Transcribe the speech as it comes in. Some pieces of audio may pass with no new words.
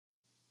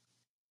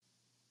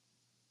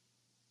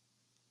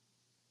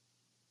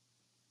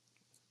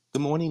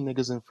Good morning,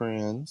 niggas and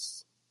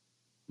friends.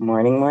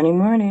 Morning, morning,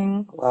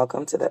 morning.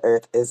 Welcome to the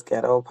Earth is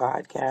Ghetto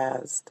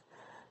podcast.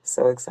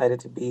 So excited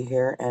to be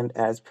here. And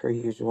as per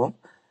usual,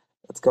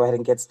 let's go ahead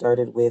and get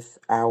started with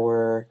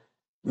our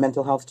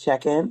mental health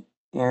check in.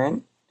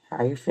 Aaron, how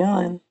are you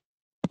feeling?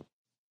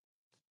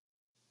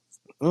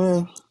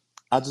 Eh,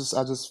 I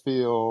just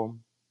feel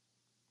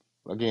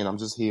again. I'm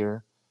just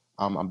here.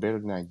 I'm better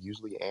than I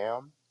usually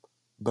am,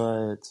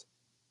 but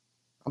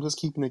I'm just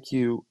keeping it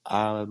cute.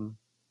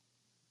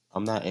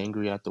 I'm not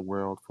angry at the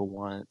world for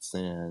once,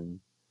 and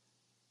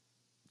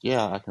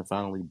yeah, I can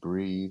finally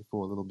breathe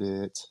for a little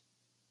bit.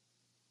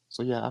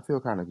 So yeah, I feel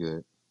kind of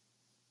good.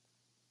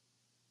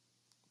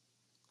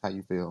 How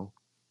you feel?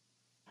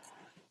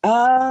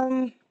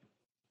 Um,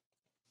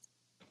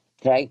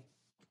 right,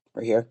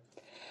 we're here.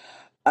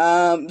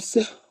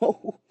 So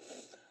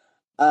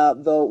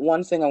the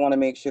one thing I want to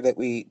make sure that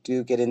we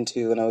do get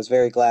into, and I was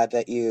very glad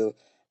that you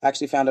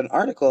actually found an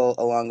article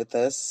along with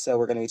this. So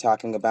we're going to be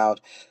talking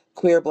about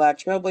queer Black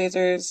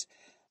trailblazers.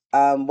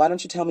 Why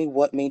don't you tell me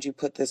what made you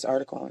put this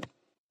article on?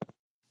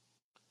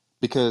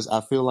 Because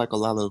I feel like a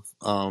lot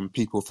of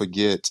people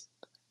forget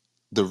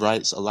the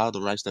rights. A lot of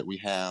the rights that we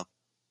have.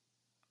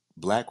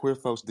 Black queer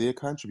folks did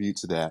contribute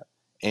to that,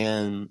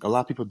 and a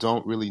lot of people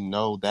don't really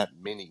know that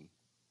many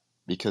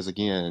because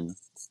again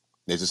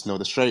they just know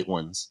the straight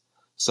ones.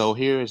 So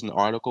here is an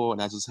article,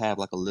 and I just have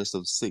like a list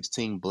of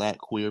 16 black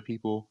queer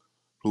people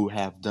who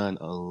have done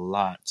a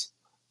lot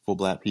for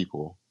black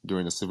people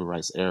during the civil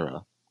rights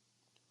era.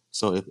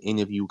 So if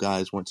any of you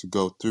guys want to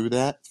go through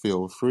that,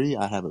 feel free.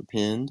 I have it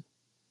pinned.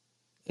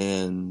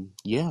 And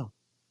yeah,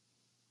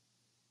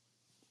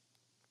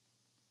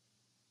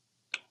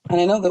 And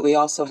I know that we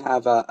also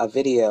have a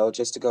video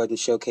just to go ahead and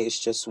showcase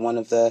just one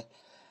of the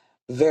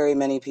very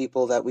many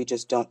people that we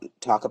just don't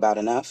talk about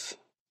enough,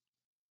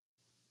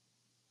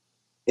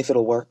 if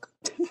it'll work.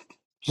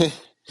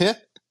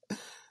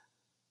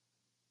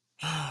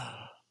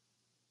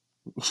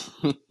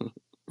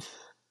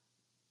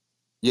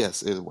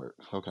 yes, it'll work.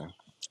 Okay.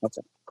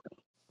 Okay.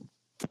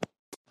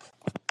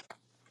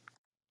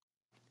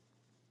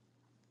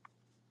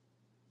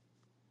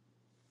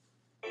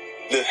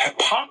 The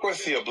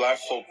hypocrisy of black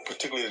folk,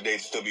 particularly today,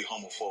 to still be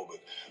homophobic.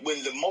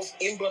 When the most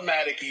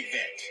emblematic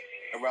event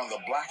around the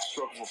black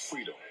struggle for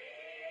freedom,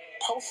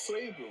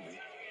 post-slavery,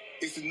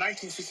 is the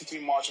 1963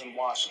 March on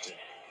Washington,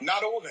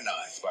 not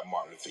organized by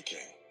Martin Luther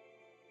King.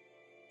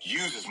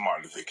 Uses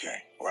Martin Luther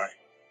King, right?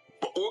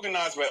 But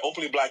organized by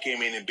openly black gay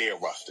men and bare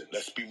rusted.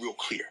 Let's be real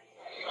clear.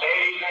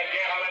 Ladies and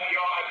gentlemen,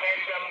 your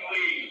attention,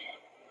 please.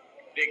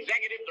 The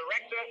executive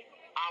director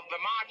of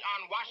the March on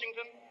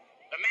Washington,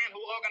 the man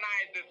who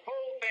organized this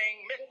whole thing,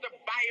 Mr.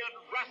 Bayard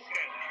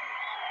Rustin.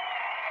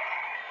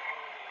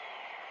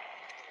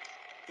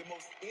 The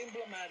most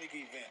emblematic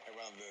event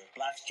around the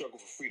black struggle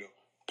for freedom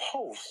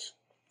post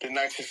the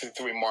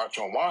 1963 March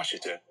on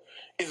Washington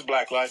is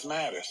Black Lives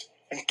Matters.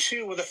 And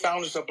two were the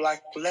founders of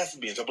black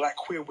lesbians or black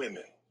queer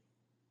women.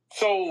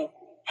 So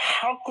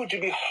how could you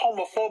be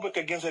homophobic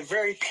against the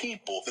very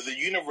people that the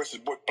universe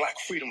has brought black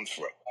freedom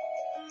through?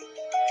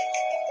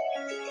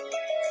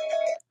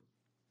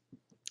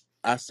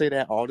 I say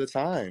that all the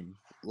time.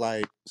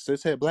 Like,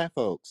 cishet black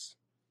folks,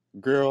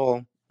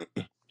 girl,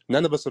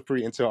 none of us are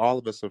free until all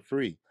of us are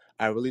free.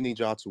 I really need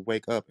y'all to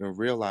wake up and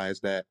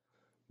realize that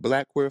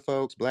black queer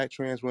folks, black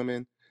trans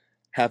women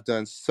have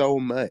done so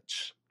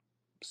much.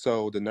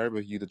 So the nerve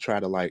of you to try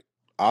to like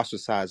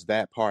ostracize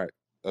that part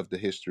of the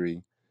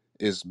history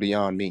is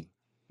beyond me.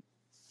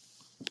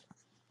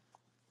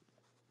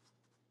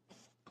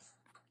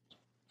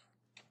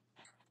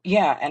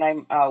 Yeah, and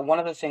I'm one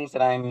of the things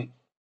that I'm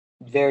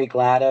very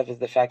glad of is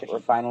the fact that we're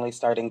finally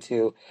starting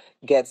to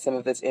get some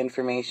of this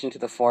information to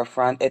the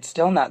forefront. It's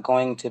still not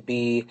going to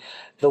be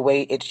the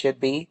way it should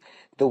be.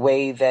 The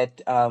way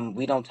that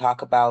we don't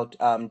talk about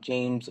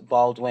James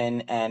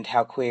Baldwin and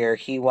how queer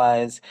he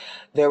was.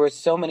 There were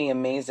so many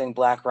amazing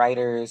black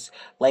writers,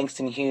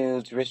 Langston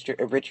Hughes,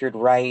 Richard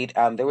Wright.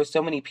 There were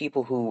so many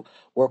people who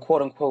were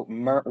quote unquote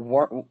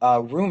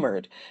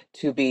rumored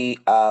to be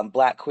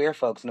black queer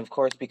folks. And of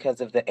course, because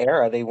of the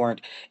era, they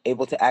weren't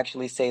able to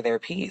actually say their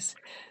piece.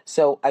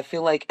 So I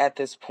feel like at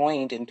this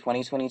point in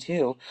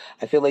 2022,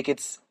 I feel like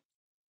it's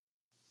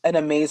an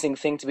amazing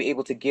thing to be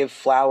able to give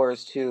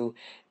flowers to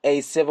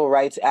a civil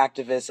rights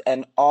activist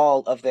and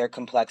all of their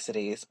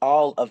complexities,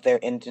 all of their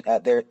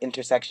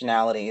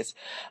intersectionalities,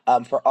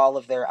 for all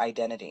of their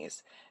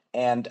identities.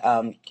 And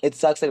it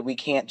sucks that we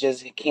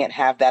can't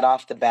have that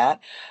off the bat,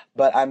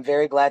 but I'm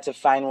very glad to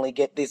finally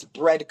get this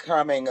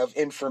breadcrumbing of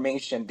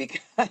information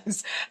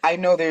because I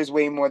know there's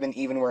way more than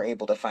even we're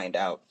able to find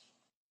out.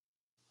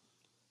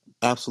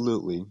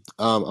 Absolutely.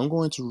 I'm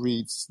going to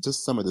read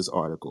just some of this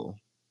article.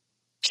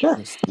 Sure.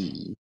 Let's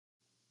see.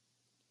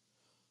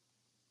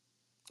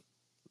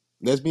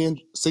 Lesbian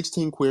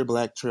 16 queer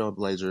black queer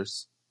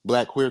trailblazers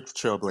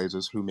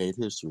who made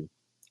history.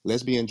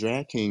 Lesbian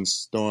drag kings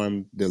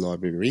Storm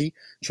DeLauverie,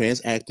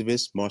 trans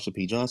activist Marsha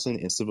P. Johnson,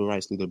 and civil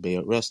rights leader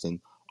Bayard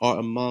Rustin are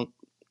among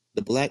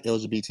the black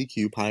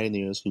LGBTQ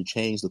pioneers who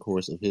changed the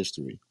course of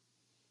history.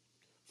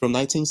 From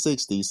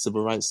 1960,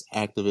 civil rights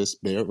activist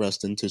Bayard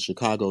Rustin to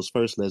Chicago's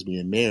first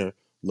lesbian mayor,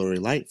 Lori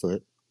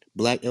Lightfoot,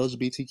 Black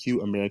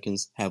LGBTQ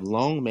Americans have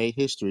long made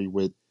history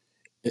with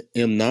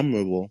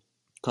innumerable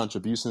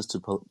contributions to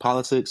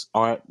politics,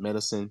 art,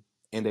 medicine,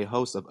 and a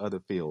host of other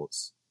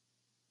fields.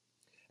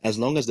 As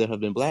long as there have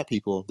been Black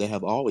people, there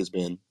have always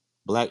been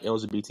Black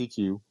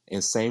LGBTQ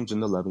and same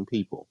gender loving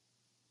people.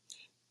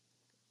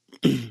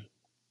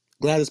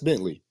 Gladys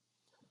Bentley.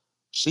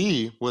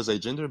 She was a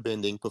gender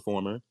bending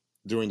performer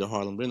during the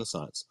Harlem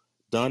Renaissance.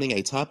 Donning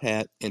a top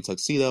hat and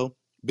tuxedo,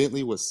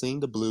 Bentley would sing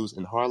the blues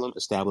in Harlem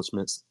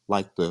establishments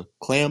like the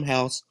Clam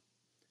House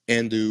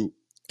and the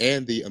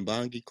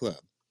Mbangi Club.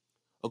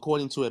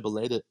 According to a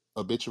belated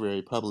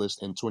obituary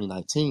published in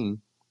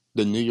 2019,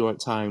 the New York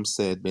Times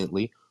said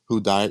Bentley, who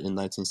died in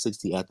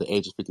 1960 at the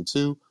age of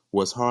 52,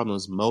 was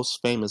Harlem's most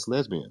famous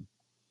lesbian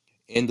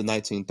in the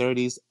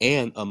 1930s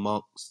and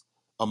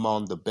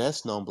among the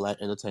best known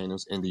Black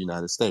entertainers in the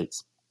United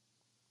States.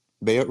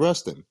 Bayard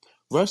Rustin.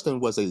 Rustin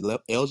was a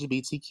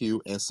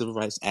LGBTQ and civil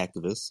rights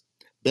activist,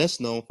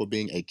 best known for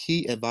being a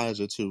key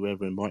advisor to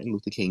Reverend Martin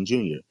Luther King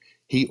Jr.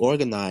 He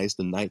organized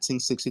the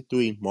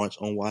 1963 March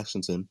on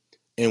Washington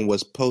and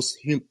was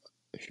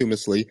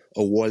posthumously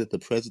awarded the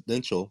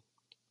Presidential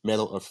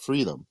Medal of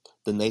Freedom,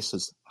 the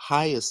nation's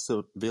highest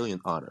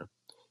civilian honor,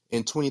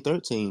 in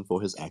 2013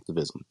 for his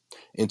activism.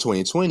 In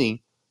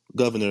 2020,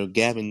 Governor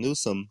Gavin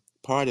Newsom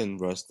pardoned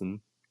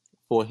Rustin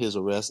for his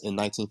arrest in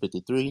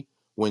 1953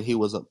 when he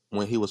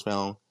was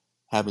found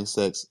having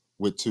sex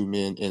with two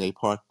men in a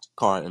parked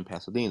car in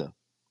Pasadena.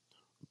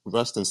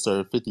 Rustin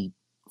served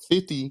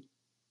 50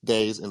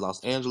 days in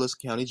Los Angeles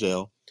County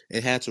Jail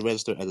and had to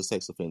register as a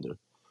sex offender.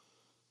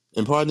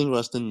 In pardoning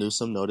Rustin,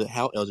 Newsom noted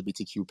how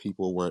LGBTQ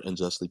people were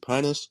unjustly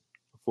punished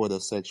for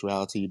their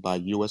sexuality by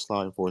U.S.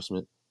 law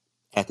enforcement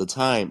at the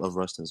time of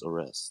Rustin's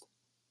arrest.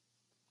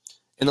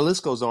 And the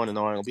list goes on and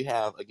on. We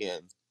have,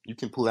 again, you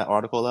can pull that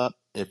article up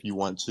if you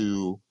want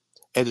to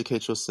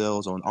educate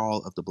yourselves on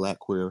all of the Black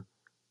queer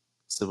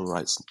civil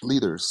rights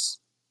leaders.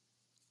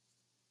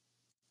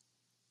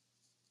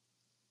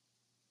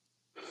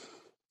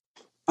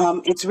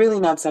 It's really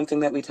not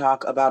something that we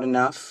talk about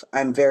enough.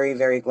 I'm very,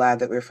 very glad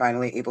that we're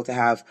finally able to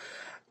have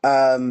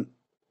um,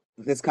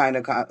 these kind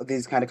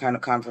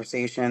of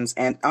conversations.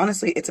 And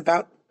honestly, it's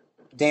about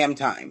damn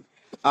time.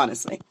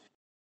 Honestly.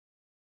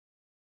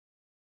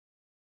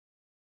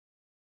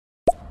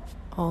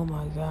 Oh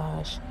my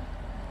gosh.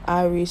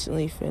 I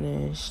recently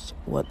finished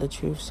What the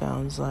Truth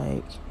Sounds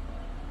Like.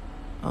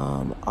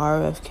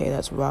 RFK,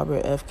 that's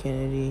Robert F.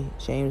 Kennedy,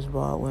 James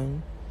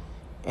Baldwin,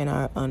 and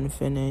our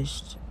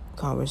unfinished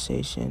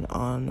conversation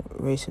on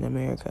race in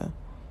America.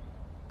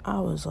 I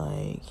was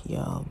like,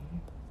 yo,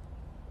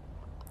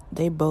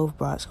 they both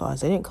brought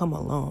scars. They didn't come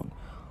alone.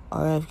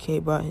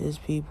 RFK brought his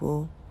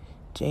people,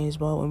 James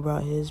Baldwin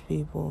brought his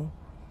people,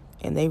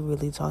 and they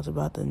really talked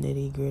about the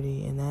nitty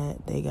gritty and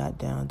that they got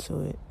down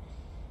to it.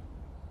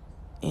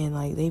 And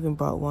like they even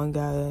brought one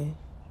guy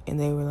and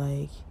they were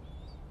like,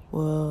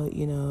 well,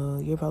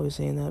 you're probably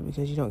saying that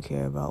because you don't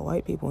care about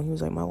white people. And he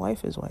was like, my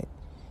wife is white.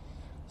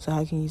 So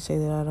how can you say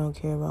that I don't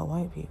care about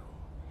white people?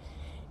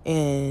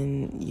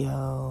 And,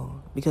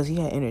 because he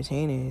had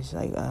entertainers,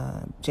 like,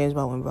 James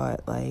Baldwin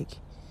brought, like,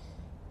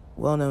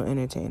 well-known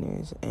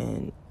entertainers.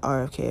 And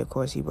RFK, of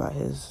course, he brought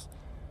his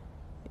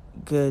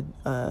good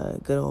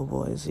old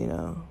boys,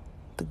 the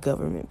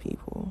government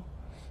people.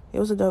 It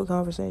was a dope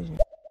conversation.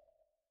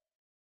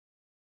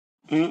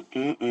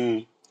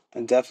 Mm-mm-mm.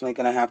 I'm definitely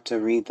gonna have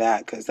to read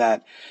that because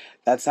that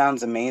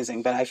sounds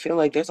amazing. But I feel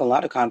like there's a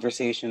lot of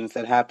conversations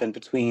that happen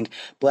between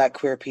Black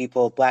queer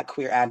people, Black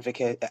queer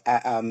activists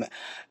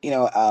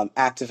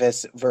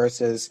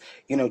versus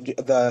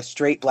the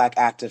straight Black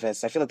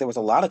activists. I feel like there was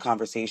a lot of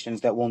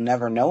conversations that we'll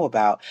never know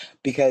about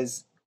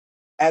because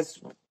as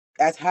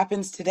as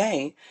happens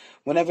today,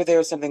 whenever there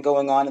is something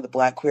going on in the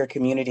Black queer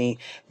community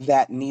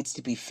that needs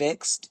to be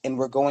fixed, and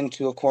we're going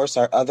to, of course,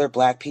 our other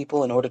Black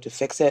people in order to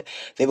fix it,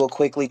 they will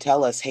quickly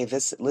tell us, "Hey,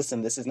 this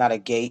is not a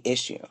gay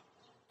issue."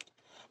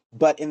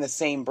 But in the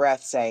same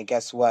breath, say,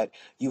 "Guess what?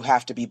 You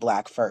have to be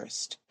Black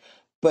first."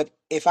 But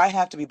if I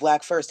have to be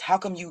Black first, how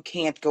come you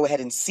can't go ahead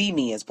and see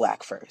me as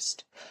Black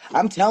first?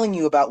 I'm telling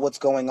you about what's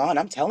going on.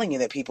 I'm telling you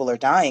that people are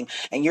dying.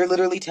 And you're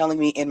literally telling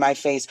me in my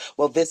face,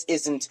 well, this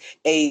isn't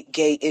a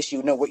gay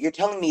issue. No, what you're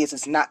telling me is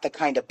it's not the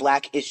kind of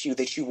Black issue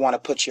that you want to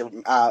put your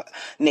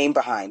name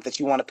behind, that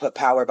you want to put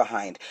power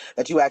behind,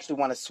 that you actually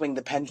want to swing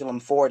the pendulum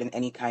forward in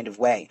any kind of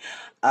way.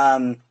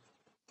 And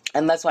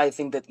that's why I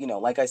think that,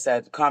 like I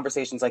said,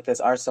 conversations like this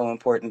are so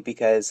important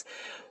because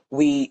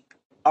we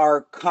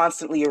are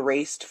constantly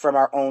erased from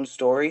our own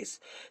stories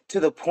to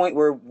the point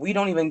where we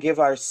don't even give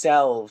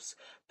ourselves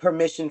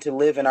permission to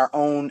live in our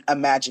own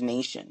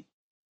imagination.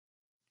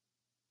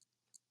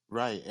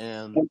 Right.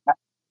 And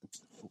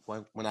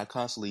when I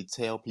constantly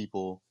tell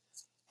people,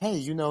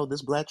 hey,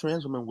 this Black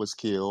trans woman was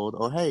killed,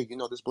 or hey,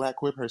 this Black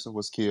queer person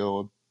was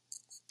killed,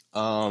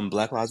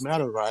 Black Lives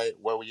Matter, right?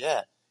 Where we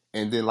at?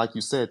 And then, like you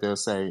said, they'll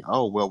say,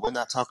 oh, well, we're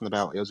not talking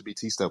about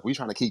LGBT stuff. We're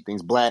trying to keep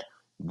things Black.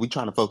 We're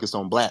trying to focus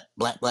on Black,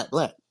 Black, Black,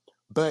 Black.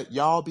 But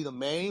y'all be the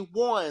main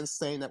ones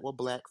saying that we're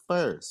black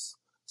first.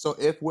 So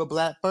if we're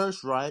black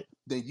first, right,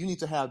 then you need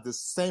to have the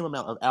same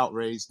amount of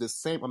outrage, the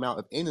same amount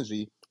of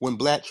energy when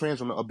black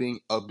trans women are being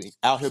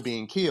out here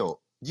being killed,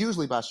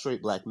 usually by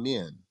straight black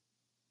men.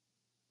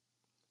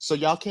 So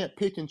y'all can't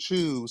pick and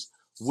choose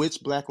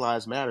which Black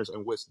Lives Matters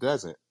and which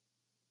doesn't.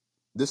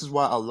 This is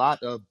why a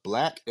lot of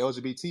black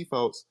LGBT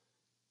folks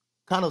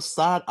kind of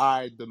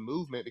side-eyed the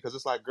movement because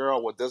it's like,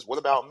 girl, what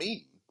about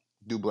me?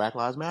 Do Black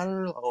Lives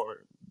Matter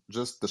or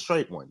just the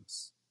straight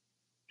ones?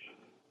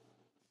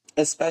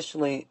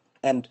 Especially,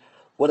 and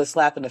what a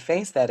slap in the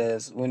face that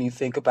is when you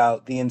think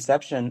about the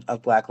inception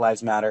of Black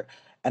Lives Matter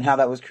and how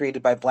that was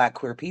created by black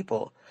queer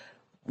people.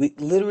 We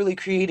literally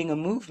creating a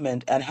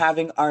movement and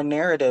having our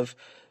narrative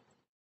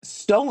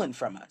stolen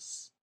from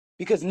us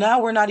because now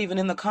we're not even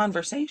in the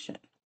conversation.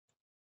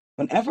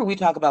 Whenever we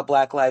talk about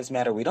Black Lives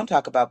Matter, we don't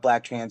talk about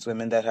black trans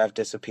women that have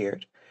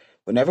disappeared.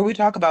 Whenever we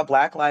talk about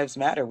Black Lives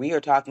Matter, we are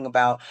talking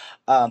about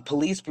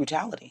police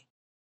brutality,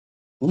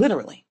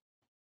 literally.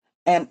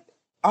 And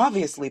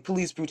obviously,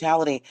 police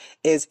brutality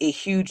is a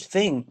huge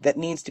thing that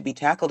needs to be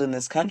tackled in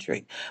this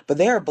country. But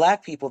there are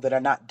black people that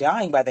are not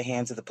dying by the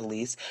hands of the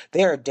police.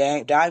 They are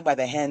dying by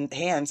the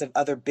hands of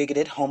other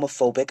bigoted,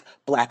 homophobic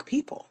black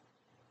people.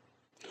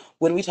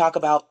 When we talk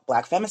about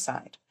black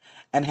femicide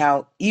and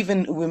how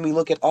even when we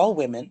look at all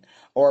women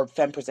or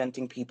femme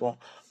presenting people,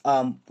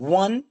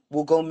 one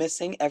will go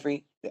missing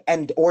every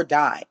and or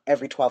die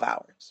every 12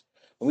 hours.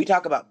 When we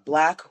talk about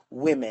black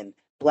women,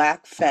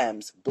 black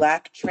femmes,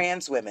 black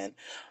trans women,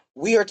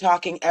 we are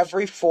talking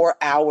every 4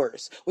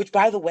 hours, which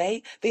by the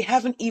way, they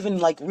haven't even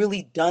like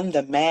really done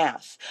the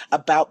math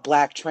about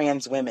black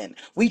trans women.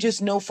 We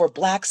just know for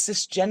black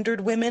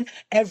cisgendered women,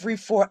 every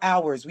 4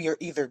 hours we are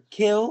either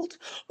killed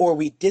or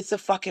we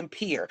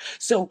dis-a-fucking-peer.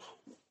 So,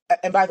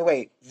 and by the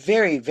way,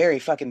 very, very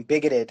fucking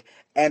bigoted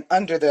and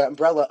under the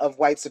umbrella of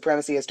white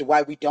supremacy as to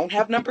why we don't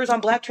have numbers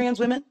on black trans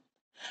women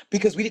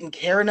because we didn't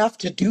care enough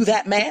to do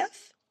that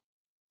math.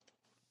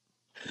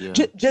 Yeah.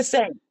 Just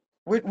saying,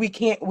 we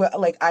can't.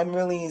 Like, I'm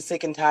really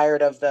sick and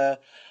tired of the.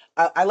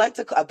 I like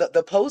to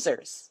the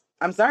posers.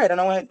 I'm sorry, I don't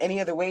know any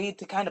other way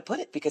to kind of put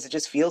it because it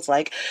just feels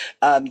like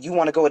you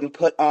want to go ahead and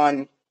put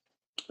on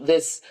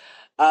this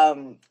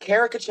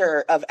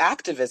caricature of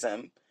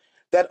activism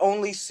that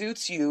only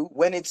suits you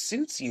when it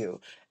suits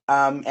you.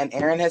 And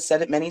Aaron has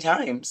said it many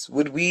times.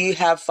 Would we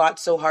have fought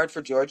so hard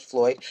for George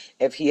Floyd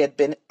if he had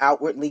been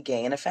outwardly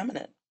gay and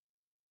effeminate?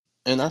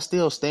 And I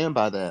still stand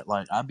by that.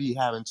 Like, I be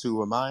having to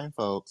remind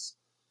folks,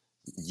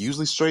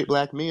 usually straight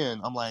black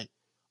men, I'm like,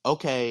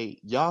 okay,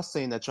 y'all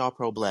saying that y'all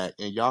pro-black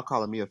and y'all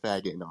calling me a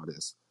faggot and all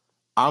this.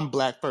 I'm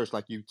black first,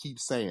 like you keep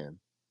saying.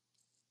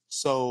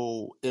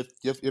 So if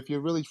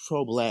you're really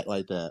pro-black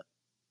like that,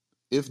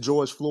 if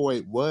George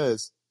Floyd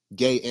was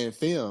gay and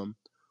femme,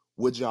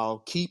 would y'all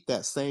keep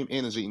that same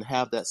energy and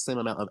have that same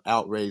amount of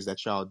outrage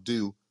that y'all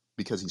do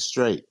because he's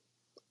straight?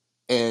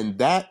 And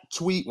that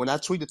tweet, when I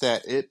tweeted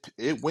that,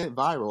 it went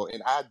viral,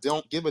 and I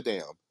don't give a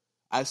damn.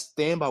 I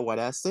stand by what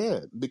I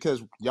said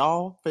because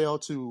y'all fail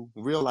to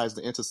realize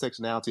the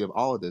intersectionality of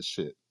all of this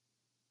shit.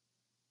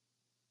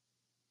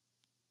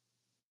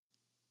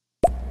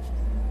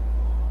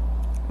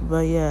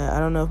 But yeah, I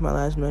don't know if my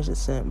last message is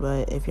sent,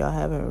 but if y'all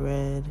haven't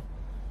read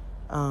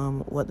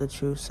What the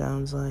Truth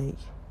Sounds Like,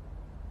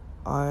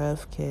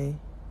 RFK,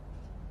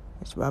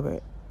 it's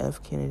Robert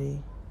F.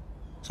 Kennedy,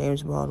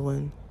 James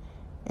Baldwin,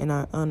 and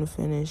our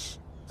unfinished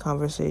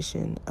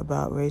conversation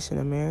about race in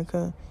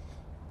America,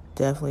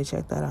 definitely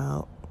check that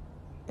out.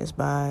 It's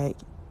by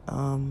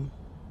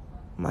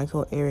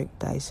Michael Eric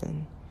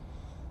Dyson.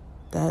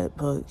 That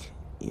book,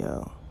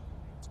 yo,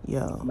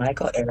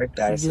 Michael Eric you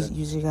Dyson.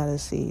 just gotta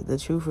see. The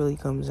truth really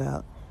comes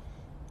out,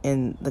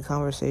 and the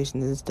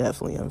conversation is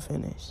definitely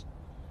unfinished.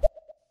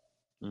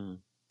 Mm.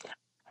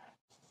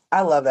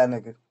 I love that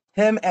nigga.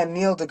 Him and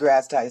Neil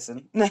deGrasse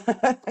Tyson.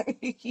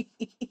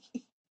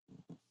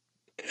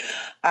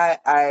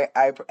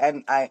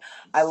 I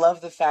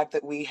love the fact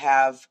that we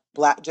have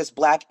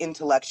black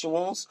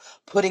intellectuals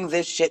putting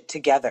this shit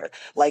together.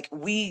 Like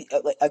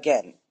like,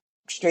 again,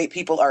 straight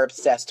people are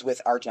obsessed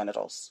with our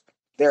genitals.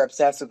 They're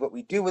obsessed with what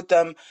we do with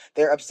them.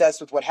 They're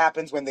obsessed with what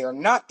happens when they are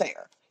not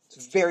there.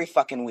 It's very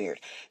fucking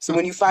weird. So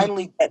when you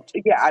finally get,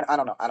 yeah, I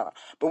don't know.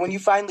 But when you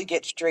finally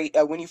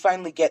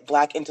get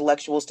black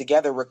intellectuals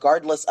together,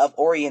 regardless of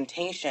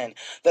orientation,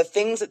 the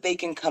things that they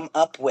can come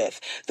up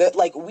with that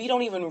like we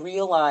don't even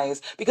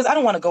realize because I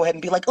don't want to go ahead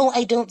and be like, oh,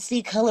 I don't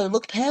see color.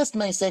 Look past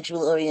my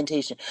sexual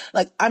orientation.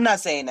 Like, I'm not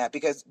saying that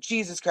because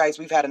Jesus Christ,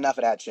 we've had enough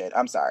of that shit.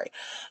 I'm sorry.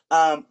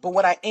 But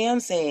what I am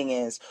saying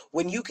is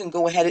when you can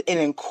go ahead and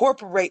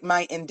incorporate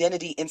my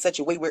identity in such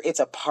a way where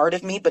it's a part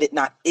of me, but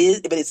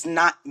it's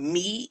not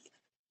me.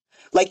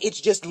 Like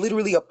it's just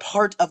literally a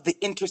part of the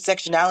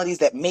intersectionalities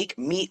that make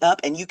me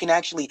up, and you can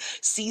actually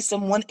see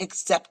someone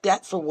accept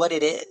that for what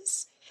it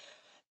is.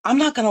 I'm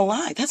not gonna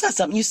lie, that's not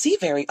something you see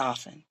very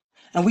often.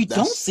 And we don't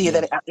That's see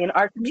yeah. that in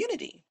our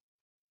community.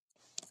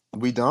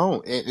 We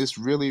don't. And it's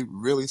really,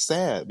 really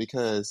sad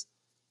because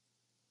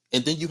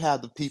and then you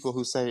have the people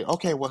who say,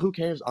 okay, well, who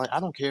cares? Like, I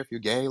don't care if you're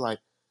gay. Like,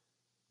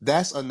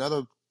 that's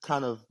another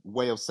kind of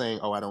way of saying,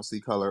 oh, I don't see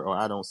color, or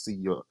I don't see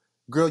your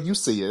girl. You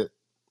see it,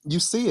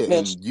 Bitch.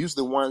 and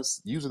usually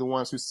the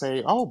ones who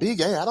say, oh, be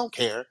gay, I don't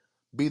care,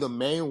 be the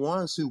main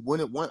ones who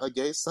wouldn't want a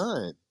gay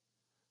son.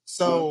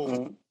 So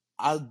Mm-mm.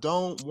 I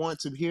don't want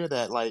to hear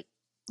that. Like,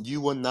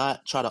 you will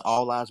not try to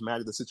all lives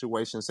matter the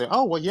situation and say,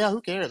 oh, well, yeah,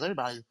 who cares?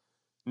 Everybody.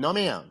 No,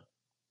 ma'am.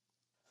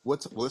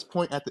 Let's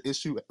point at the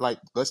issue. Like,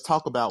 let's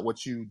talk about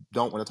what you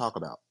don't want to talk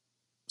about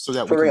so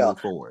that we For can real. move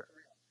forward.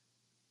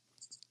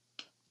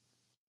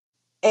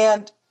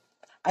 And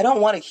I don't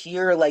want to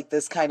hear like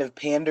this kind of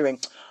pandering.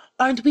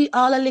 Aren't we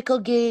all a little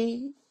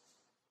gay?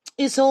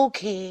 It's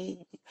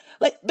okay.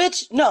 Like,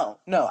 bitch, no,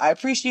 no. I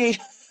appreciate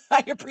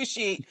I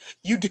appreciate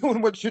you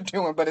doing what you're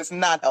doing, but it's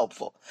not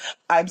helpful.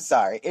 I'm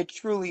sorry. It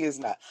truly is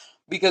not.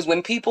 Because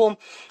when people,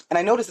 and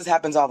I notice this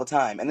happens all the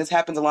time, and this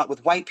happens a lot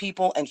with white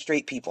people and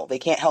straight people, they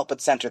can't help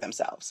but center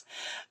themselves.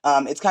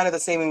 It's kind of the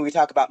same when we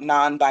talk about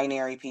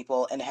non-binary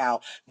people and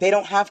how they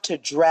don't have to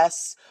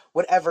dress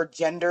whatever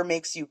gender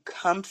makes you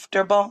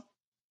comfortable.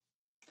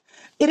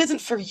 It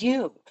isn't for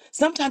you.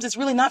 Sometimes it's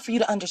really not for you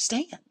to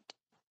understand.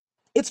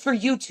 It's for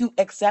you to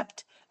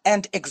accept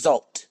and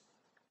exalt.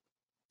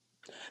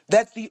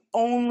 That's the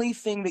only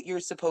thing that you're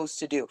supposed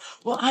to do.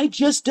 Well, I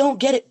just don't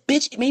get it.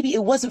 Bitch, maybe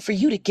it wasn't for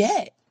you to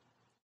get.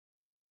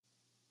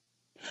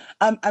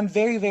 I'm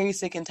very, very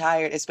sick and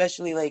tired,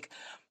 especially like,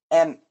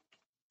 and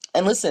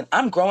and listen,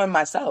 I'm growing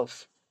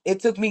myself.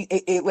 It took me,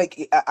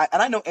 and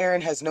I know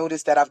Erin has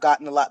noticed that I've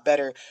gotten a lot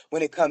better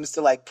when it comes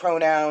to like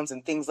pronouns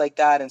and things like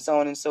that and so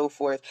on and so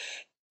forth.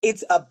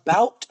 It's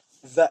about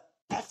the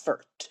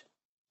effort.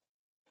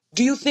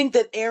 Do you think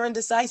that Aaron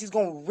decides he's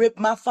gonna rip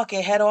my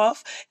fucking head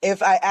off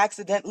if I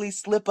accidentally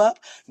slip up?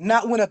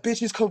 Not when a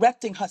bitch is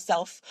correcting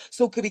herself.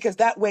 Because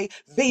that way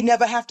they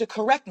never have to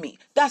correct me.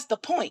 That's the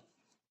point.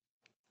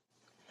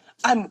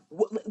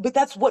 But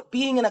that's what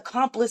being an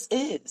accomplice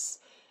is.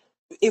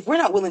 If we're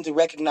not willing to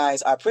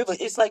recognize our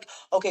privilege, it's like,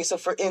 okay, so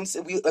for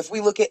instance, if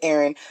we look at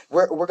Aaron,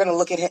 we're gonna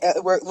look at him,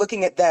 we're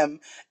looking at them,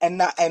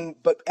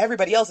 but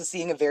everybody else is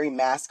seeing a very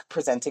mask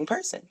presenting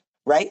person,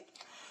 right?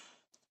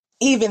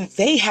 Even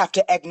they have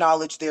to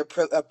acknowledge their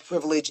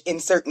privilege in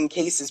certain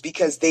cases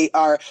because they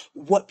are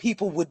what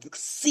people would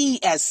see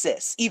as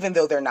cis, even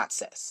though they're not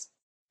cis.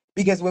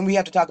 Because when we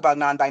have to talk about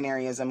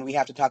non-binaryism, we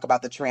have to talk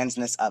about the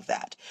transness of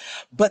that.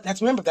 But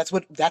remember, that's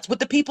what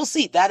the people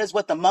see. That is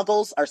what the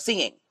muggles are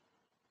seeing.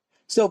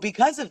 So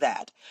because of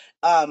that,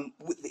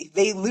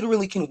 they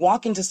literally can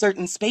walk into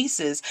certain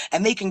spaces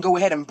and they can go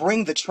ahead and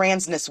bring the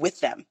transness with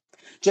them.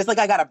 Just like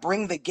I gotta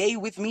bring the gay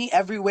with me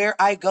everywhere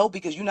I go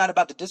because you're not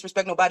about to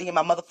disrespect nobody in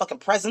my motherfucking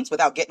presence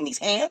without getting these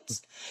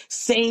hands.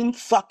 Same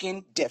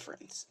fucking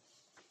difference.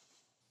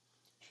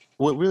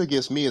 What really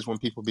gets me is when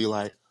people be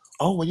like,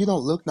 "Oh, well, you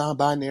don't look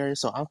non-binary,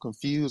 so I'm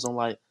confused."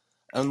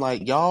 I'm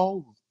like,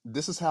 y'all,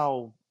 this is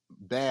how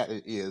bad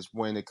it is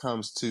when it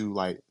comes to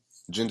like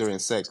gender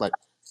and sex. Like,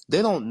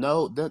 they don't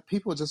know that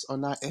people just are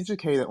not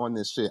educated on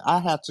this shit. I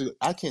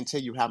can't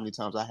tell you how many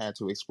times I had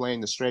to explain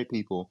to straight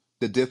people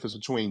the difference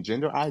between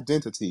gender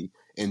identity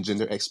and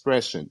gender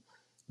expression.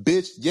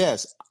 Bitch,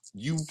 yes,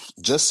 you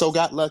just so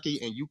got lucky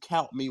and you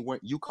caught me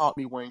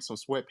wearing some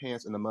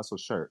sweatpants and a muscle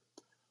shirt.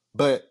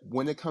 But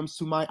when it comes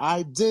to my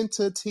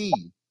identity,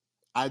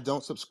 I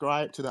don't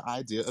subscribe to the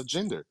idea of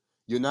gender.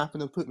 You're not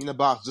going to put me in a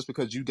box just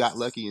because you got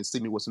lucky and see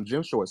me with some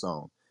gym shorts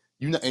on.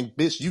 And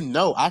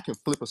bitch, I can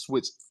flip a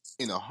switch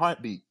in a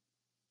heartbeat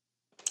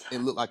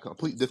and look like a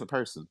completely different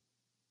person.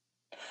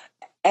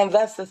 And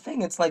that's the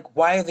thing. It's like,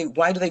 why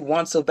do they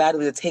want so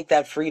badly to take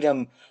that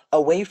freedom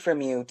away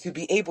from you to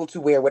be able to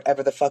wear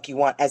whatever the fuck you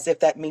want as if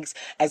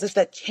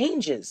that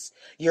changes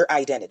your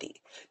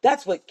identity?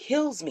 That's what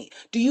kills me.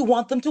 Do you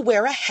want them to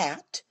wear a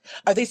hat?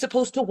 Are they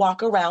supposed to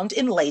walk around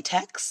in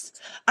latex?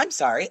 I'm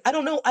sorry. I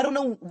don't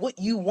know what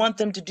you want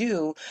them to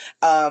do.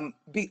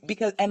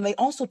 Because, and they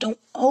also don't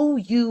owe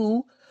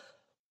you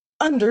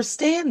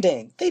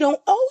understanding. They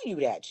don't owe you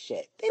that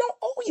shit. They don't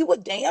owe you a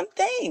damn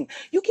thing.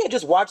 You can't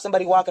just watch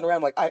somebody walking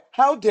around like,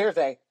 how dare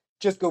they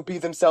just go be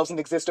themselves and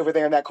exist over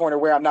there in that corner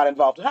where I'm not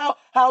involved.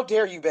 How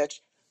dare you,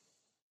 bitch?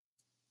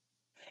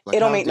 Like, It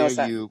don't make no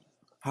sense.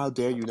 how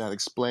dare you not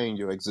explain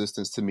your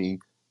existence to me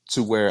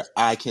to where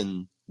I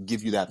can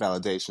give you that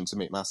validation to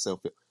make myself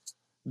feel,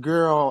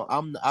 girl,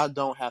 I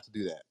don't have to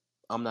do that.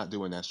 I'm not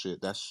doing that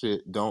shit. That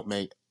shit don't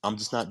make, I'm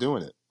just not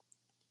doing it.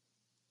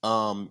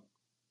 Um,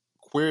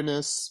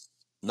 Queerness,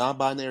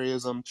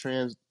 non-binaryism,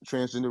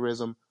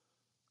 transgenderism,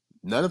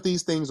 none of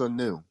these things are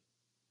new.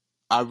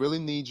 I really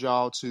need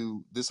y'all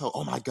to this whole,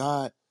 oh my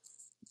god,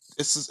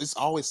 it's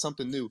always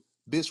something new.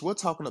 Bitch, we're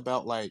talking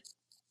about like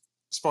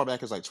as far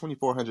back as like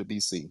 2400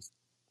 BC.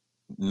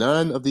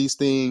 None of these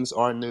things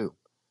are new.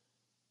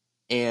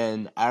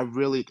 And I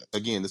really,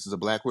 again, this is a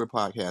Black Queer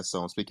podcast,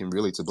 so I'm speaking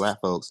really to Black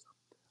folks.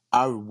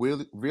 I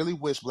really, really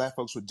wish Black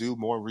folks would do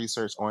more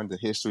research on the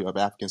history of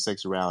African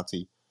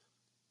sexuality.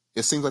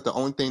 It seems like the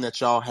only thing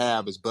that y'all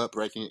have is butt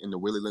breaking in the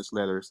Willie Lynch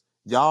letters.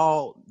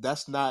 That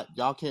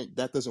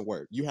doesn't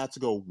work. You have to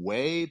go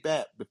way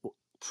back before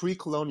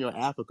pre-colonial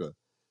Africa.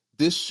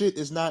 This shit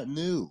is not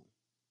new.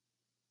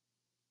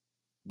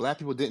 Black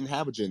people didn't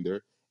have a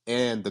gender,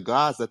 and the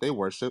gods that they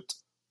worshipped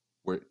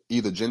were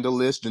either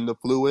genderless, gender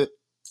fluid,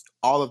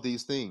 all of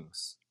these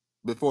things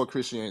before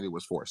Christianity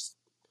was forced.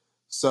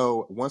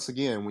 So once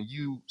again, when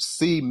you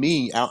see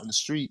me out in the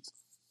streets,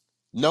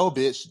 no,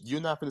 bitch,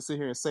 you're not going to sit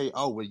here and say,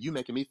 "Oh, well, you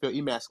making me feel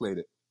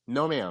emasculated."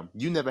 No, ma'am,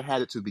 you never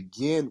had it to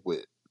begin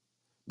with.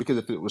 Because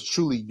if it was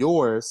truly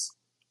yours,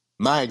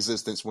 my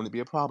existence wouldn't be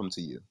a problem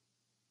to you.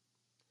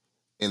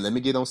 And let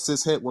me get on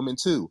cishet women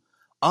too.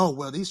 Oh,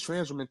 well, these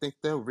trans women think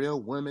they're real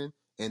women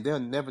and they'll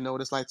never know what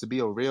it's like to be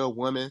a real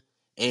woman.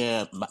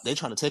 And they're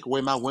trying to take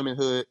away my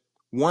womanhood.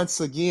 Once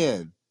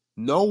again,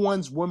 no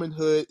one's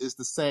womanhood is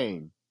the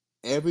same.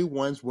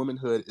 Everyone's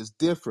womanhood is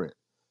different.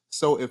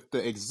 So if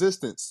the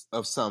existence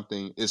of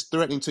something is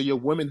threatening to your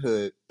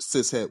womanhood,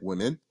 cishet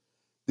women,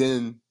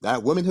 then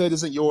that womanhood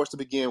isn't yours to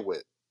begin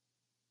with.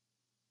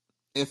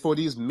 And for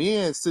these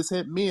men,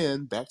 cishet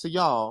men, back to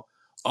y'all,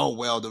 oh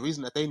well, the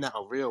reason that they not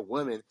a real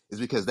woman is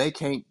because they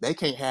can't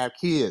have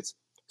kids.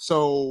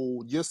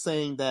 So you're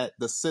saying that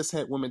the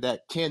cishet women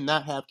that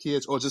cannot have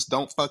kids or just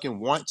don't fucking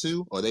want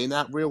to, or they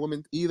not real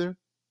women either?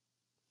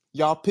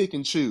 Y'all pick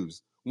and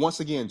choose. Once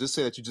again, just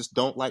say that you just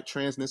don't like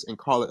transness and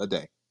call it a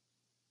day.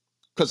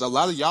 Because a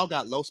lot of y'all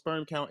got low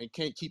sperm count and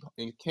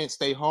can't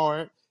stay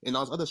hard and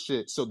all this other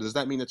shit. So does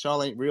that mean that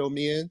y'all ain't real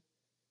men?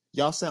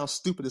 Y'all sound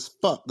stupid as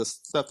fuck, the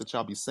stuff that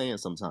y'all be saying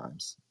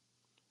sometimes.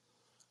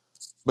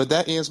 But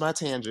that ends my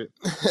tangent.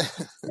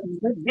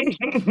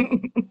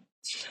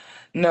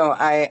 No,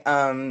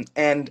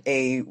 and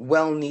a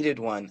well-needed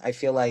one. I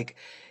feel like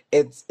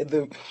and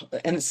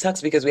it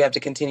sucks because we have to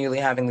continually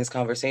having these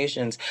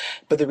conversations,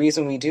 but the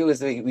reason we do is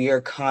that we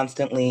are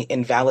constantly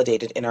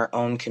invalidated in our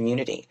own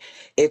community.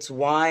 It's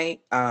why,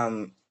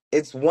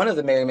 it's one of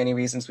the many, many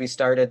reasons we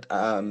started,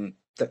 the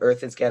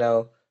Earth is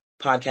Ghetto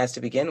podcast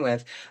to begin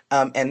with.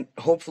 And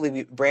hopefully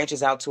we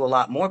branches out to a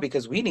lot more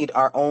because we need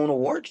our own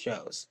award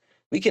shows.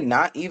 We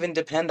cannot even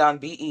depend on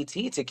BET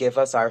to give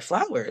us our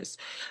flowers,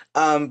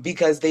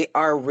 because they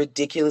are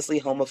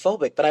ridiculously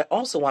homophobic. But I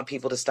also want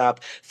people to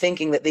stop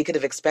thinking that they could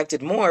have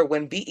expected more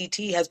when BET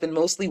has been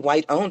mostly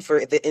white owned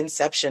for the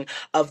inception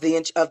of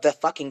the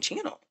fucking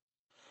channel.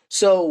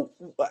 So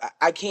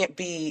I can't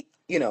be,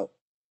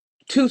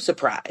 too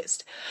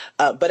surprised.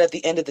 But at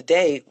the end of the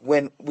day,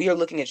 when we are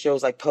looking at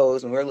shows like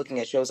Pose, when we're looking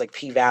at shows like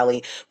P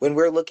Valley, when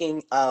we're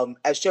looking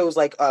at shows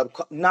like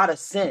Not a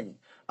Sin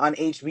on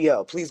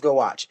HBO, please go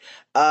watch.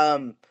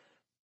 When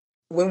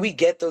we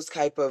get those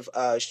type of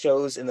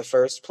shows in the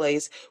first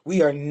place,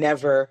 we are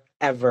never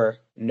ever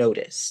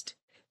noticed,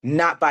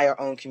 not by our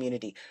own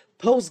community.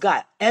 Pose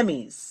got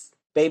Emmys,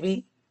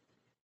 baby,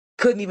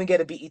 couldn't even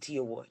get a BET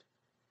award.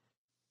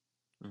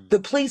 The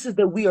places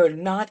that we are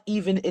not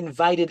even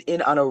invited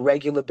in on a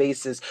regular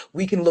basis,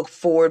 we can look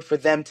forward for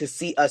them to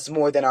see us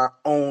more than our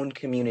own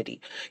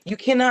community. You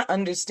cannot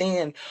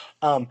understand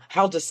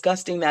how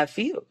disgusting that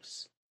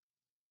feels.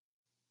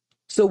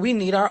 So we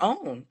need our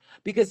own.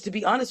 Because to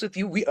be honest with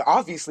you, we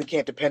obviously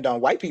can't depend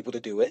on white people to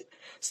do it.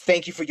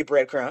 Thank you for your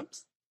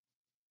breadcrumbs.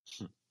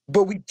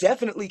 But we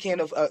definitely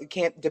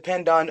can't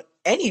depend on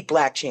any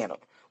black channel.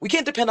 We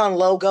can't depend on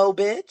Logo,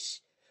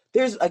 bitch.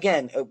 There's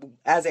again,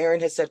 as Aaron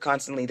has said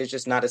constantly, there's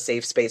just not a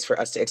safe space for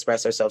us to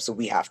express ourselves, so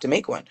we have to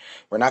make one.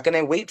 We're not going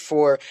to wait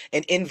for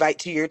an invite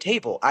to your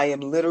table. I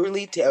am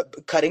literally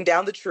cutting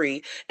down the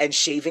tree and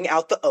shaving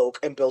out the oak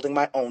and building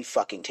my own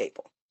fucking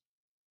table.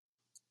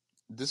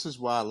 This is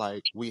why,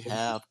 like, we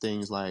have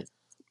things like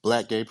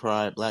Black Gay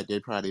Pride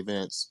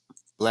events,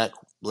 Black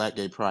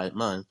Gay Pride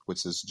Month,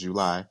 which is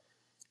July,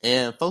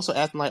 and folks are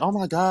acting like, oh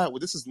my God,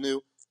 well, this is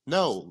new.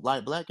 No,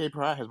 like, Black Gay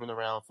Pride has been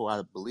around for,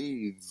 I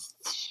believe,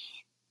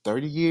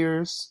 30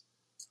 years.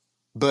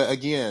 But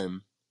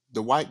again,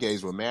 the white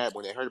gays were mad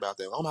when they heard about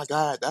that. Oh my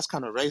God, that's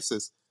kind of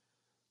racist.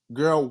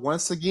 Girl,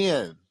 once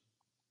again,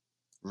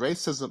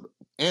 racism,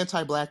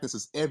 anti-blackness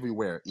is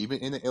everywhere, even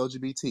in the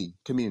LGBT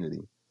community.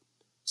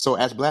 So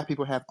as black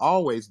people have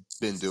always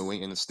been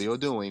doing and are still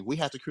doing, we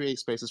have to create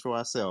spaces for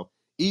ourselves,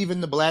 even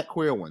the black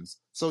queer ones.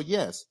 So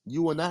yes,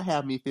 you will not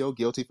have me feel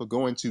guilty for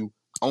going to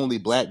only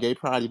black gay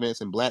pride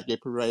events and black gay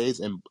parades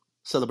and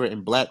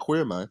celebrating Black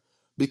Queer Month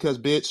because,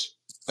 bitch,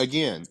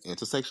 again,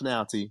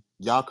 intersectionality,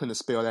 y'all couldn't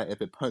spell that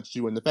if it punched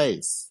you in the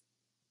face.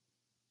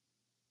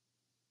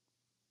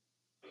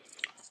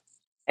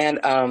 And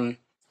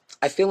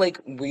I feel like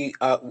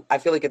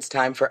it's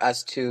time for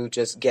us to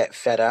just get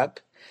fed up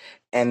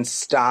and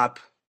stop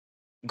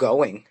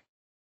going.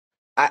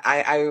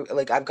 I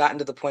like I've gotten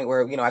to the point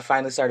where, I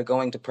finally started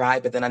going to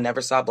Pride, but then I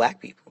never saw black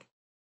people.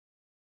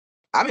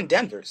 I'm in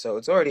Denver, so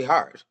it's already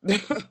hard.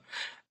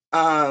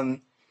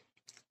 um,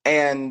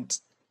 and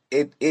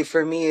it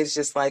for me is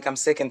just like I'm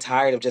sick and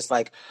tired of just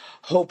like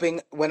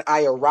hoping when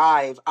I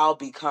arrive I'll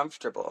be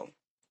comfortable.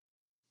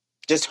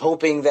 Just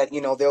hoping that,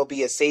 there'll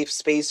be a safe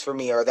space for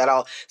me or that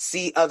I'll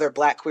see other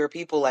black queer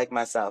people like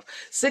myself.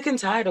 Sick and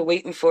tired of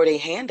waiting for their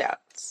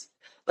handouts.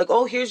 Like,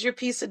 oh, here's your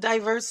piece of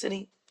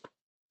diversity.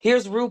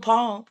 Here's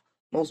RuPaul,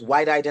 most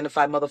white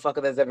identified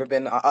motherfucker that's ever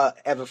been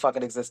ever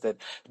fucking existed.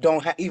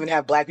 Don't even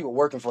have black people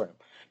working for him.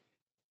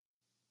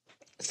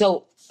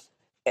 So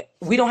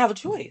We don't have a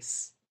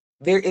choice.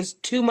 There is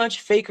too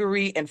much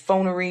fakery and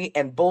phonery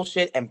and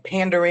bullshit and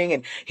pandering.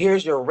 And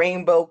here's your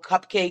rainbow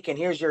cupcake and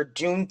here's your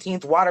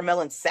Juneteenth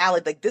watermelon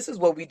salad. Like, this is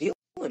what we dealing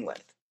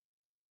with.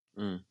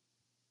 Mm.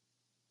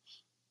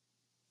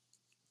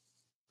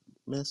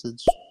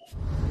 Message.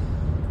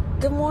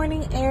 Good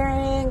morning,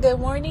 Erin. Good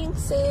morning,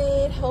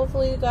 Sid.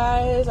 Hopefully you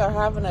guys are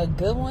having a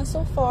good one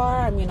so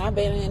far. I mean, I've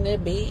been in the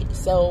beat,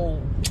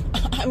 so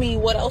I mean,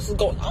 what else is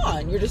going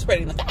on? You're just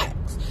spreading the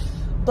facts.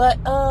 But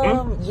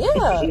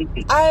yeah,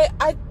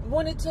 I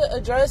wanted to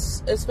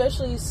address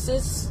especially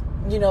cis,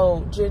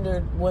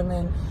 gendered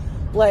women,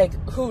 like,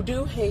 who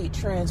do hate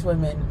trans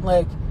women.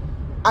 Like,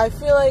 I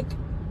feel like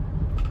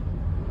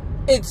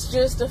it's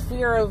just a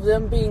fear of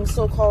them being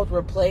so-called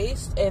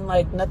replaced and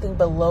like nothing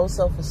but low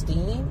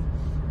self-esteem,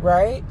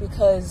 right?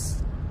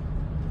 Because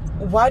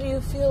why do you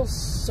feel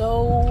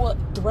so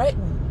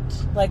threatened?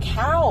 Like,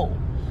 how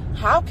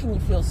can you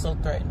feel so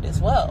threatened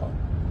as well?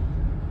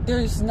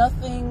 There's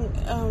nothing.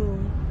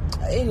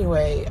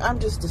 Anyway, I'm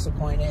just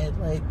disappointed,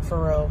 like,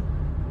 for real.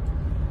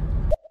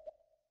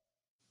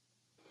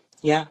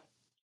 Yeah.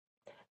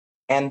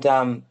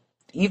 And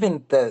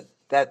even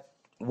that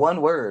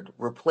one word,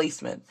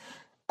 replacement,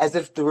 as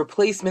if the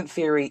replacement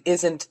theory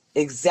isn't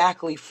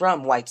exactly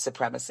from white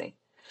supremacy.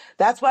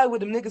 That's why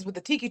with them niggas with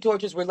the tiki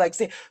torches were like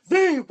saying,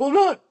 they will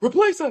not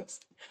replace us.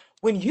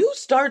 When you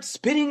start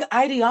spitting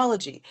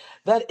ideology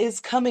that is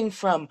coming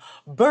from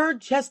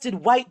bird-chested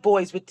white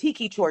boys with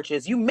tiki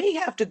torches, you may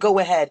have to go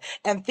ahead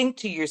and think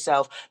to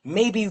yourself,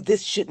 maybe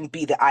this shouldn't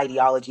be the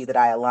ideology that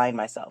I align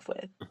myself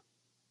with.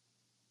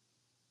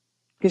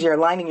 Because you're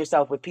aligning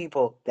yourself with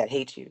people that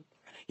hate you.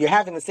 You're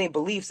having the same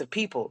beliefs of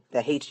people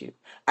that hate you.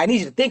 I need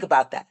you to think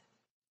about that.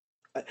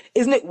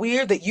 Isn't it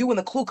weird that you and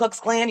the Ku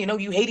Klux Klan,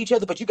 you hate each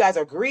other, but you guys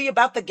agree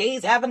about the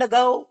gays having to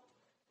go?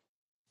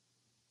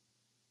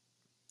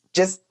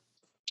 Just,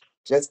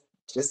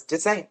 just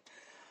saying.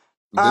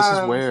 This is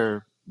Um,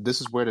 where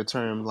the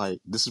term, like,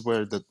 this is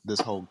where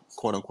this whole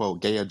quote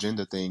unquote gay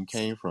agenda thing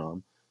came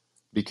from,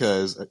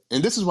 because,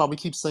 and this is why we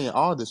keep saying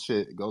all this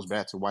shit goes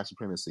back to white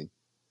supremacy,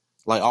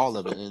 like all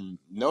of it. And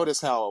notice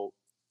how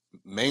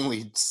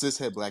mainly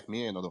cishet black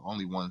men are the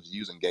only ones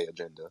using gay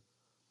agenda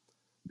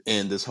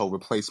and this whole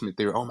replacement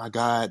theory. Oh my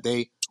God,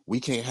 we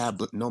can't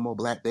have no more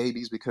black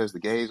babies because the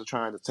gays are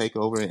trying to take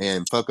over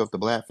and fuck up the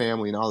black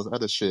family and all this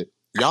other shit.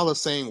 Y'all are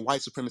saying white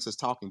supremacist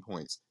talking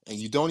points, and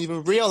you don't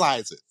even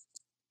realize it.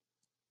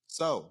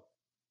 So,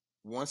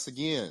 once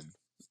again,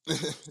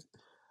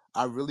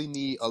 I really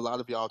need a lot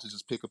of y'all to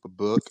just pick up a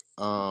book.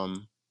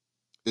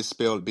 It's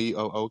spelled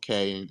BOOK,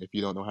 and if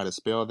you don't know how to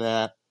spell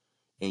that,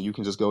 and you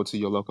can just go to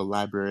your local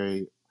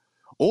library,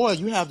 or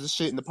you have this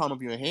shit in the palm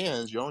of your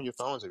hands. You're on your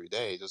phones every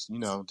day. Just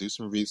do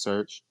some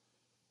research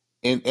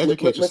and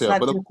educate let's yourself. not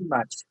But do too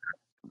much.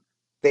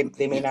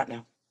 They may yeah, not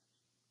know.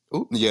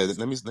 ooh, yeah.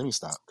 Let me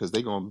stop, because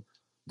they're gonna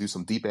do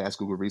some deep ass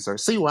Google research.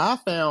 See what I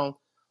found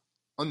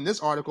on this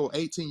article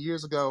 18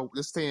 years ago.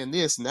 It's saying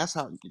this, and that's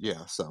how.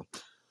 Yeah. So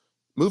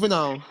moving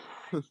on.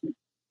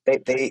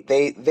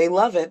 They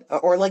love it.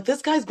 Or like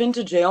this guy's been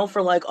to jail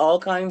for like all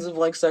kinds of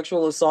like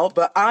sexual assault,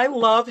 but I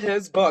love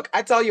his book.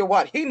 I tell you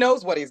what, he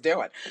knows what he's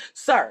doing.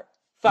 Sir,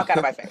 fuck out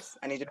of my face.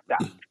 I need you to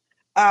stop.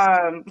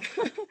 Um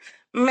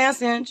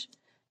Message.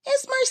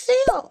 It's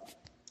Marcel.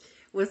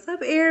 What's up,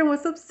 Aaron?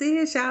 What's up,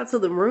 Sid? Shout out to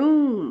the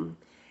room.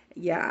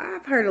 Yeah,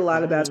 I've heard a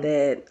lot about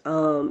that.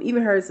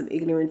 Even heard some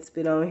ignorant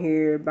spit on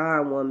here by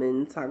a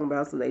woman talking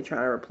about somebody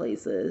trying to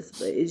replace us.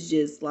 But it's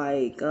just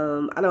like,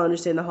 I don't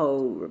understand the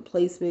whole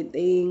replacement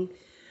thing.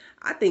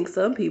 I think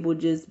some people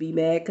just be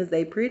mad because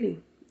they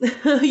pretty.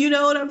 You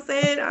know what I'm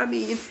saying? I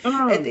mean,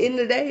 at the end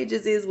of the day, it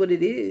just is what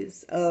it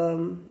is.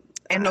 And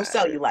no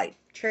cellulite.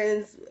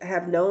 Trends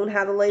have known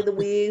how to lay the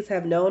wigs,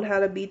 have known how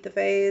to beat the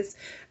face.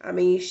 I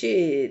mean,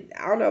 shit,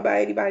 I don't know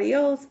about anybody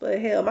else, but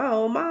hell, my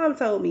own mom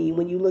told me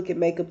when you look at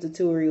makeup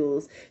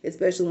tutorials,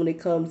 especially when it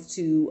comes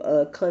to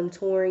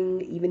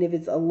contouring, even if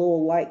it's a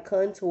little light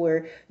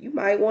contour, you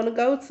might want to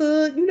go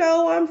to, you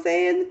know what I'm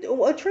saying,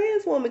 a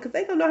trans woman, because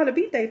they gonna know how to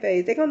beat their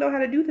face. They gonna know how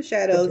to do the The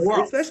shadows,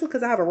 dwarf. especially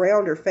because I have a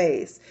rounder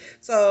face.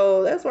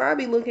 So that's where I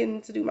be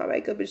looking to do my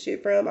makeup and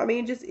shit from. I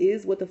mean, it just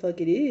is what the fuck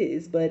it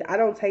is. But I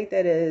don't take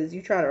that as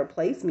you trying to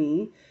replace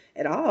me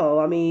at all.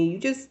 I mean, you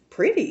just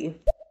pretty.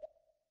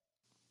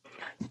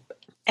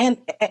 And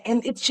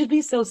it should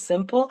be so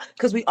simple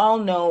because we all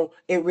know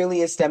it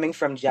really is stemming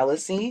from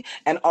jealousy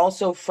and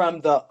also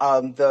from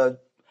the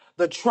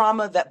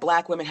trauma that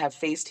Black women have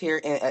faced here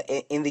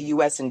in the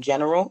U.S. in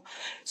general.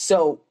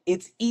 So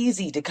it's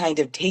easy to kind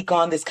of take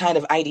on this kind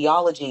of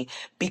ideology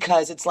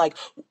because it's like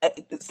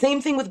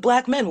same thing with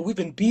Black men. We've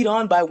been beat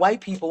on by white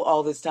people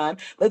all this time.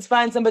 Let's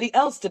find somebody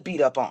else to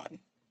beat up on.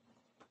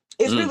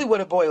 It's Mm. really what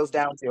it boils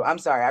down to. I'm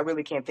sorry, I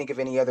really can't think of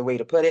any other way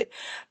to put it,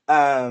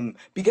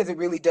 because it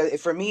really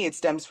does. For me, it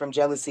stems from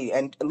jealousy,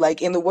 and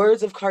like in the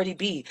words of Cardi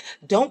B,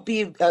 don't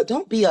be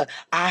a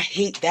I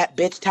hate that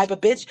bitch type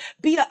of bitch.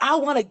 Be a I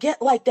want to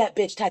get like that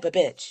bitch type of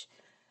bitch.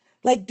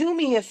 Like, do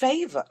me a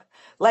favor.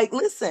 Like,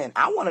 listen,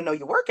 I want to know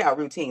your workout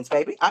routines,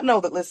 baby. I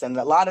know that, listen,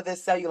 a lot of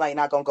this cellulite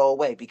not going to go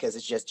away because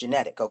it's just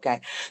genetic,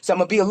 okay? So I'm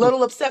going to be a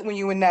little upset when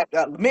you in that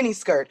mini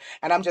skirt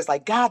and I'm just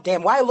like, God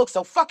damn, why it looks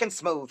so fucking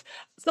smooth?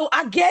 So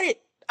I get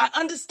it. I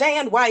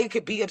understand why it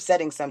could be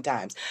upsetting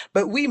sometimes,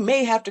 but we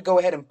may have to go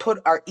ahead and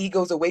put our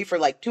egos away for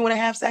like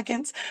 2.5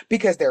 seconds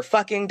because they're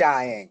fucking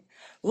dying.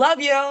 Love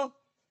you.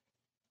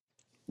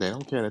 They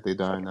don't care that they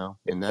die now,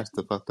 and that's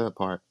the fucked up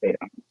part.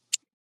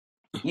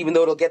 Even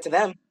though it'll get to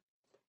them.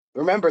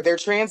 Remember, they're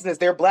transness,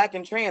 they're black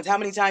and trans. How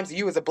many times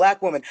you as a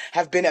black woman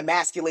have been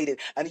emasculated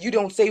and you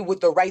don't say with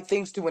the right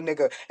things to a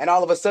nigga and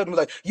all of a sudden we're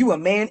like, you a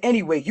man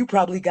anyway, you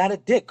probably got a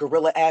dick,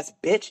 gorilla ass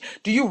bitch.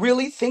 Do you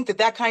really think that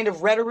that kind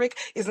of rhetoric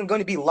isn't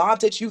going to be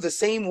lobbed at you the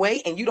same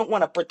way and you don't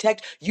want to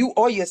protect you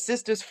or your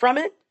sisters from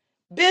it?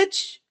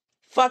 Bitch,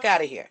 fuck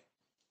out of here.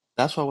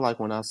 That's why,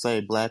 like, when I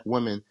say black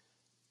women,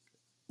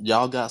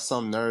 y'all got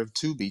some nerve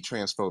to be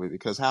transphobic,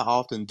 because how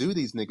often do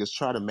these niggas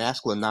try to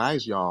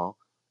masculinize y'all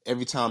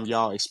every time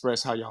y'all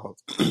express how y'all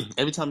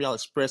every time y'all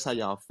express how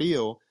y'all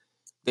feel,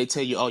 they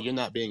tell you, oh, you're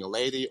not being a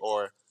lady,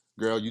 or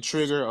girl, you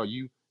trigger, or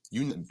you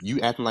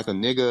acting like a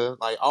nigga,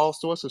 like all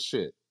sorts of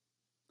shit.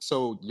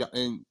 So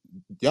and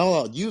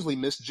y'all usually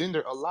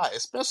misgender a lot,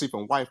 especially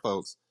from white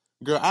folks.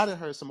 Girl, I done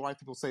heard some white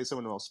people say some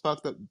of the most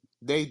fucked up.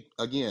 They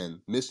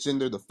again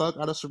misgender the fuck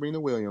out of Serena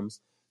Williams.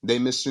 They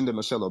misgender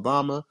Michelle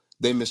Obama.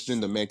 They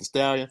misgender Meg Thee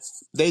Stallion.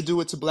 They do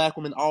it to black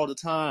women all the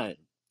time.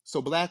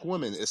 So black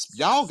women, it's,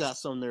 y'all got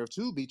some nerve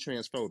to be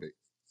transphobic,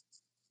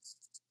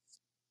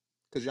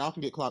 because y'all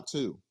can get clocked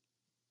too.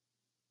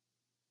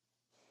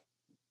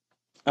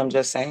 I'm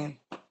just saying.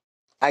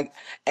 I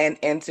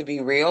and to be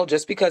real,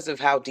 just because of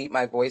how deep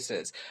my voice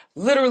is,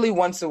 literally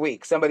once a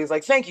week, somebody's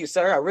like, "Thank you,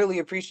 sir. I really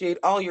appreciate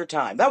all your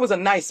time. That was a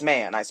nice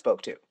man I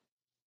spoke to."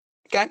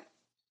 Okay?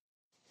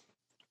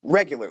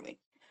 Regularly.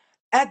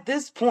 At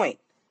this point,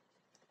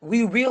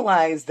 we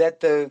realize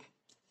that the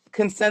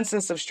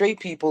consensus of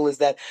straight people is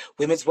that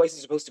women's voices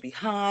are supposed to be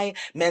high,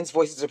 men's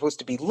voices are supposed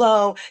to be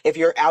low. If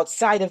you're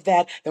outside of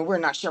that, then we're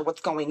not sure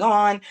what's going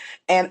on.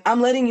 And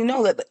I'm letting you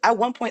know that at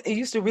one point it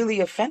used to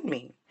really offend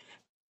me.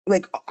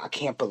 Like, oh, I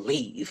can't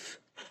believe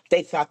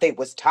they thought they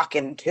was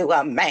talking to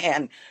a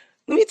man.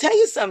 Let me tell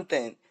you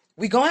something.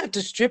 We gonna have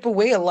to strip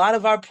away a lot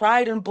of our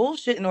pride and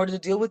bullshit in order to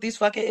deal with these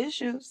fucking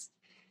issues.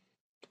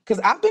 Because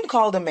I've been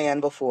called a man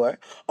before.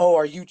 Oh,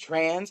 are you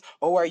trans?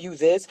 Oh, are you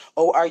this?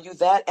 Oh, are you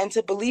that? And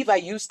to believe I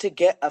used to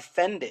get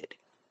offended.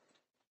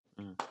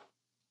 Mm.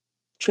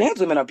 Trans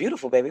women are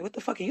beautiful, baby. What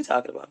the fuck are you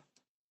talking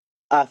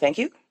about? Thank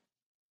you.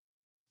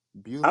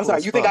 I'm Beautiful sorry.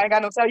 as You think I fuck. ain't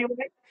got no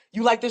cellulite?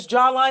 You like this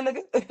jawline,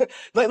 nigga?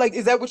 like,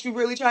 is that what you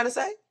really trying to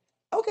say?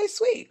 Okay,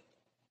 sweet.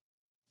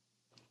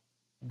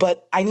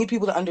 But I need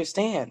people to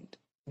understand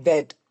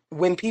that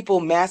when people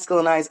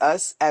masculinize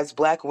us as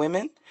black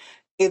women,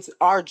 it's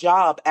our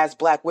job as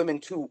black women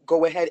to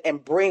go ahead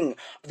and bring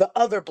the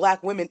other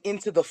black women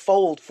into the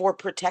fold for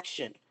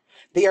protection.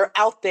 They are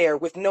out there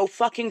with no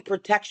fucking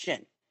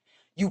protection.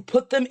 You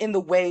put them in the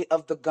way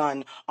of the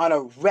gun on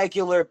a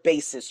regular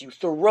basis. You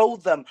throw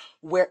them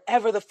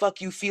wherever the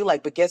fuck you feel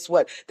like. But guess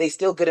what? They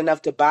still good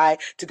enough to buy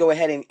to go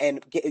ahead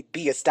and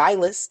be a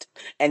stylist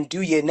and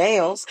do your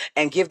nails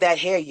and give that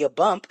hair your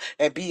bump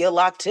and be a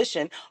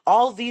loctician.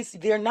 All these,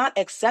 they're not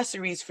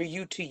accessories for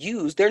you to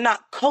use. They're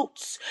not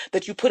coats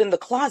that you put in the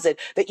closet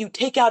that you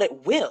take out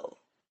at will.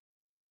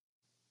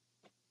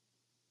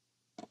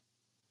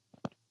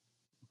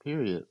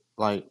 Period.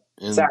 Like,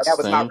 and Sorry, that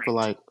was my same for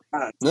like,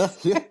 rant.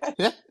 yeah,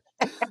 yeah.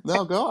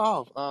 No, go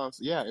off.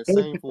 Yeah, and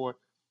same for.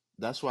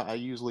 That's why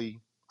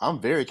I'm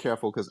very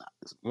careful, because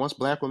once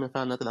black women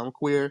find out that I'm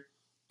queer,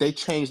 they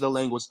change the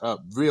language up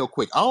real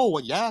quick. Oh,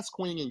 well, yes,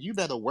 queen, and you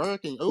better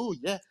work, and oh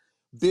yeah,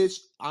 bitch,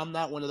 I'm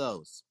not one of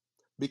those,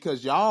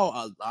 because y'all,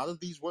 a lot of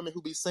these women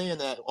who be saying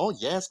that, oh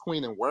yes,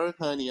 queen, and work,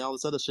 honey, all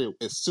this other shit.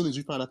 As soon as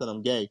you find out that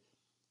I'm gay,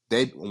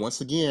 they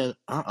once again,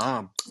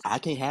 I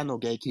can't have no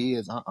gay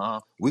kids.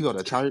 We go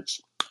to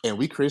church and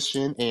we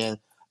Christian, and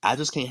I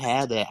just can't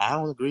have that. I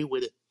don't agree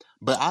with it.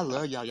 But I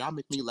love y'all. Y'all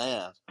make me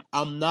laugh.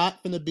 I'm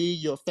not gonna be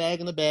your fag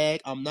in the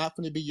bag. I'm not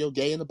gonna be your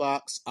gay in the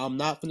box. I'm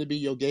not gonna be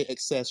your gay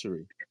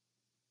accessory.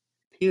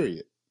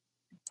 Period.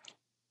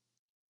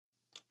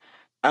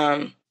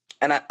 Um,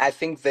 and I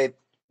think that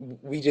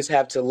we just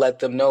have to let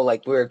them know,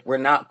 like, we're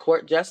not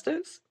court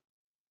jesters.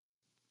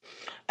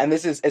 And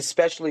this is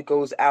especially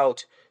goes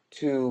out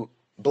to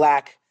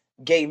black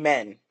gay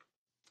men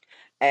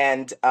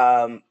and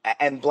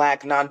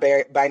black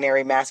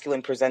non-binary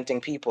masculine presenting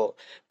people,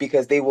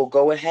 because they will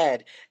go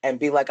ahead and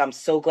be like, I'm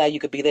so glad you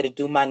could be there to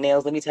do my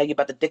nails. Let me tell you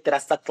about the dick that I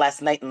sucked last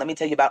night, and let me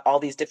tell you about all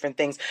these different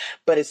things.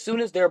 But as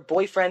soon as their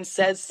boyfriend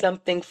says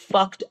something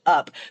fucked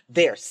up,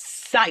 they're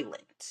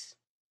silent.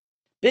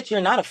 Bitch, you're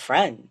not a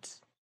friend.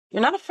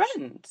 You're not a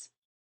friend.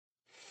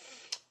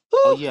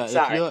 Oh Whew, yeah, if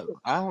sorry. you're,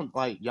 I don't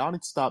like, y'all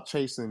need to stop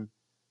chasing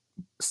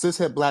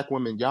cishet black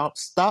women. Y'all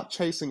stop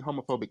chasing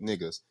homophobic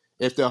niggas.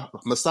 If they're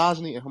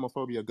misogyny and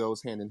homophobia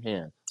goes hand in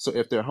hand. So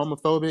if they're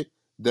homophobic,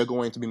 they're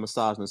going to be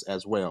misogynists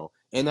as well.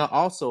 And that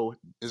also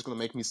is going to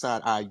make me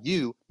side eye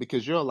you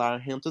because you're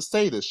allowing him to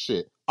say this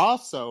shit.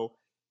 Also,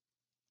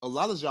 a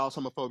lot of y'all's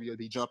homophobia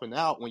be jumping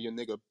out when your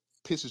nigga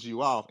pisses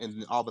you off, and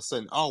then all of a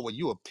sudden, oh well,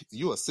 you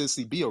a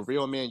sissy, be a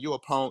real man, you a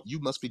punk, you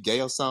must be gay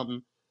or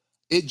something.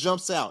 It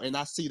jumps out, and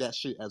I see that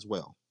shit as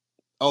well.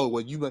 Oh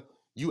well,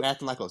 you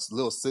acting like a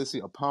little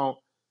sissy, a punk,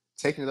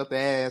 taking it up the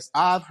ass.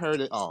 I've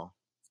heard it all.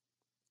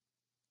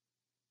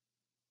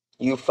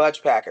 You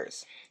fudge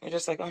packers. You're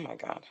just like, oh my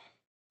God.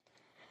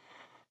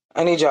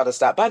 I need y'all to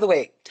stop. By the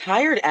way,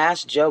 tired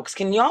ass jokes.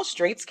 Can y'all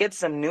straights get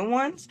some new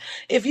ones?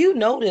 If you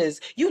notice,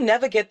 you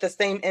never get the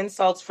same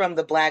insults from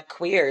the black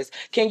queers.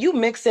 Can you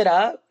mix it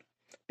up?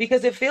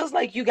 Because it feels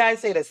like you guys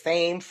say the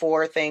same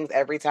four things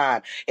every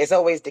time. It's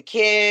always the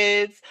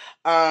kids,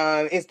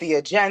 it's the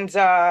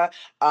agenda,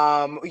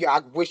 yeah,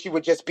 I wish you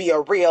would just be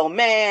a real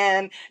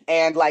man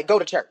and like go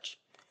to church.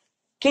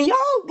 Can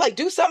y'all like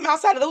do something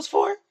outside of those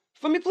four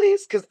for me,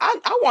 please? Because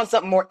I want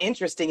something more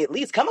interesting at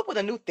least. Come up with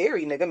a new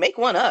theory, nigga. Make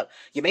one up.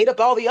 You made up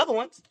all the other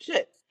ones.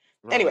 Shit.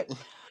 Right. Anyway,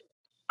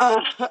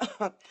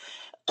 uh,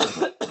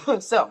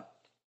 so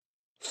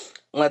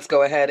let's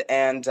go ahead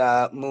and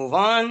move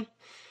on.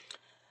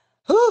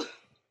 Whew.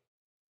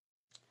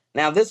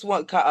 Now, this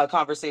one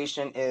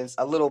conversation is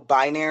a little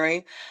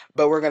binary,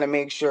 but we're going to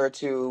make sure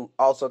to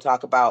also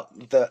talk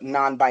about the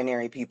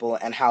non-binary people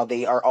and how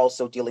they are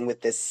also dealing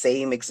with this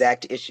same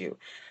exact issue.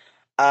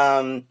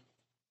 Um,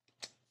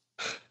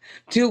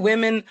 Do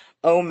women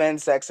owe men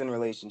sex in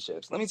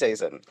relationships? Let me tell you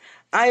something.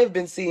 I have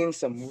been seeing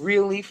some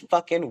really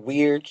fucking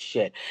weird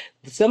shit.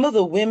 Some of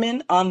the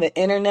women on the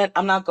internet,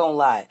 I'm not gonna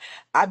lie.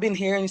 I've been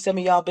hearing some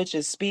of y'all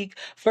bitches speak.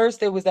 First,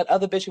 there was that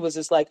other bitch who was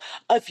just like,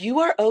 if you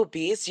are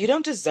obese, you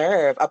don't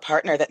deserve a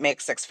partner that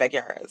makes six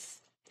figures.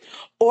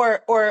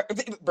 Or, bruh,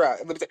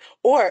 let me say,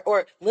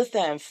 or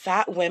listen,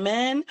 fat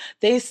women,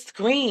 they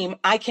scream,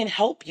 I can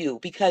help you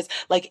because,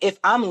 like, if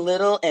I'm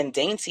little and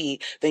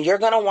dainty, then you're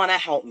gonna want to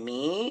help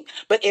me.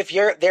 But if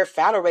they're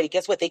fat already,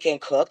 guess what? They can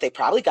cook. They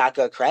probably got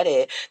good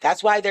credit.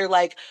 That's why they're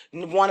like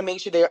want to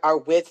make sure they are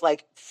with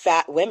like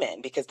fat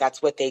women because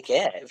that's what they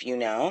give, you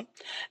know.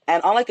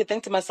 And all I could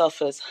think to myself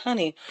is,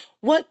 honey,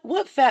 what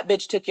fat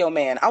bitch took your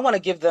man? I want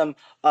to give them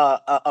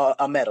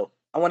a medal.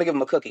 I want to give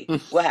them a cookie.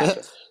 What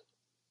happened?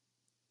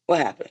 What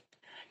happened?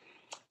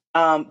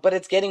 But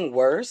it's getting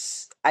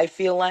worse. I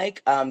feel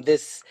like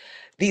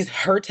these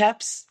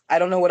herteps. I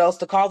don't know what else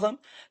to call them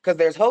because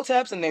there's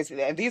hoteps and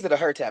these are the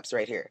herteps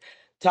right here,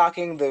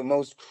 talking the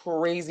most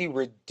crazy,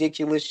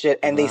 ridiculous shit.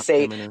 And they Divine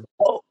say, feminine.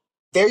 "Oh,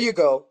 there you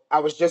go." I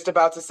was just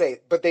about to say,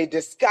 it, but they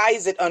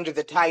disguise it under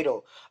the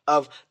title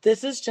of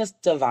 "This is just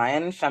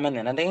divine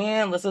femininity,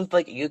 and this is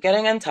like you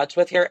getting in touch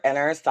with your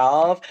inner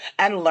self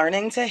and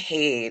learning to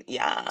hate."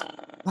 Yeah.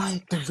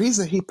 Like the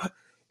reason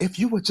if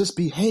you would just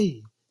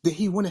behave, then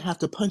he wouldn't have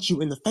to punch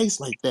you in the face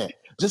like that.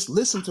 Just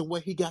listen to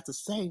what he got to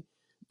say.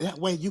 That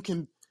way you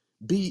can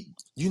be,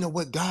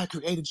 what God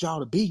created y'all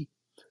to be.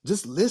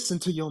 Just listen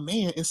to your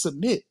man and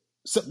submit.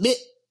 Submit.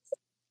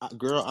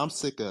 Girl, I'm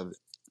sick of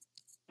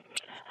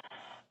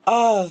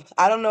Oh,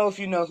 I don't know if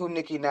you know who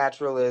Nikki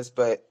Natural is,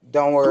 but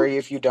don't worry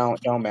if you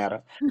don't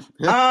matter.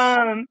 it.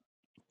 Um,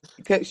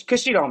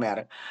 cause she don't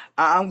matter.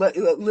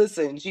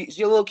 Listen, she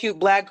a little cute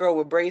black girl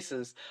with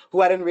braces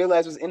who I didn't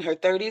realize was in her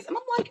 30s, and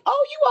I'm like,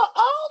 oh, you are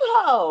old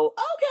hoe.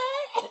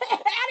 Okay,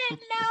 I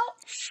didn't know.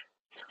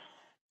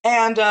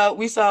 And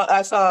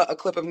I saw a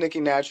clip of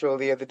Nicki Natural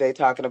the other day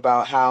talking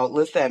about how,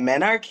 listen,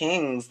 men are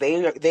kings.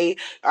 They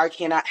are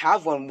cannot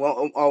have one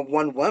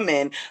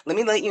woman. Let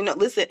me let you know.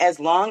 Listen, as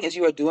long as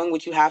you are doing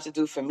what you have to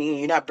do for me, and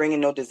you're not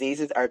bringing no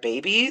diseases or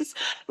babies,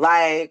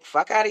 like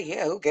fuck out of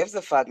here. Who gives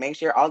a fuck? Make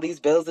sure all these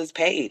bills is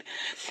paid.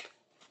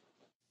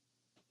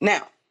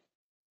 Now,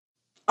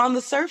 on the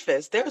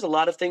surface, there's a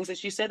lot of things that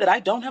she said that I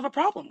don't have a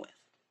problem with.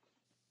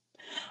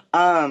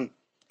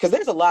 Because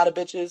there's a lot of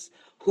bitches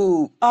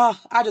who, oh,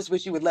 I just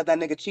wish you would let that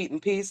nigga cheat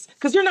in peace.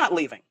 Because you're not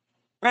leaving,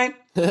 right?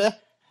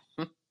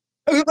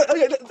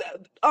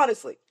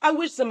 Honestly, I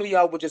wish some of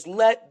y'all would just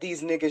let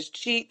these niggas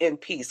cheat in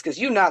peace because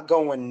you're not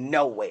going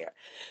nowhere.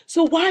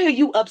 So why are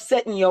you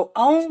upsetting your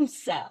own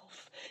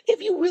self?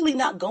 If you really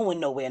not going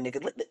nowhere,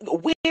 nigga,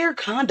 wear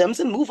condoms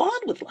and move on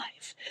with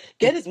life.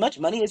 Get as much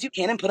money as you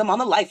can and put them on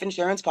the life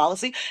insurance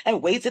policy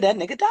and wait till that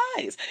nigga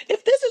dies.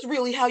 If this is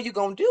really how you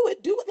gonna do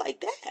it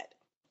like that.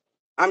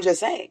 I'm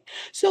just saying.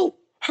 So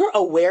her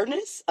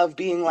awareness of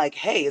being like,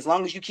 hey, as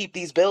long as you keep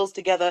these bills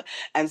together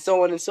and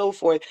so on and so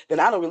forth, then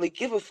I don't really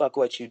give a fuck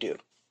what you do.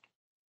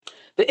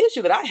 The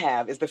issue that I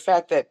have is the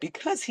fact that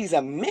because he's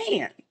a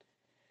man,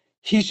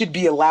 he should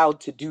be allowed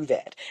to do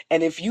that.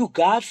 And if you,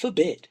 God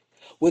forbid,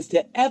 was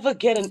to ever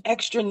get an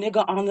extra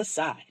nigga on the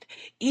side,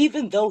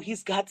 even though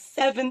he's got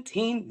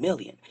 17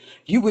 million,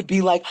 you would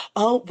be like,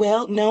 oh,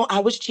 well, no, I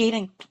was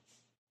cheating.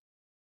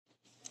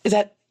 Is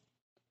that,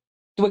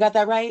 do I got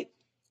that right?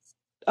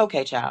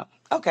 Okay, child.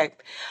 Okay.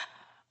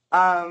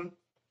 Um,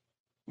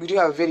 we do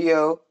have a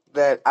video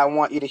that I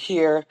want you to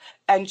hear.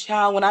 And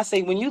child,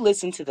 when you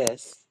listen to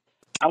this,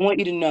 I want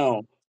you to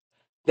know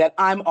that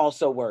I'm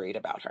also worried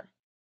about her.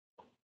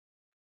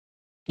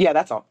 Yeah,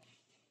 that's all.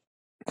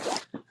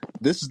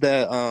 This is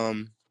that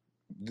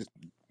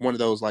one of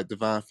those like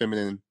divine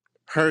feminine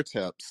her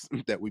tips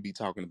that we be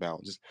talking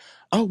about. Just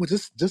oh well,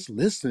 just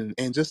listen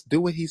and just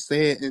do what he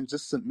said and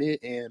just submit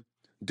and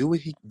do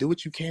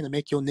what you can to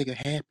make your nigga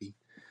happy.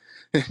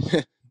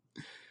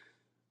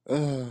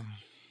 uh,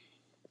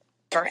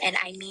 And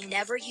I mean,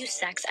 never use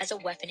sex as a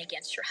weapon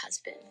against your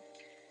husband.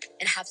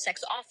 And have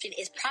sex often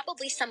is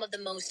probably some of the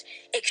most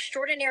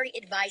extraordinary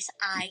advice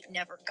I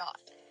never got.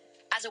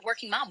 As a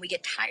working mom, we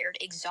get tired,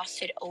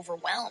 exhausted,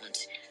 overwhelmed.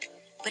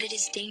 But it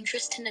is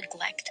dangerous to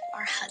neglect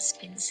our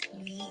husband's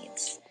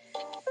needs.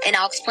 And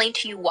I'll explain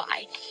to you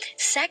why.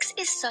 Sex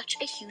is such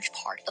a huge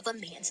part of a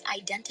man's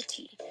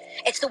identity.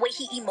 It's the way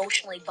he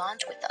emotionally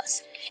bonds with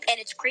us. And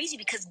it's crazy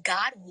because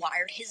God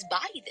wired his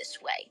body this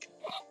way.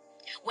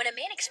 When a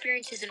man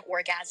experiences an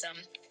orgasm,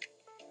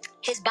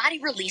 his body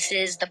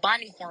releases the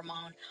bonding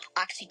hormone,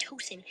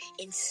 oxytocin,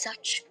 in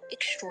such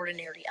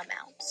extraordinary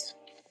amounts.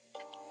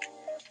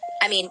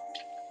 I mean,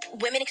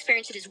 women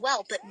experience it as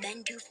well, but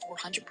men do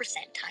 400%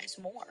 times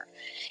more.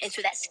 And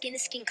so that skin to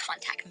skin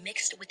contact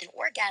mixed with an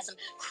orgasm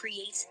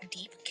creates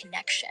deep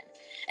connection.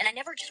 And I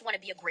never just want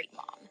to be a great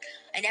mom.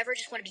 I never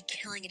just want to be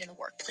killing it in the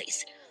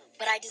workplace.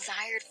 But I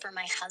desired for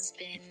my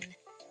husband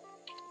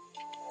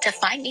to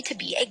find me to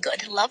be a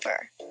good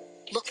lover.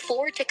 Look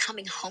forward to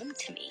coming home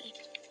to me.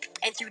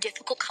 And through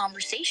difficult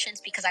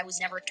conversations, because I was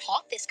never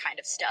taught this kind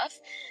of stuff,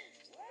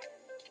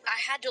 I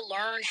had to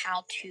learn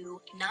how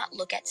to not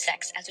look at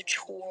sex as a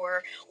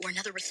chore or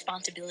another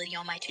responsibility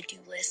on my to-do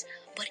list,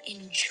 but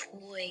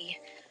enjoy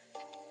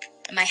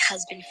my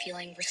husband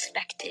feeling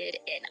respected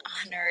and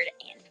honored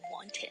and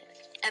wanted.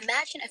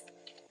 Imagine if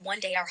one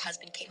day our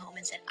husband came home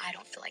and said, I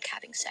don't feel like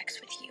having sex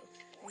with you.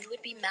 We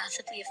would be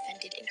massively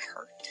offended and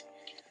hurt.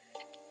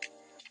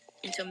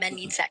 And so men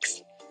need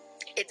sex.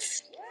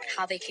 It's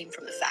how they came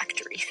from the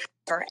factory.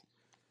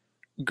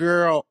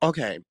 girl,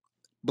 okay.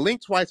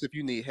 Blink twice if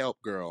you need help,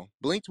 girl.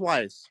 Blink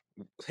twice.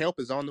 Help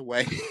is on the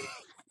way.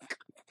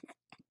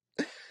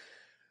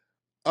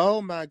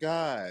 Oh my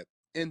God.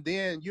 And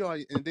then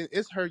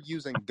it's her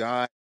using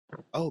God.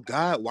 Oh,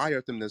 God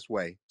wired them this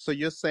way. So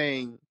you're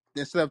saying,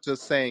 instead of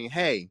just saying,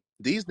 hey,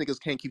 these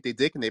niggas can't keep their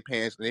dick in their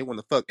pants and they want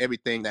to fuck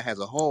everything that has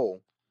a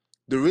hole.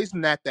 The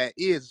reason that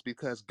is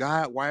because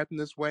God wired them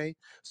this way.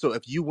 So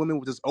if you women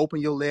would just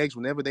open your legs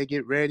whenever they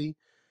get ready,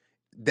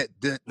 that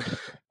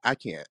I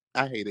can't.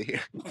 I hate it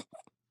here.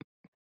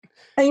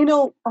 And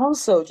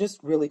also,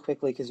 just really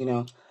quickly, because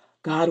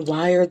God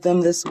wired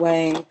them this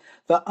way,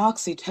 the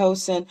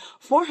oxytocin,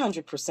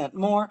 400%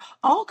 more,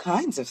 all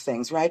kinds of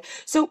things, right?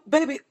 So,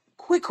 baby,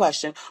 quick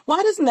question.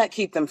 Why doesn't that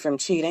keep them from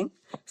cheating?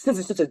 Since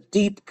it's such a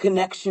deep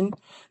connection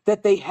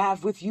that they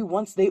have with you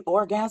once they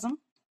orgasm?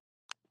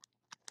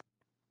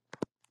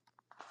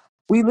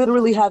 We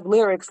literally have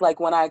lyrics like,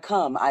 when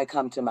I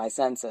come to my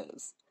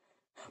senses.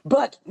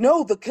 But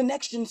no, the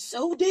connection's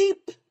so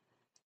deep.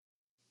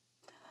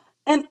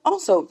 And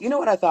also, you know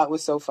what I thought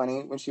was so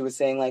funny when she was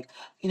saying, like,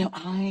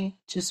 I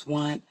just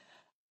want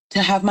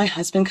to have my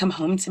husband come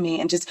home to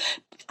me and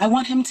I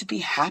want him to be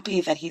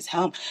happy that he's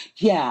home.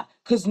 Yeah,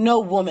 because no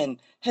woman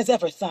has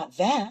ever thought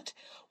that.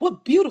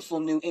 What beautiful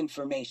new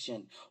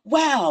information.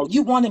 Wow,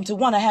 you want him to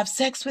want to have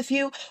sex with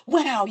you?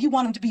 Wow, you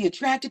want him to be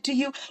attracted to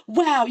you?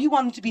 Wow, you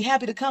want him to be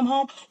happy to come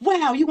home?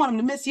 Wow, you want him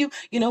to miss you?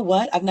 You know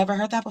what? I've never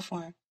heard that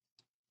before.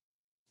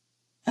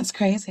 That's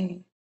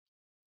crazy.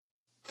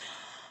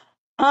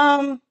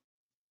 Um,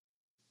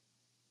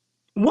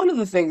 One of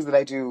the things that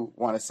I do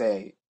want to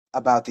say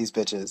about these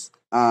bitches,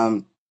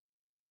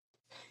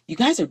 you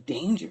guys are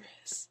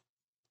dangerous.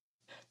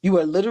 You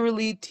are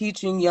literally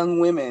teaching young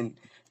women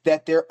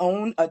that their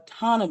own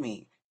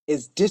autonomy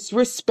is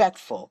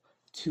disrespectful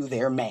to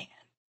their man.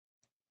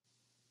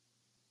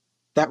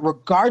 That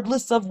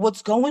regardless of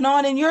what's going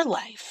on in your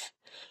life,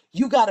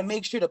 you got to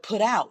make sure to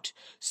put out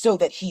so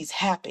that he's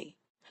happy.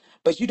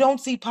 But you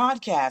don't see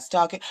podcasts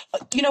talking.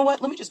 You know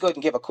what? Let me just go ahead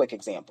and give a quick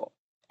example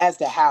as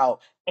to how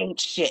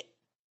ain't shit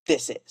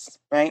this is,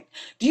 right?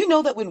 Do you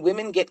know that when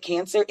women get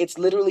cancer, it's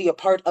literally a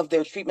part of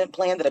their treatment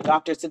plan that a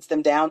doctor sits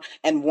them down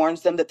and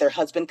warns them that their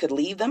husband could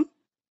leave them?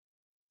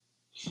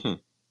 Hmm.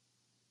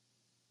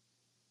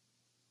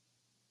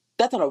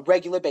 That's on a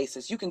regular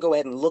basis. You can go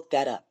ahead and look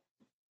that up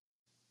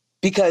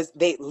because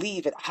they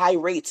leave at high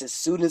rates as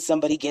soon as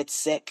somebody gets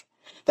sick.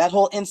 That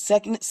whole in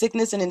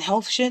sickness and in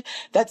health shit,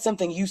 that's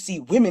something you see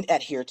women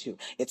adhere to.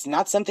 It's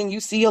not something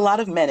you see a lot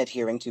of men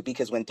adhering to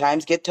because when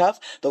times get tough,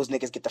 those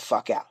niggas get the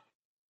fuck out.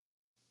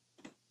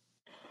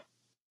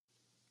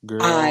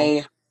 Girl.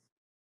 I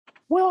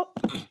Well,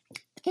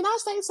 can I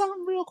say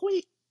something real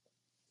quick?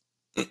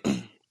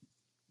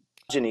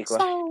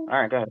 Janiqua. So,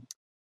 All right, go ahead.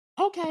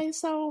 okay,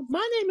 so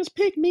my name is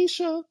Pick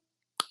Misha,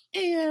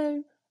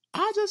 and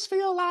I just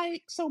feel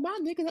like, so my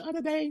nigga the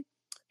other day,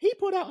 he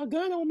put out a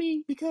gun on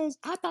me because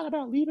I thought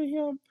about leaving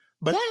him,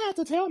 but I had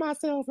to tell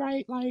myself,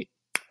 right, like,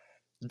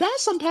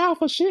 that's some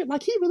powerful shit.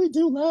 Like, he really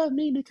do love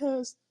me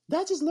because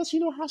that just lets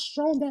you know how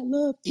strong that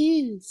love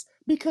is.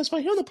 Because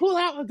for him to pull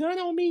out a gun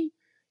on me,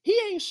 he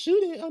ain't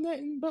shooting or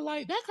nothing, but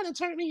like that kind of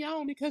turned me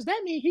on because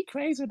that means he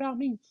crazy about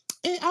me.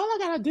 And all I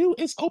gotta do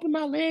is open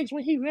my legs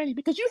when he ready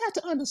because you have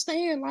to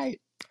understand,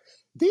 like,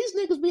 these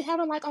niggas be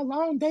having like a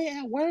long day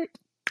at work.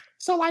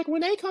 So like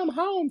when they come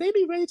home, they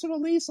be ready to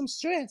release some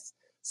stress.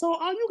 So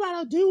all you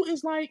gotta do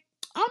is like,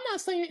 I'm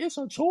not saying it's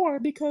a chore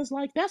because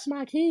like that's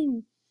my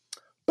king,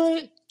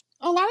 but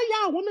a lot of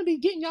y'all women be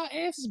getting y'all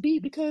asses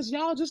beat because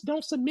y'all just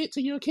don't submit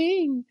to your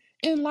king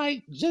and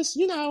like just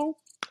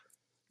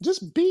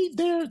just be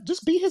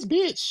his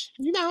bitch.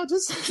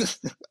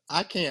 Just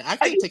I can't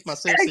take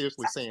myself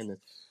seriously saying this.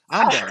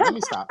 I'm done. Let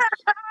me stop.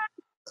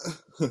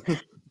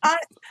 I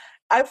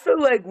I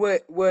feel like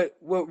what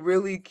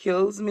really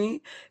kills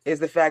me is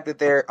the fact that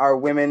there are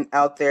women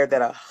out there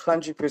that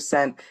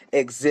 100%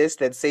 exist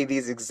that say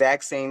these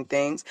exact same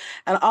things.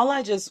 And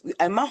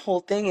my whole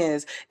thing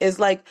is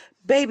like,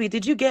 baby,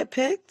 did you get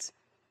picked?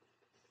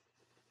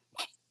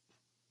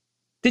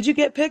 Did you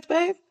get picked,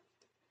 babe?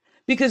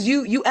 Because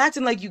you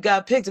acting like you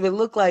got picked, but it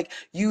looked like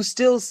you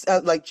still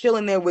like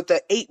chilling there with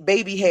the 8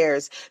 baby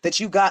hairs that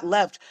you got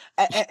left,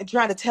 and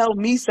trying to tell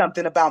me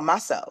something about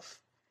myself.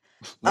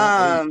 Not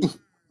eight. Um,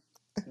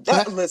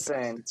 That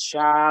Listen,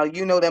 child,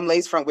 you know them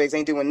lace front wigs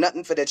ain't doing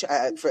nothing for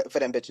for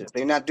them bitches.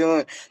 They're not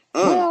doing.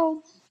 Mm.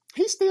 well,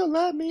 he still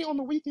love me on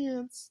the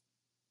weekends.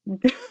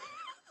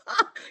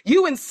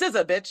 You and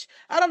Scissor, bitch.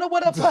 I don't know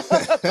what the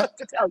fuck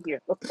to tell you.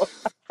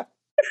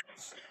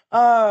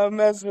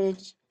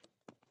 Message.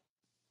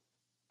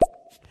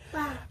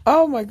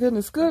 Oh my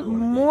goodness. Good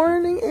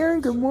morning,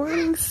 Aaron. Good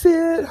morning,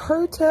 Sid.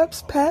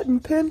 Hertep's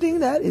patent pending.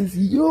 That is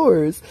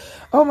yours.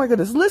 Oh my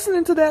goodness.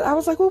 Listening to that, I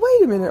was like, well,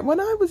 wait a minute. When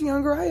I was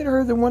younger, I had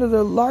heard that one of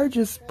the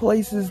largest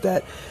places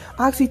that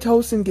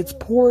oxytocin gets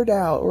poured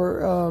out,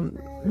 or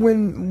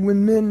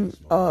when men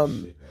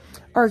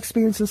are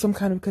experiencing some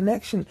kind of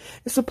connection,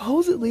 is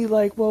supposedly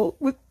like, well,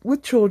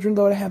 with children,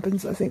 though it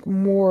happens, I think,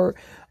 more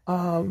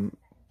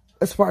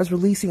as far as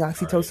releasing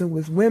oxytocin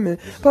with women.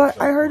 But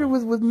I heard it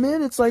with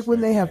men, it's like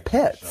when they have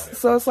pets.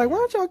 So it's like, why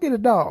don't y'all get a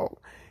dog?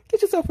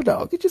 Get yourself a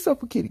dog. Get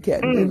yourself a kitty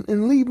cat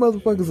and leave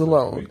motherfuckers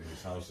alone.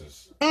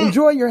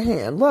 Enjoy your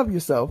hand. Love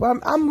yourself.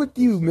 I'm with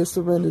you, Miss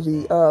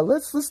Serenity.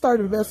 Let's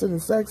start investing in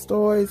sex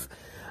toys.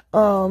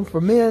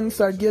 For men,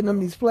 start getting them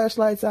these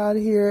flashlights out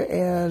of here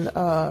and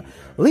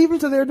leave them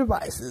to their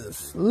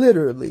devices,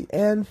 literally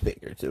and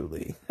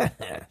figuratively.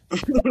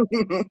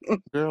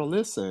 girl,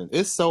 listen,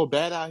 it's so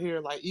bad out here.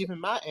 Like even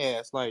my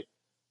ass, like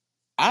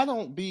I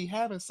don't be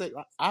having sex.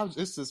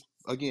 It's just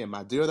again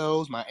my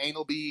dildos, my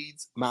anal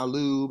beads, my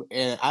lube,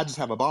 and I just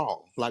have a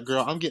ball. Like,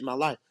 girl, I'm getting my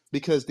life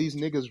because these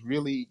niggas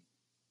really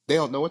they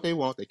don't know what they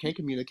want. They can't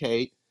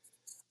communicate.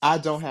 I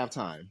don't have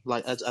time.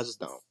 Like I just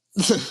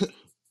don't.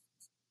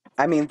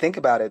 I mean, think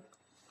about it.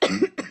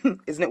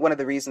 Isn't it one of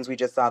the reasons we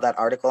just saw that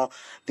article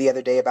the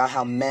other day about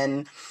how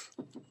men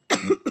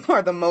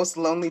are the most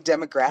lonely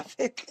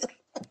demographic?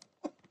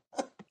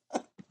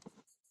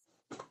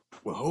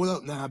 Well, hold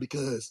up now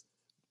because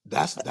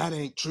that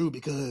ain't true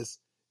because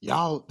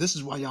y'all. This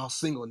is why y'all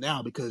single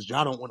now because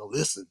y'all don't want to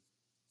listen.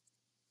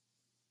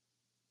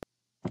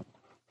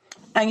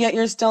 And yet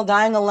you're still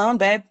dying alone,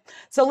 babe.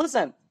 So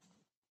listen,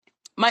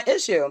 my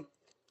issue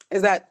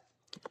is that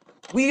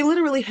we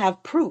literally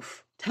have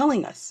proof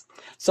telling us.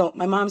 So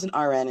my mom's an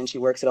RN and she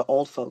works at an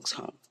old folks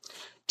home.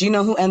 Do you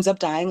know who ends up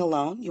dying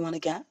alone? You want to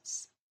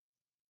guess?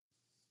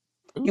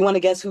 You Ooh. want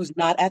to guess who's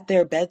not at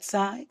their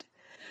bedside?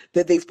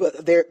 That they've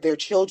put their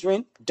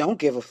children don't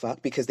give a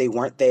fuck because they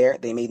weren't there.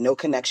 They made no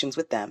connections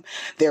with them.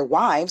 Their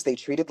wives they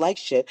treated like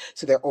shit,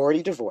 so they're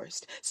already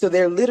divorced. So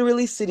they're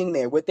literally sitting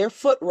there with their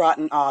foot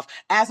rotten off,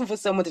 asking for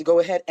someone to go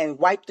ahead and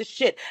wipe the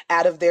shit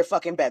out of their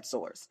fucking bed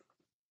sores.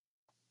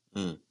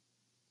 Mm.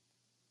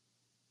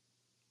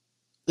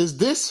 Is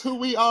this who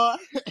we are?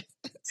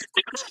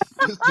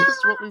 Is this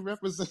what we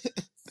represent?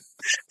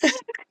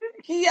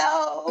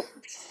 Yo,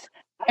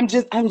 I'm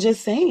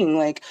just saying,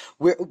 like,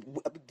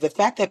 the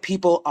fact that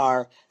people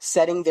are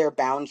setting their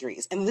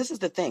boundaries, and this is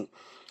the thing.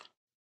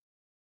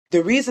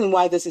 The reason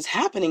why this is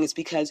happening is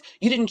because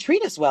you didn't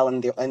treat us well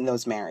in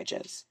those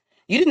marriages.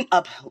 You didn't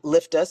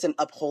uplift us and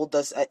uphold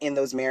us in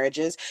those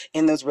marriages,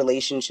 in those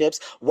relationships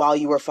while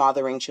you were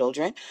fathering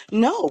children.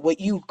 No, what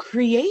you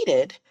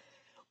created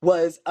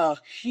was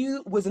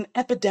an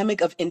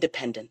epidemic of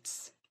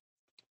independence.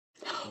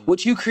 Mm.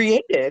 What you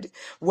created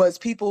was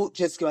people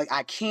just go like,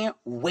 I can't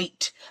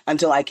wait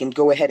until I can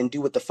go ahead and do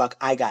what the fuck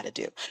I gotta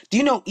do. Do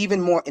you know even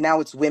more now?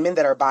 It's women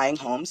that are buying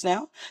homes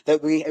now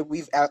that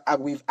we've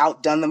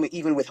outdone them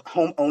even with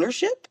home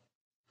ownership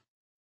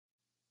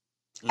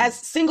Mm. as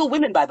single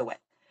women. By the way,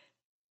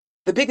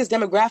 the biggest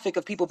demographic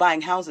of people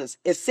buying houses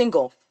is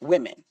single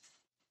women.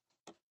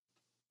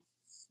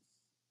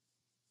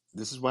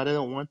 This is why they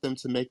don't want them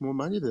to make more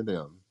money than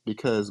them.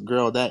 Because,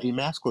 girl,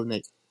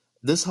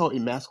 this whole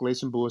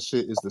emasculation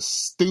bullshit is the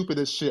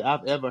stupidest shit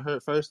I've ever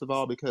heard, first of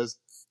all, because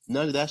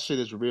none of that shit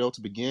is real to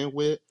begin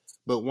with.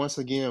 But once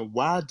again,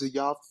 why do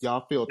y'all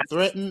feel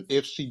threatened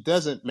if she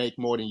doesn't make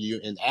more than you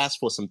and ask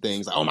for some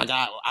things? Like, oh my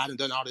God, I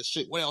done all this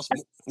shit. What else?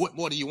 What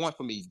more do you want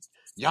from me?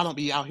 Y'all don't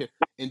be out here.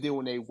 And then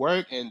when they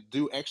work and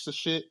do extra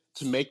shit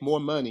to make more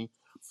money,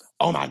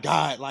 oh my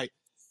God, like,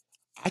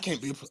 I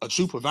can't be a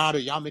true provider.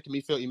 Y'all making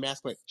me feel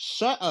emasculated.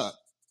 Shut up.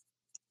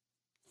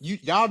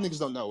 Y'all niggas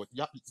don't know it.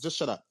 Y'all just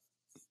shut up.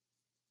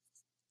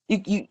 You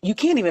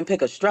can't even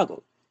pick a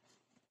struggle.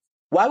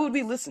 Why would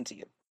we listen to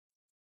you?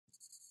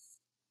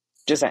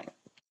 Just saying.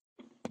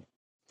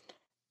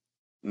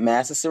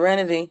 Massive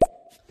serenity.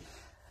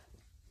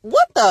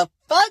 What the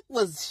fuck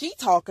was she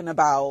talking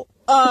about?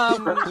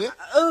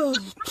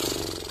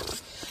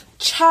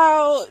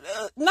 Child,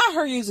 not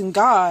her using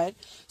God.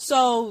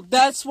 So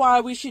that's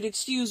why we should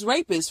excuse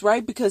rapists,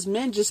 right? Because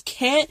men just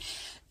can't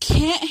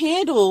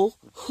handle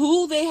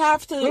who they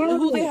have to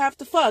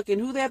fuck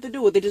and who they have to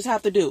do it. They just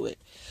have to do it.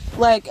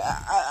 Like,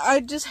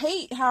 I just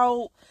hate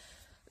how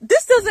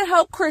this doesn't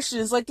help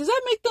Christians. Like, does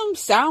that make them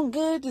sound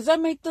good? Does that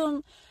make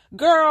them,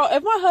 girl,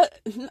 if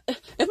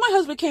my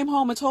husband came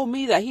home and told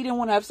me that he didn't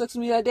want to have sex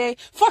with me that day,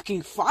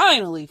 fucking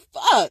finally,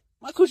 fuck.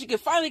 My coochie could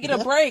finally get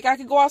a break. I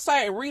could go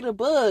outside and read a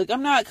book.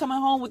 I'm not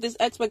coming home with this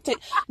expectation.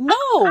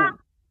 No,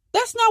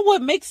 that's not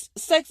what makes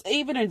sex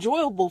even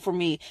enjoyable for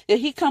me. That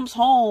he comes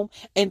home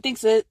and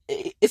thinks that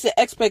it's an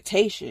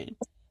expectation.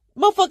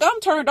 Motherfucker,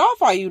 I'm turned off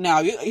by you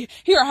now.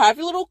 Here, have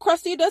your little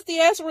crusty, dusty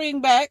ass ring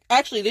back.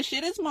 Actually, this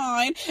shit is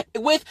mine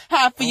with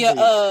half of your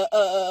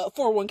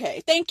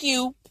 401k. Thank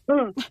you.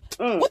 What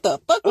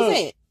the fuck was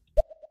that?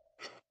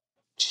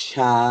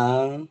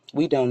 Child,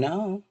 we don't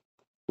know.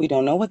 We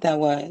don't know what that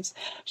was.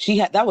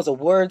 That was a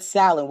word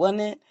salad,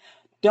 wasn't it?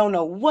 Don't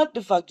know what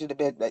the fuck did the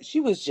bit that she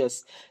was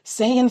just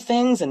saying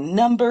things and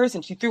numbers,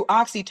 and she threw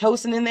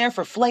oxytocin in there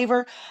for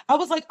flavor. I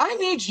was like, I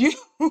need you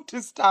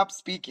to stop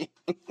speaking.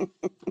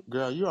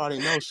 Girl, you already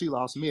know she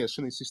lost me as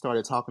soon as she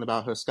started talking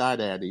about her sky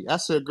daddy. I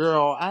said,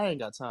 girl, I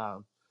ain't got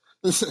time.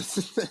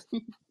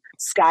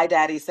 Sky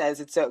Daddy says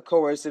it's a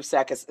coercive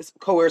sex.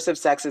 Coercive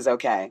sex is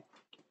okay,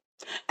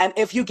 and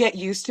if you get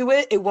used to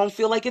it, it won't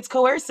feel like it's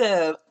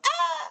coercive.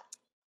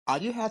 All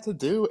you have to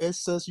do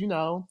is just,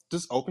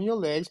 just open your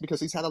legs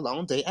because he's had a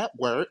long day at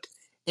work.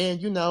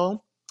 And,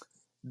 you'll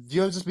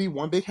just be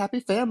one big happy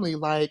family.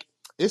 Like,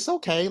 it's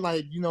okay.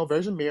 Like,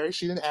 Virgin Mary,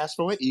 she didn't ask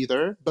for it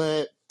either.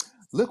 But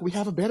look, we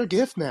have a better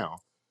gift now.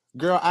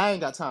 Girl, I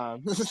ain't got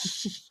time.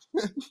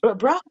 But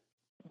bro,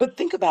 but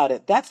think about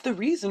it. That's the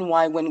reason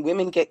why when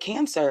women get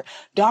cancer,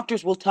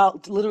 doctors will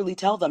literally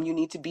tell them you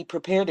need to be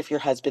prepared if your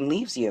husband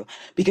leaves you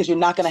because you're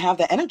not going to have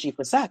the energy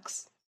for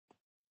sex.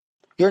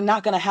 You're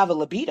not going to have a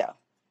libido.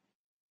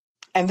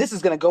 And this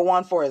is going to go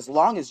on for as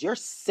long as you're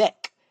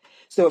sick.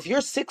 So if you're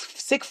sick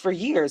for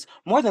years,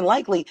 more than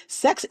likely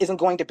sex isn't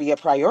going to be a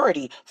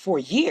priority for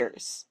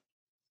years.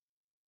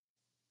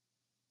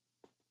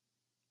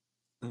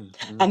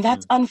 And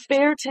that's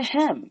unfair to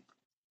him.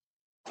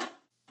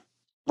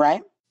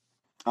 Right?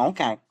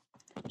 Okay.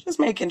 Just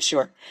making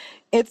sure.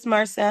 It's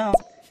Marcel.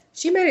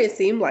 She made it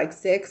seem like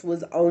sex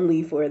was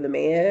only for the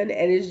man,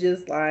 and it's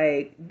just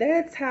like,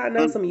 that's how I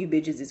know some of you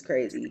bitches is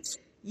crazy.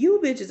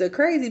 You bitches are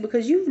crazy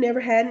because you've never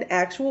had an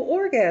actual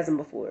orgasm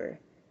before.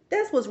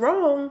 That's what's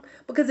wrong.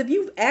 Because if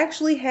you've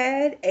actually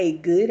had a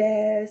good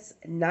ass,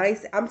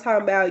 nice, I'm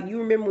talking about, you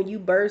remember when you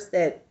burst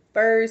that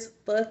first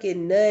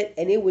fucking nut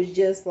and it was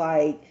just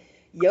like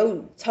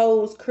your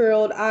toes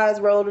curled,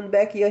 eyes rolled in the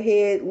back of your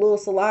head, little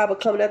saliva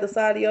coming out the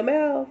side of your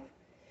mouth?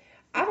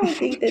 I don't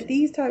think that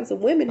these types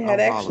of women have I'm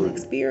actually hollering.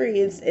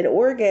 experienced an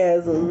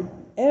orgasm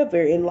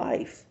ever in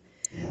life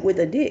with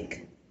a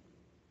dick.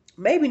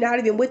 Maybe not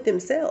even with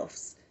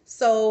themselves.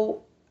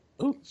 So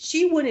Ooh.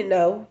 she wouldn't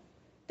know.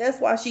 That's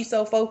why she's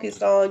so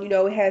focused on,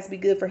 it has to be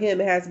good for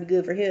him. It has to be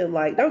good for him.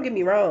 Like, don't get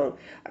me wrong.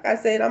 Like I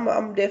said,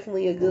 I'm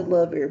definitely a good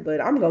lover,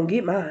 but I'm going to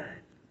get mine.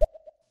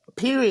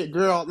 Period,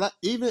 girl. Like,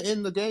 even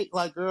in the gate,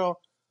 like, girl,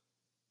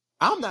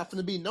 I'm not going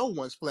to be no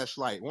one's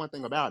fleshlight. One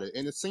thing about it.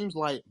 And it seems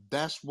like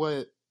that's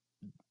what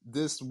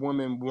this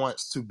woman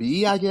wants to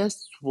be, I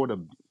guess, for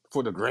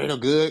the greater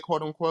good,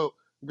 quote unquote.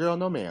 Girl,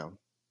 no ma'am.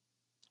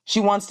 She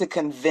wants to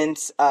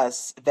convince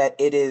us that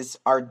it is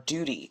our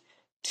duty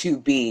to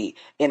be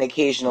an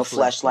occasional The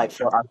fleshlight fleshlight.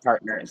 for our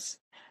partners.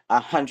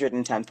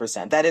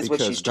 110%. That is what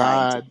Because she's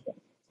trying to God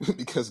do.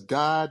 because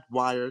God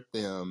wired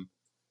them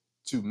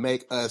to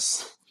make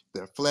us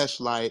their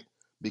fleshlight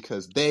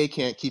because they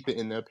can't keep it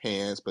in their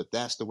pants, but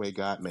that's the way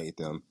God made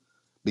them.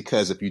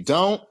 Because if you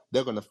don't,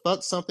 they're going to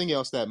fuck something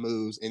else that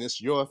moves, and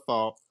it's your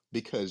fault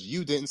because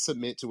you didn't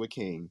submit to a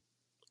king.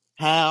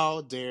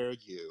 How dare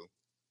you?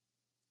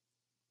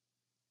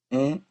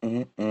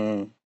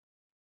 Mm-mm-mm.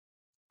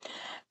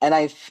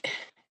 And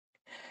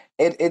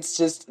it's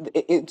just,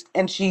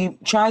 and she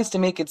tries to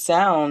make it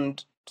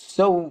sound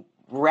so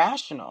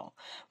rational.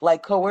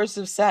 Like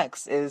coercive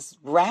sex is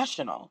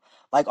rational.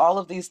 Like all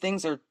of these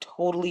things are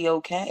totally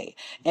okay.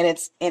 And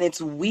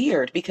it's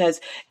weird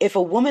because if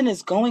a woman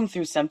is going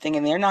through something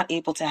and they're not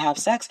able to have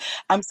sex,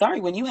 I'm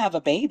sorry, when you have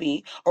a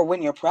baby or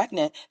when you're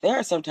pregnant, there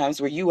are some times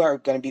where you are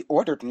going to be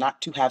ordered not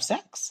to have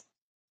sex.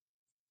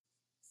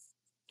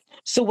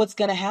 So what's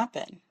going to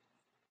happen?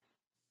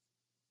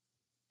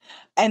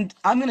 And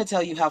I'm going to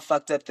tell you how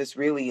fucked up this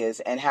really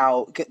is, and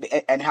how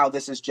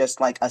this is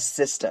just like a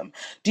system.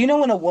 Do you know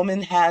when a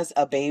woman has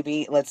a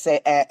baby, let's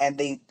say, and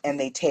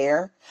they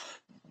tear,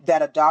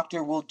 that a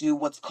doctor will do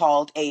what's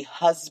called a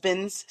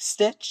husband's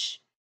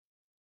stitch?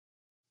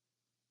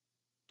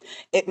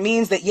 It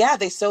means that, yeah,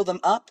 they sew them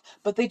up,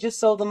 but they just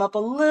sew them up a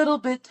little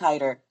bit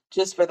tighter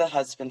just for the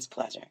husband's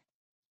pleasure.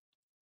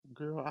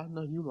 Girl, I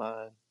know you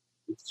lying.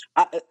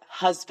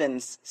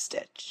 Husband's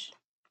stitch,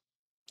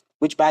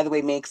 which, by the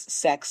way, makes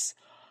sex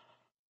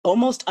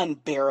almost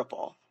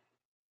unbearable.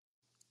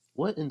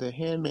 What in the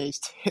Handmaid's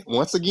Tale?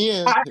 Once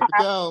again, I- here we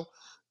go.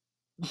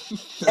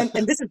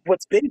 and this is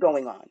what's been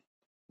going on.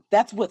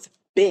 That's what's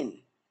been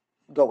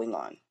going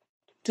on,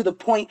 to the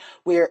point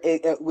where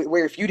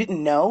if you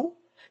didn't know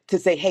to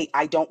say, "Hey,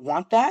 I don't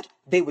want that,"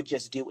 they would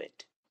just do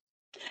it,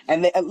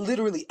 and they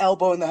literally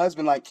elbowing the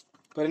husband like,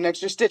 "Put an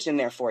extra stitch in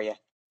there for you."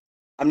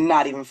 I'm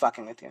not even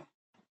fucking with you.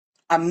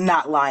 I'm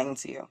not lying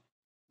to you.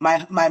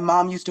 My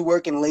mom used to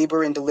work in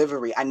labor and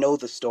delivery. I know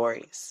the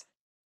stories.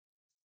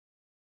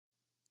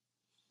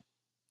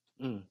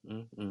 mm,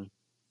 mm, mm.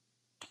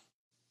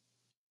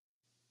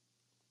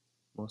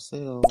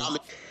 Marcel.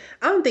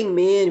 I don't think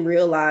men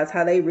realize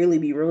how they really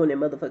be ruining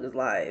motherfuckers'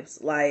 lives.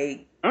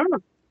 Like,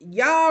 Mm.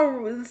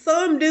 y'all,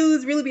 some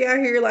dudes really be out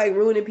here like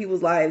ruining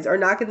people's lives or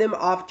knocking them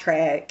off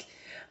track.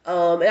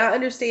 And I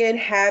understand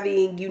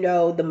having,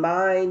 the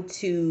mind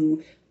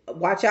to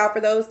watch out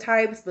for those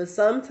types, but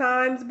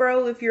sometimes,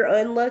 bro, if you're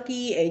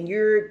unlucky and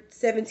you're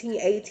 17,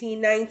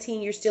 18, 19,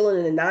 you're still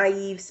in a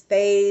naive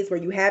phase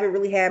where you haven't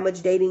really had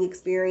much dating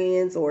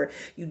experience or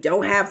you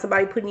don't have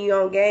somebody putting you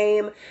on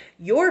game,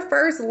 your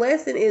first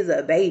lesson is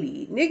a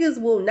baby.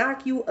 Niggas will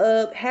knock you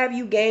up, have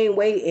you gain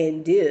weight,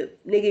 and dip.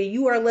 Nigga,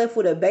 you are left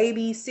with a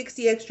baby,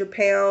 60 extra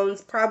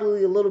pounds,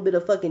 probably a little bit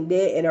of fucking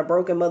debt, and a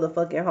broken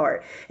motherfucking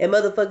heart. And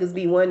motherfuckers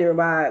be wondering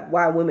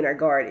why women are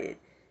guarded.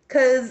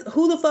 Cause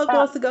who the fuck Uh,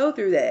 wants to go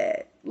through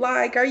that?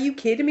 Like, are you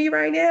kidding me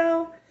right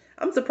now?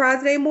 I'm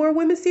surprised there ain't more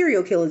women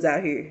serial killers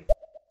out here.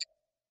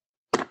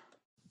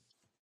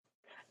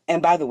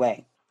 and by the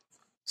way,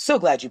 so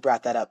glad you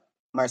brought that up,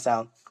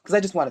 Marcel, because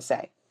I just want to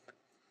say,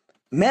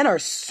 men are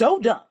so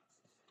dumb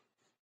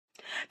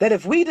that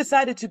if we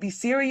decided to be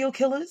serial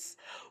killers,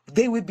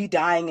 they would be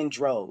dying in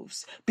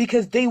droves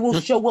because they will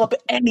show up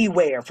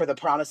anywhere for the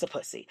promise of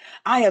pussy.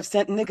 I have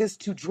sent niggas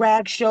to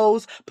drag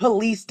shows,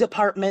 police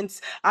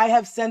departments.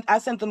 I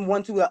sent them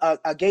one to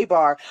a gay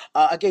bar,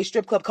 a gay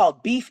strip club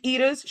called Beef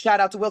Eaters. Shout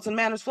out to Wilton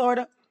Manors,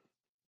 Florida.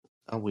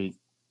 I'm weak.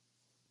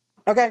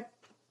 Okay.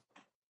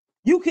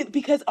 You can,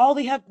 because all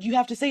you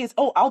have to say is,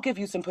 "Oh, I'll give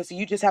you some pussy.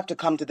 You just have to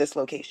come to this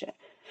location."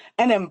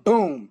 And then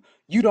boom,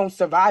 you don't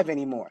survive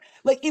anymore.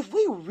 Like, if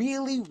we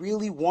really,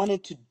 really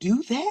wanted to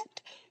do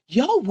that,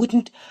 y'all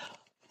wouldn't.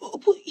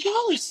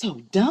 Y'all are so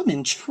dumb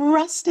and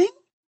trusting.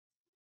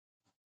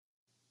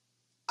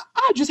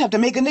 I just have to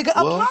make a nigga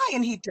a Well, pie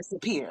and he'd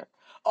disappear.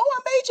 Oh,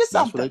 I made you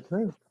that's what something. they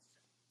say.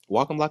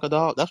 Walk them like a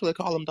dog. That's what they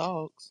call them,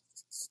 dogs.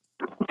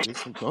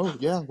 Just oh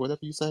yeah, whatever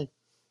you say.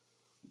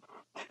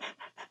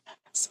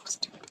 So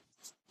stupid.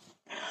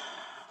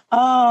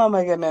 Oh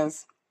my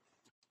goodness.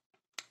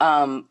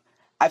 Um,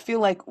 I feel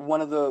like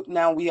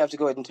now we have to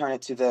go ahead and turn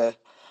it to the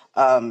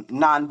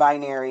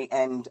non-binary,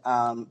 and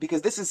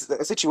because this is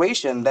a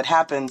situation that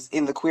happens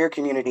in the queer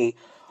community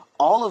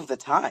all of the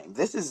time.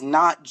 This is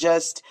not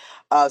just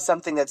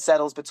something that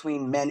settles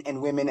between men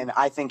and women, and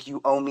I think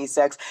you owe me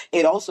sex.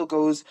 It also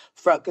goes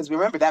from, because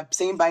remember, that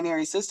same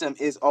binary system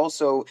is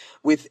also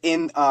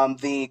within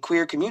the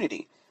queer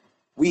community.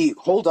 We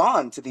hold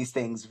on to these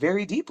things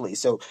very deeply.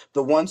 So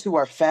the ones who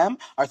are femme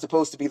are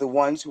supposed to be the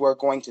ones who are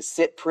going to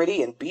sit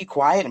pretty and be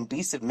quiet and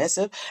be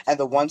submissive, and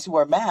the ones who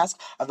are masc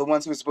are the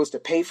ones who are supposed to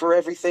pay for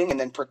everything and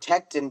then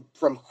protect and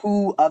from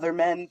who other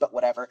men, but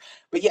whatever.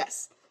 But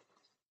yes.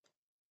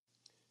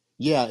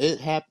 Yeah,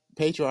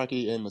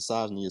 patriarchy and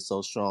misogyny is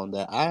so strong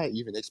that I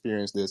even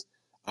experienced this.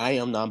 I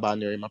am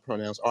non-binary. My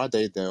pronouns are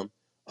they, them.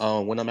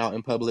 When I'm out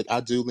in public,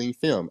 I do lean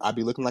femme. I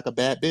be looking like a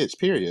bad bitch,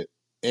 period.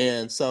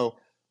 And so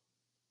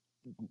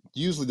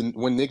usually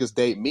when niggas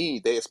date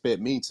me, they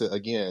expect me to,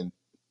 again,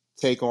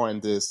 take on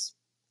this,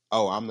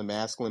 oh, I'm the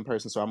masculine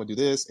person, so I'm gonna do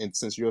this. And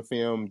since you're a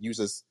femme,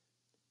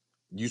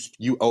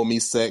 you owe me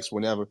sex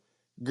whenever.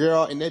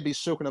 Girl, and they be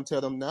shook when I'm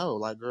telling them no.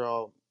 Like,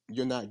 girl,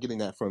 you're not getting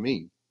that from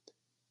me.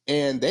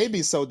 And they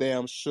be so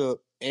damn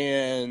shook.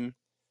 And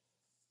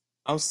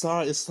I'm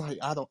sorry, it's like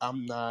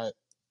I'm not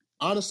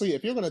honestly,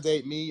 if you're gonna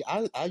date me,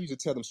 I usually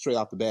tell them straight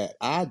off the bat,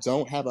 I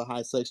don't have a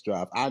high sex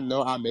drive. I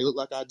know I may look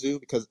like I do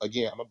because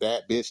again, I'm a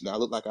bad bitch and I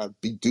look like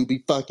do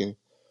be fucking.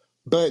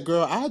 But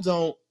girl, I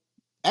don't.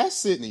 Ask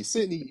Sydney.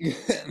 Sydney,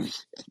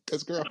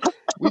 because girl,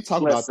 we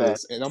talk about Listen,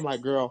 this, and I'm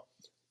like, girl,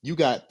 you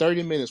got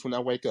 30 minutes when I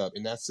wake up,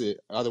 and that's it.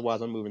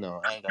 Otherwise, I'm moving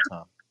on. I ain't got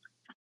time.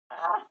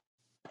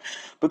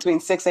 between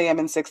 6 a.m.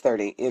 and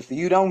 6:30. If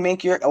you don't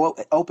make your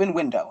open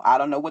window, I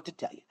don't know what to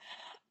tell you.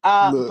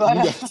 Look,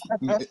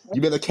 But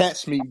you better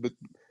catch me, but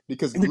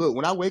because look,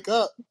 when I wake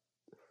up,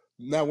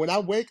 now when I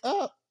wake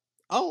up,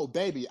 oh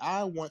baby,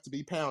 I want to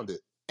be pounded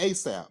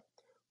ASAP.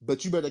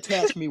 but you better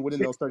catch me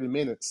within those 30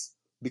 minutes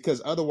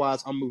because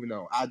otherwise I'm moving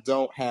on. I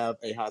don't have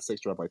a hot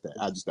sex drive like that.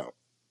 I just don't.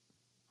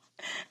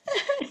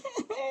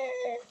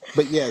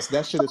 But yes,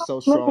 that shit is so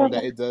strong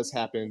that it does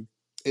happen.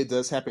 It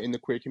does happen in the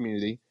queer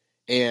community.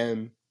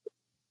 And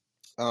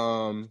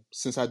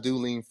since I do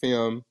lean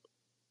femme,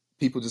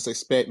 people just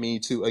expect me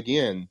to,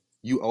 again,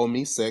 you owe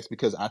me sex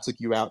because I took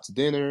you out to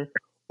dinner,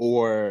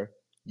 or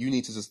you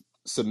need to just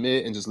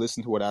submit and just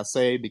listen to what I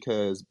say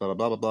because blah, blah,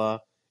 blah, blah, blah.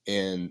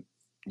 And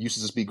you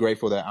should just be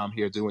grateful that I'm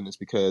here doing this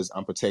because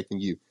I'm protecting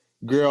you.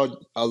 Girl,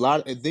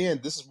 and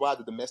then this is why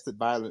the domestic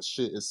violence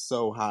shit is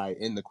so high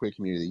in the queer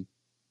community.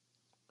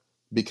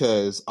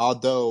 Because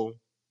although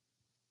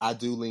I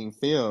do lean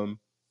femme,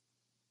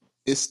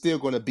 it's still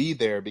going to be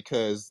there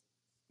because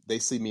they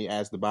see me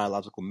as the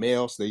biological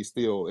male. So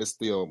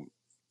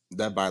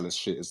that violence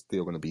shit is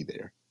still going to be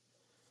there.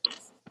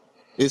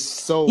 Yeah.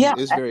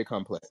 It's very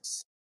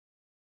complex.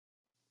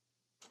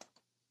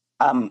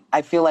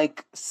 I feel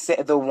like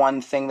the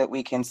one thing that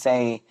we can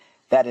say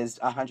that is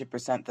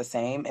 100% the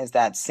same is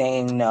that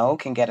saying no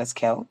can get us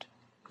killed.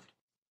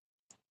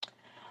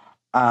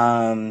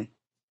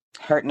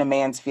 Hurting a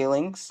man's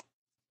feelings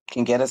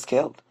can get us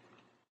killed.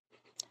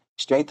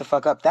 Straight the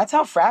fuck up. That's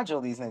how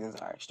fragile these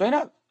niggas are. Straight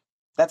up.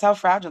 That's how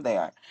fragile they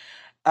are.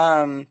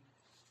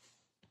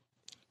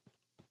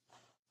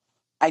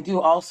 I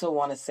do also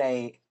want to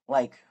say,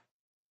 like,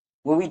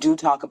 when we do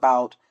talk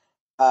about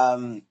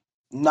non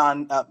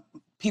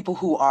people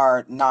who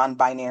are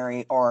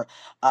non-binary or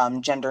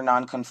gender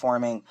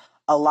non-conforming,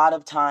 a lot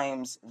of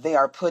times they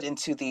are put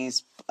into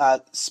these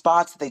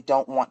spots they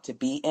don't want to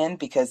be in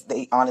because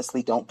they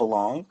honestly don't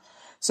belong.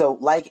 So,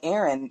 like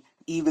Aaron,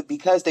 even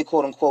because they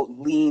quote unquote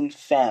lean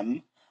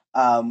femme,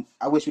 I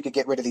wish we could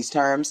get rid of these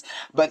terms,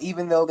 but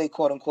even though they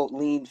quote unquote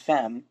lean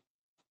femme,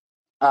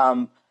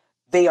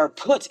 they are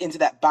put into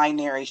that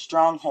binary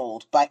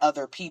stronghold by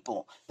other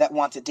people that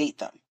want to date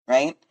them,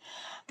 right?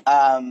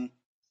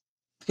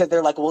 Because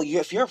they're like, well,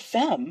 if you're a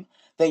femme,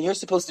 then you're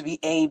supposed to be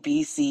A,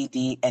 B, C,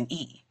 D, and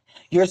E.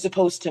 You're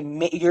supposed to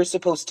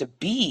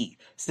be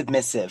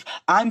submissive.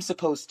 I'm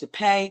supposed to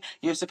pay.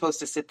 You're supposed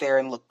to sit there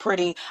and look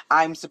pretty.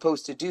 I'm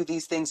supposed to do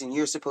these things, and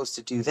you're supposed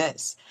to do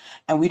this.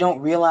 And we don't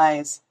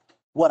realize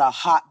what a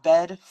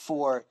hotbed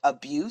for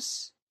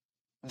abuse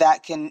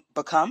that can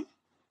become,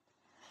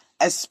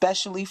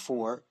 especially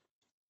for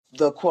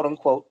the quote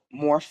unquote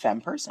more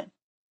femme person.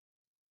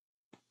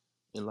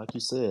 And like you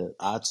said,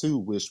 I too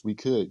wish we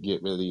could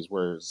get rid of these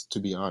words, to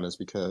be honest,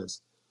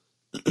 because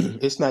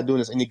it's not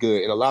doing us any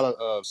good. And a lot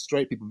of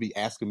straight people be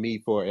asking me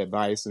for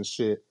advice and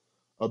shit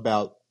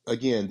about,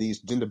 again, these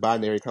gender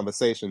binary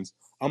conversations.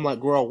 I'm like,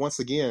 girl, once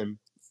again,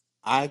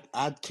 I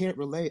can't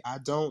relate.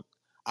 I'm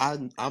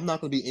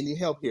not going to be any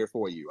help here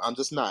for you. I'm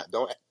just not.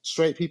 Don't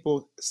straight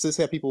people,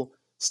 cishet people,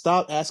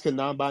 stop asking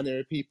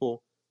non-binary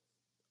people,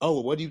 oh,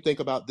 what do you think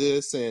about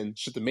this? And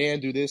should the man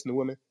do this and the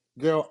woman?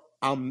 Girl,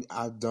 I'm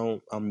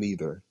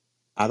neither.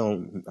 I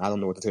don't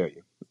know what to tell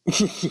you.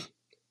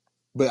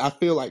 But I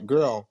feel like,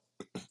 girl,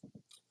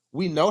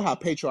 we know how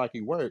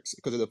patriarchy works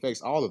because it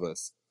affects all of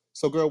us.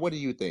 So, girl, what do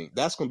you think?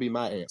 That's going to be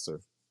my answer.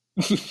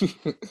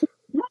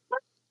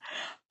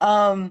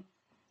 Um,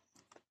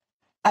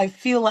 I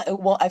feel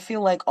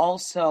like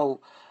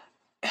also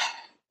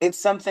it's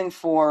something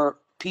for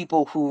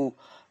people who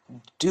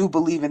do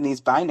believe in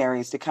these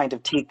binaries to kind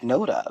of take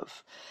note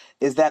of,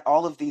 is that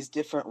all of these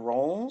different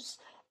roles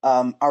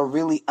are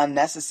really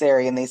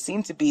unnecessary, and they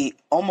seem to be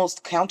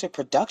almost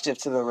counterproductive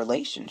to the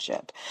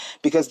relationship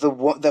because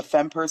the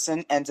femme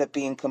person ends up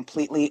being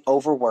completely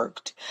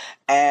overworked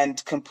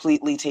and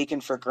completely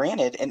taken for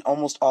granted in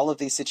almost all of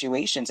these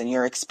situations, and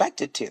you're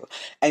expected to.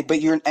 And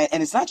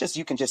it's not just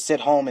you can just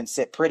sit home and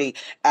sit pretty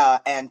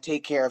and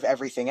take care of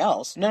everything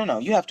else. No, no, no.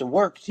 You have to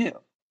work too.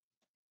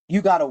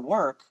 You got to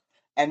work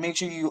and make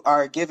sure you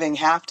are giving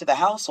half to the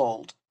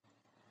household,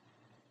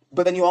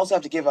 but then you also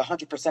have to give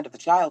 100% of the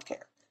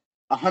childcare,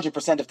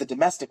 100% of the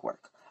domestic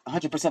work,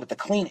 100% of the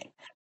cleaning.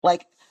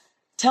 Like,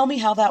 tell me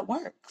how that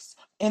works.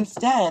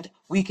 Instead,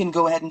 we can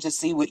go ahead and just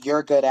see what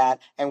you're good at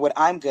and what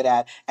I'm good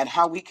at and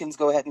how we can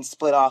go ahead and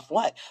split off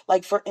what.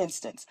 Like, for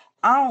instance,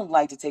 I don't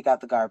like to take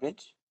out the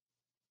garbage.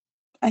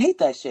 I hate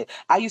that shit.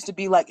 I used to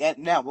be like,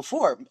 now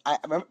before, I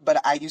remember, but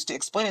I used to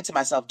explain it to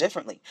myself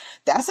differently.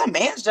 That's a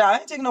man's job. I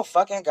ain't taking no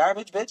fucking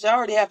garbage, bitch. I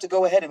already have to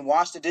go ahead and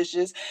wash the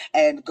dishes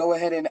and go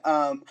ahead and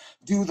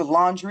do the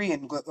laundry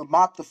and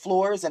mop the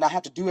floors, and I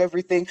have to do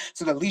everything.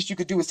 So the least you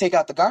could do is take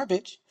out the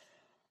garbage.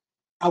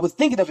 I was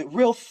thinking of it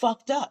real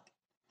fucked up.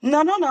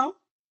 No, no, no,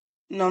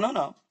 no, no,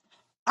 no.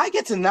 I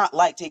get to not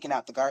like taking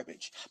out the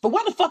garbage, but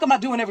why the fuck am I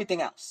doing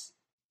everything else?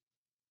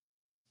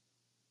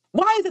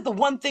 Why is it the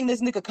one thing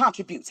this nigga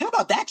contributes? How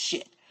about that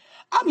shit?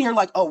 I'm here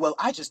like, oh, well,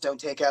 I just don't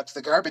take out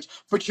the garbage,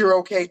 but you're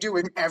okay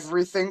doing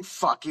everything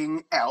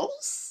fucking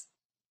else?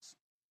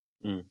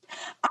 Mm.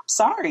 I'm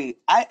sorry.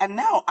 And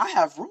now I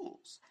have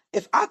rules.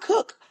 If I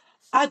cook,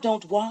 I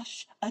don't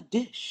wash a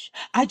dish.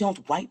 I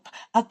don't wipe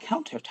a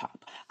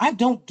countertop. I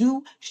don't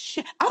do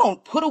shit. I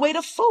don't put away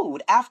the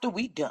food after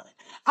we done.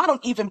 I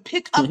don't even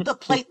pick up the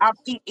plate I'm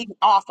eating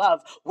off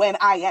of when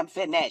I am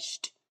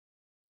finished.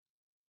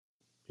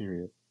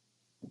 Period.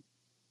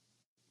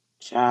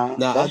 Child,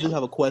 Now, I that's do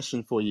have a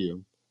question for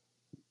you.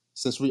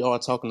 Since we are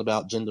talking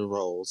about gender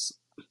roles,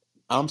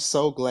 I'm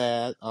so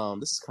glad.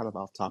 This is kind of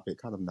off topic,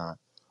 kind of not.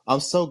 I'm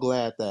so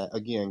glad that,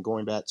 again,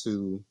 going back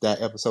to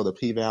that episode of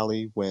P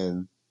Valley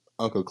when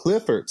Uncle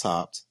Clifford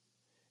topped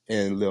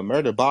and Lil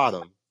Murder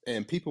bottom,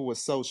 and people were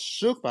so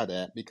shook by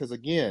that because,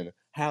 again,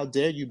 how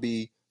dare you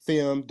be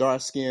femme,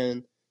 dark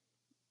skinned,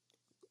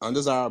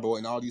 undesirable,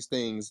 and all these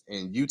things,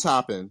 and you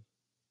topping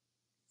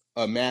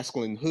a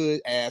masculine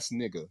hood ass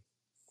nigga,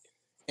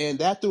 and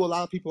that threw a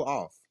lot of people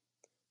off.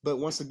 But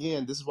once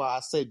again, this is why I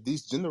say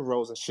these gender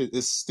roles and shit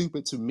is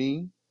stupid to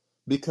me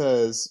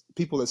because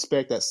people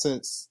expect that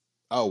since,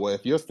 oh, well,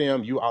 if you're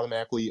femme, you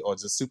automatically are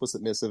just super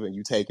submissive and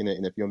you taking it.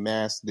 And if you're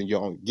masked, then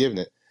you're only giving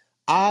it.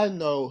 I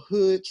know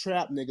hood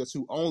trap niggas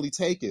who only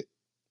take it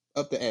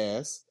up the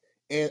ass.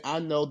 And I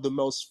know the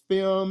most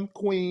femme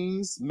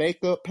queens,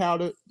 makeup,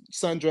 powder,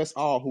 sundress,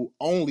 all who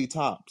only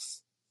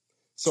tops.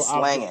 So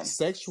our slanging.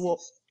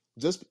 sexual,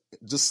 just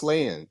just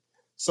slaying.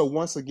 So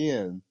once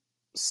again,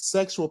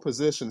 sexual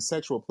position,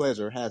 sexual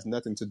pleasure has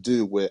nothing to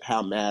do with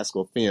how mask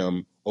or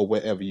femme or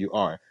wherever you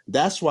are.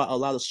 That's why a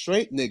lot of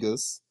straight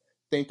niggas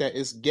think that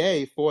it's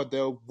gay for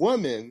their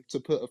woman to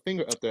put a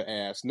finger up their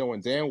ass,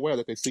 knowing damn well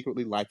that they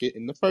secretly like it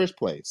in the first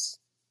place.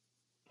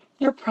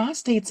 Your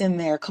prostate's in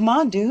there. Come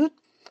on, dude.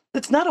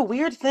 It's not a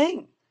weird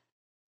thing.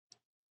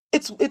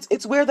 It's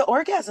where the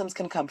orgasms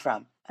can come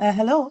from.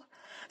 Hello.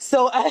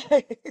 So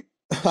I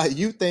Like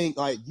you think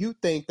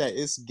that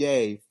it's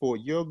gay for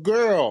your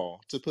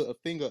girl to put a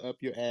finger up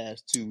your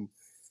ass to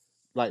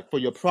like for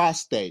your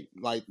prostate,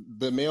 like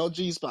the male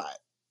G spot.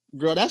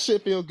 Girl, that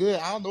shit feel good.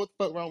 I don't know what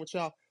the fuck wrong with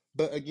y'all.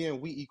 But again,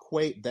 we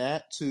equate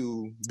that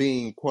to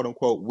being quote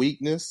unquote weak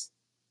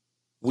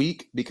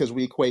because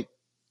we equate,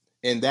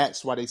 and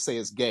that's why they say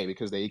it's gay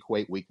because they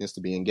equate weakness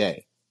to being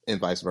gay, and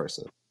vice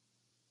versa.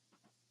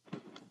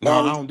 No, I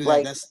and don't do that.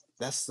 like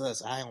That's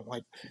us. I don't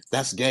like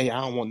that's gay.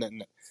 I don't want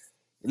nothing.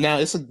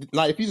 Now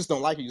like if you just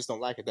don't like it, you just don't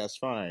like it. That's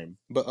fine.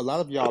 But a lot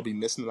of y'all be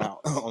missing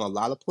out on a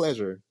lot of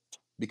pleasure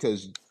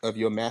because of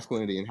your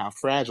masculinity and how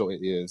fragile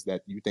it is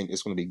that you think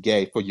it's going to be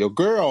gay for your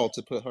girl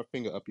to put her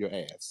finger up your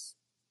ass.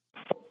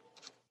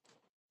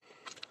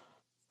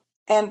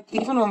 and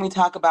even when we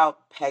talk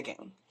about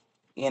pegging,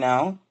 you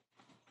know,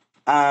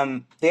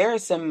 there are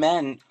some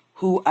men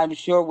who I'm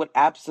sure would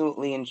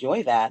absolutely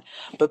enjoy that,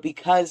 but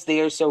because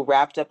they are so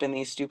wrapped up in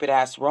these stupid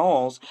ass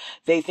roles,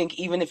 they think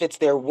even if it's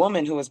their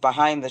woman who is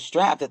behind the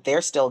strap, that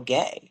they're still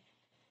gay.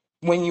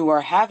 When you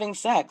are having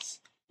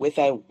sex with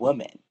a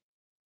woman,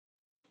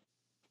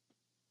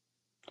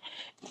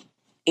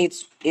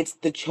 it's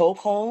the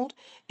chokehold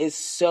is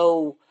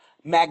so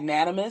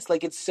magnanimous,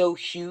 like it's so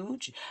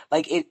huge,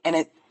 like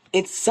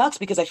it sucks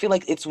because I feel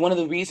like it's one of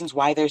the reasons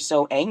why they're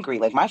so angry.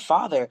 Like my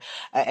father,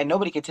 and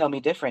nobody could tell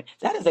me different.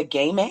 That is a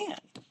gay man.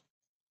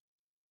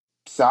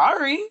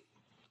 Sorry.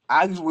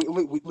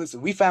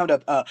 Listen. We found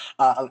a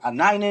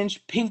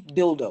 9-inch pink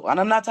dildo, and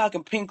I'm not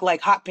talking pink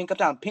like hot pink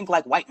uptown, pink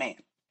like white man.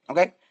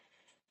 Okay,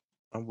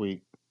 I'm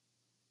weak.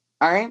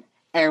 all right.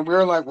 And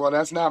we're like, well,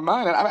 that's not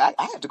mine. And I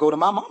have to go to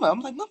my mama. I'm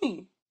like,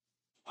 mommy,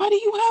 why do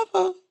you have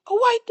a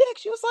white dick?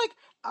 She was like,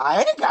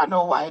 I ain't got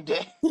no white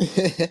dick.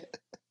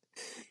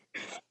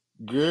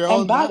 Girl,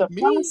 And not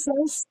me.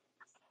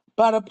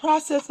 by the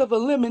process of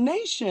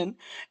elimination,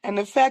 and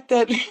the fact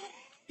that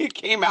it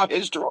came out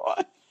his drawer.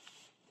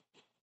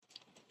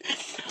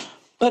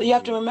 But I'm you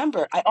have to weak.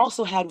 remember, I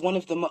also had one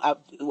of the a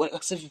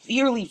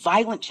severely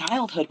violent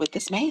childhood with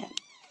this man.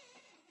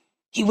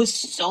 He was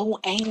so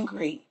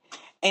angry.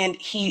 And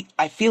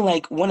I feel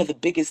like one of the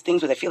biggest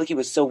things was I feel like he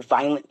was so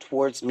violent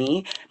towards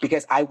me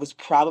because I was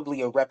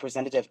probably a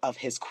representative of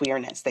his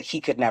queerness that he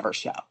could never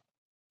show.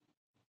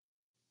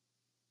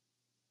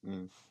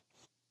 Mm.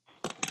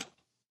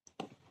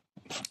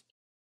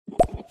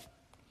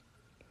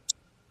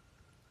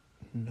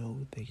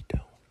 No, they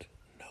don't.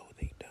 No,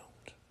 they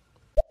don't.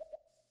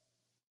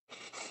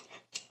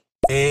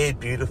 Hey,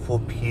 beautiful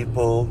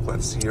people. Glad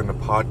to see you on the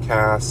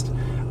podcast.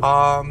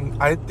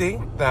 I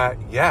think that,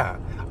 yeah.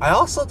 I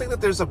also think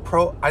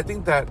that I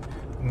think that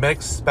men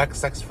expect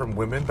sex from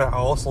women, but I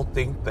also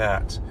think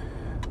that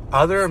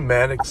other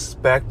men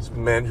expect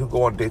men who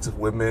go on dates with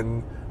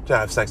women to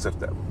have sex with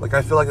them. Like,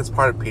 I feel like it's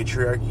part of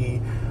patriarchy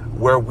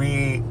where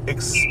we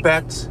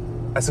expect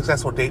a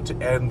successful date to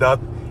end up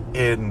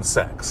in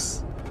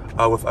sex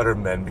with other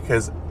men,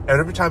 because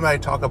every time I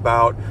talk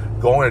about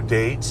going on a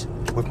date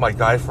with my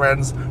guy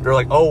friends, they're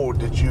like, oh,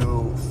 did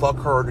you fuck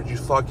her? Did you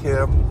fuck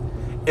him?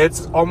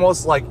 It's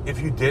almost like if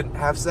you didn't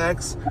have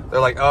sex,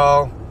 they're like,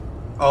 oh,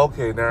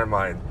 okay, never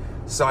mind.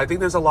 So I think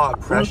there's a lot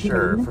of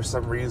pressure for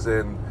some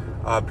reason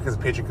because of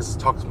patriarchy, because it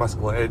talks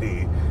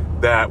masculinity,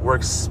 that we're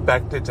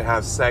expected to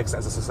have sex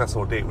as a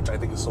successful date, which I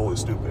think is solely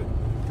stupid.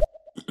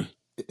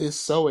 It's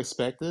so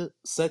expected.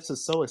 Sex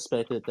is so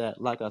expected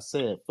that, like I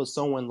said, for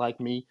someone like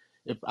me,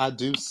 if I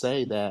do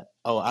say that,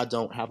 oh, I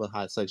don't have a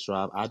high sex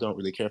drive, I don't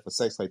really care for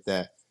sex like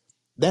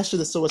that shit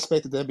is so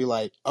expected. They'll be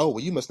like, oh,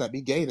 well, you must not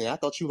be gay then. I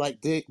thought you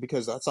like dick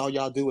because that's all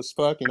y'all do is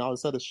fuck and all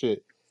this other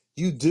shit.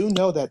 You do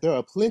know that there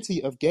are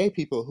plenty of gay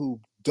people who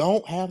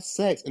don't have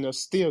sex and are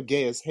still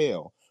gay as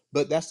hell.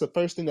 But that's the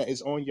first thing that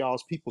is on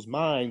y'all's people's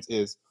minds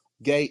is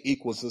gay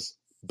equals this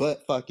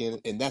butt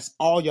fucking, and that's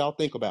all y'all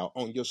think about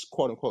on your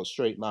quote unquote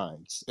straight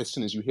minds as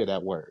soon as you hear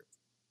that word.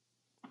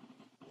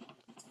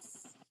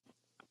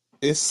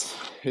 It's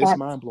And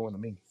mind blowing to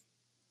me.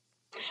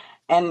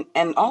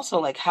 and also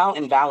like how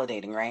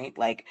invalidating, right?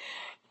 Like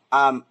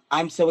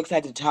I'm so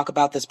excited to talk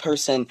about this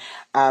person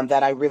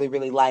that I really,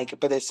 really like.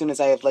 But as soon as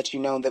I have let you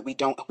know that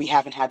we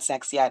haven't had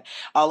sex yet,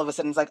 all of a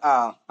sudden it's like,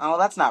 oh,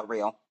 that's not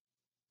real.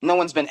 No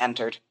one's been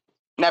entered.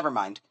 Never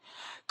mind.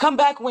 Come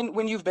back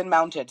when you've been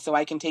mounted so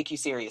I can take you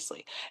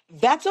seriously.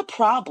 That's a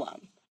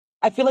problem.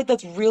 I feel like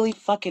that's really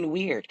fucking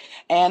weird.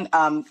 And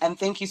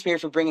thank you,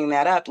 Spirit, for bringing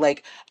that up.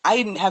 Like I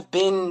have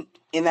been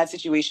in that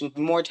situation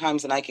more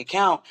times than I could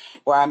count,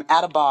 where I'm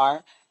at a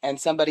bar and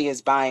somebody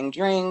is buying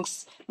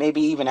drinks,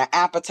 maybe even an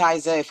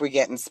appetizer if we're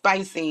getting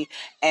spicy,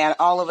 and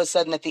all of a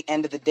sudden at the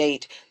end of the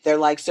date, they're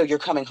like, "So you're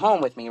coming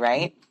home with me,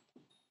 right?"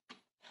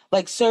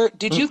 Like, sir,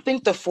 did you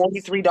think the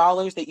 $43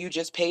 that you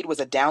just paid was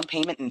a down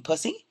payment in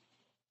pussy?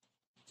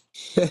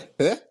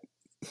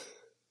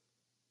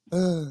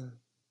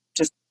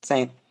 Just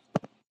saying.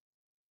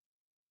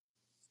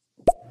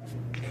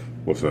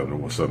 What's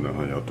happening? What's up now?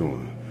 How y'all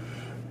doing?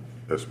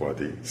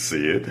 SYD.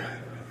 Sid.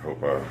 I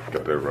hope I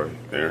got that right.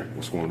 Aaron,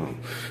 what's going on?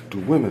 Do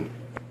women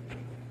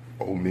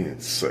owe men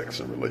sex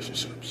and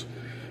relationships?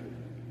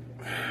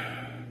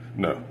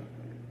 No.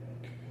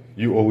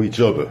 You owe each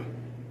other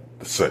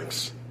the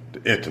sex,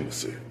 the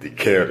intimacy, the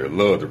care, the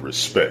love, the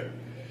respect.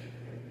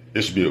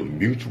 It should be a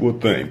mutual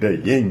thing,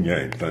 that yin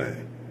yang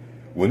thing.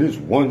 When it's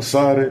one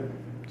sided,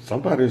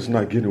 somebody's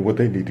not getting what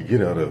they need to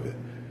get out of it.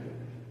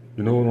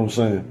 You know what I'm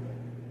saying?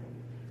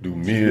 Do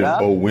men Yep.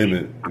 owe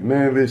women?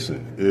 Man,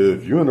 listen,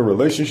 if you're in a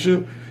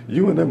relationship,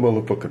 you and that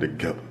motherfucker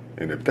together.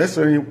 And if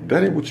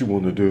that ain't what you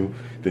want to do,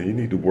 then you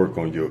need to work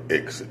on your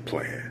exit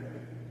plan.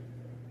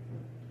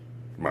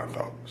 My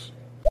thoughts.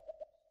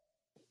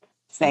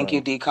 Thank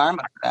you, Right. D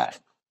Karma, for that.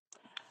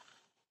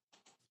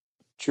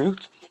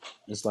 Truth.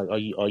 It's like,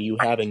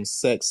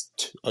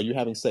 are you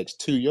having sex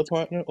to your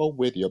partner or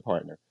with your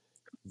partner?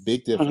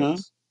 Big hmm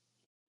difference.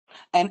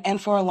 And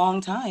for a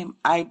long time,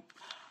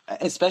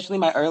 especially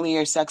my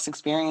earlier sex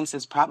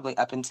experiences, probably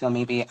up until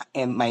maybe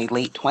in my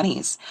late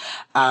 20s,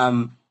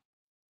 um,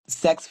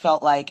 sex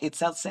felt like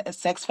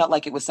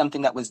it was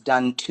something that was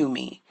done to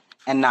me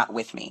and not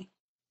with me.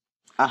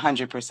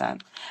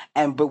 100%.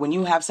 But when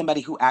you have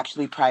somebody who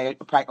actually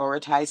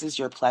prioritizes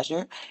your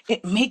pleasure,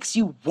 it makes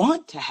you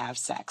want to have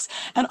sex.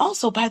 And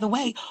also, by the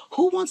way,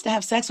 who wants to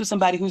have sex with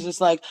somebody who's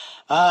just like,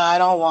 I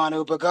don't want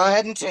to, but go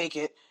ahead and take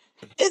it?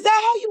 Is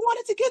that how you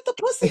wanted to get the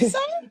pussy, sir?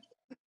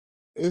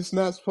 It's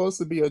not supposed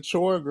to be a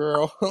chore,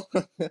 girl.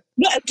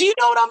 Yeah, do you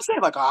know what I'm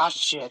saying? Like, oh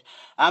shit,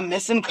 I'm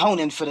missing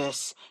Conan for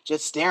this.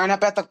 Just staring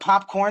up at the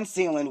popcorn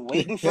ceiling,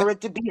 waiting for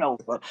it to be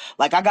over.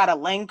 Like I got a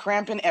lane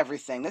cramp and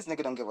everything. This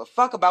nigga don't give a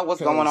fuck about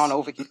what's going on Because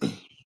over here.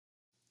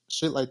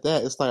 shit like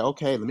that, it's like,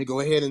 okay, let me go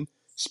ahead and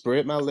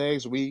spread my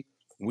legs.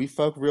 We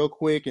fuck real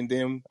quick, and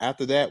then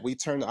after that, we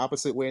turn the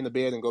opposite way in the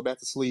bed and go back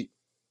to sleep.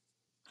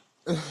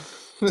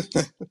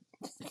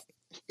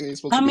 It ain't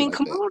supposed I to be mean, like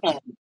come that. on.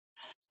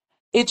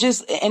 It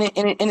just and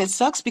it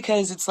sucks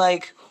because it's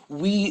like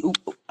we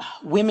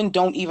women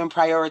don't even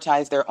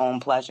prioritize their own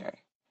pleasure.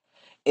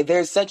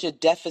 There's such a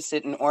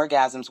deficit in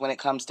orgasms when it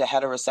comes to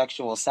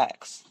heterosexual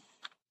sex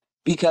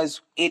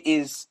because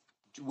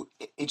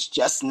it's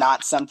just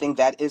not something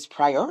that is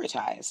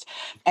prioritized.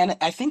 And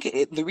I think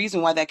the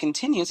reason why that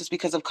continues is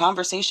because of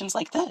conversations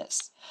like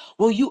this.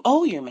 Well, you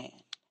owe your man.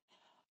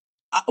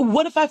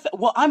 What if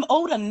well, I'm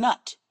owed a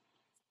nut.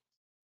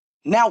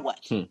 Now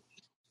what? Hmm.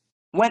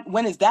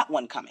 When is that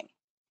one coming?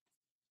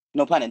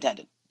 No pun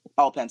intended.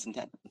 All puns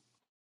intended.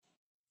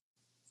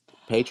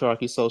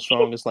 Patriarchy so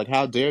strong. It's like,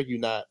 how dare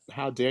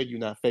you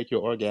not fake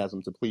your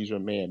orgasm to please your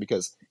man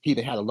because he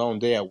done had a long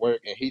day at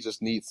work and he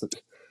just needs to.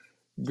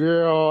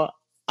 Girl,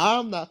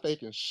 I'm not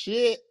faking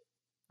shit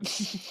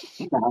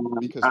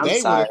because I'm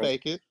they want to sorry.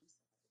 fake it.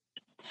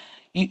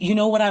 You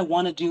know what I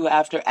want to do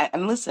after,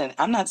 and listen,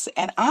 I'm not,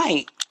 and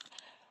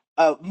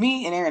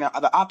me and Aaron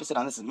are the opposite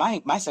on this. Is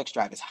my sex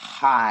drive is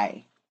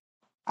high.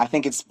 I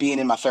think it's being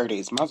in my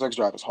 30s. My sex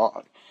drive is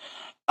hard.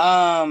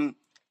 Um,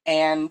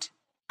 and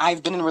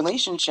I've been in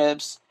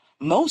relationships.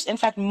 In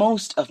fact,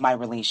 most of my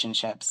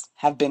relationships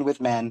have been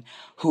with men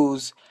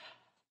whose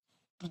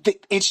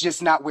it's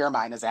just not where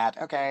mine is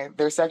at. Okay,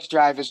 their sex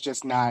drive is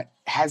just not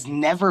has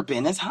never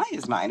been as high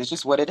as mine. It's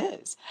just what it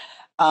is.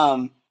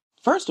 Um,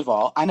 First of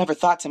all, I never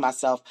thought to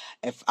myself,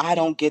 if I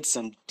don't get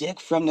some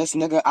dick from this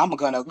nigga, I'm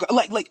gonna go.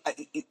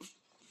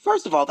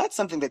 First of all, that's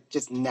something that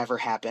just never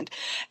happened.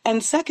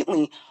 And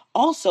secondly,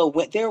 also,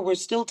 there were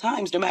still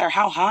times, no matter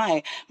how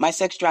high my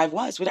sex drive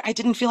was, where I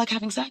didn't feel like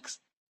having sex.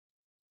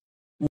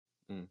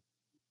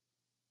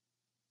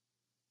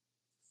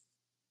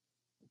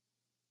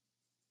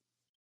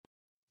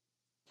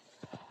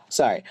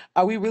 Sorry.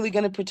 Are we really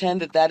going to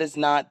pretend that that is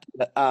not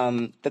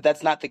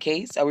that's not the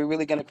case? Are we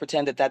really going to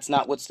pretend that that's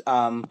not what's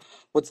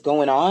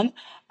going on?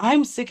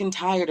 I'm sick and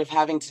tired of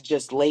having to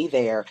just lay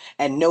there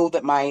and know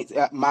that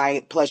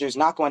my pleasure is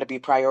not going to be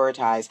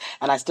prioritized,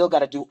 and I still got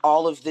to do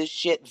all of this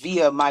shit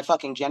via my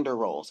fucking gender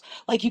roles.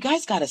 Like, you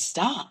guys got to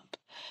stop.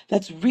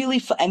 That's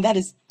really and that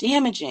is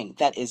damaging.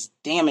 That is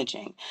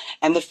damaging.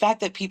 And the fact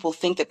that people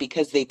think that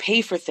because they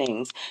pay for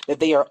things that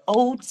they are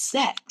owed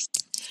sex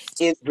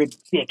is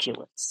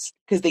ridiculous,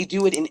 because they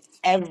do it in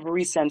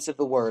every sense of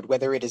the word,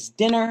 whether it is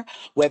dinner,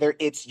 whether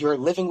it's you're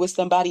living with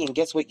somebody and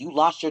guess what, you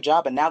lost your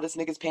job and now this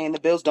nigga's paying the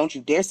bills. Don't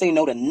you dare say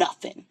no to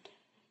nothing,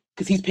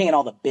 because he's paying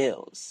all the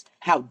bills.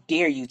 How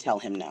dare you tell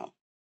him no?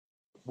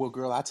 Well,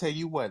 girl, I tell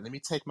you what, let me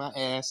take my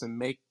ass and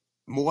make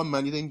more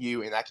money than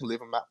you, and I can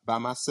live by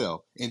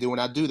myself. And then when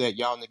I do that,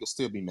 y'all niggas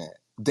still be mad.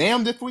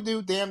 Damned if we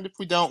do, damned if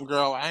we don't,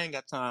 girl. I ain't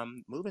got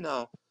time. Moving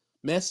on.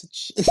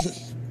 Message.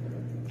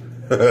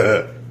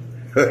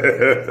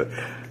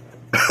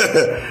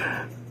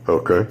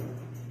 Okay.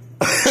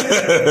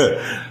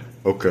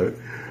 Okay.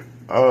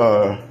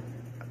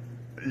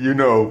 You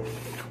know,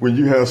 when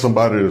you have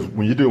somebody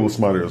when you're dealing with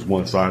somebody that's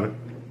one-sided,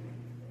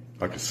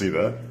 I can see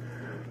that.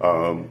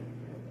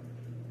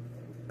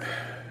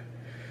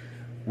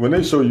 When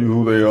they show you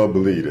who they are,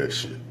 believe that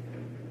shit.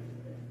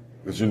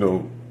 Because, you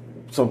know,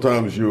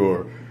 sometimes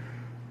your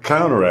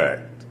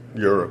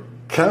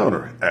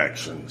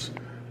counteractions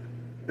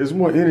is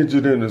more energy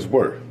than it's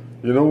worth.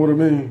 You know what I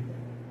mean?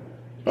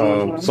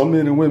 Some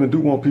men and women do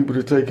want people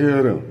to take care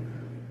of them.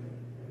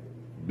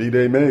 Be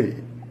they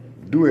made.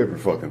 Do every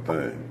fucking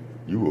thing.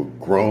 You were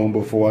grown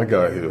before I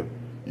got here.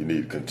 You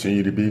need to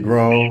continue to be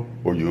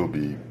grown, or you'll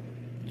be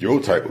your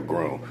type of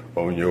grown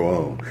on your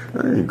own.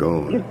 I ain't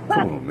going.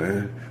 Come on,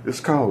 man. It's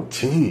called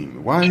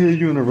team. Why are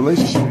you in a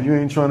relationship if you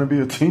ain't trying to be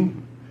a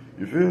team?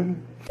 You feel me?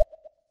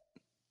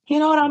 You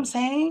know what I'm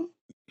saying?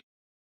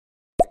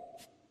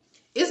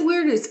 It's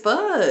weird as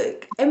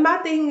fuck. And my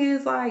thing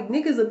is, like,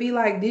 niggas will be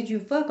like, did you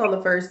fuck on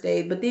the first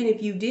date? But then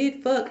if you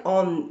did fuck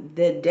on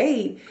the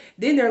date,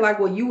 then they're like,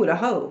 well, you were a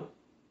hoe.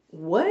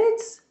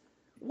 What?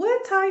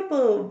 What type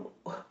of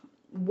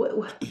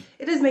what?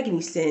 It doesn't make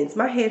any sense.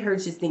 My head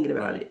hurts just thinking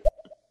about Right. it.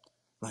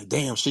 Like,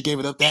 damn, she gave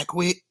it up that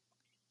quick.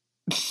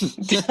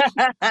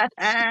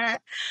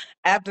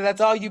 After that's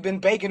all you've been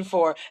begging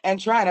for and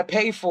trying to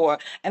pay for.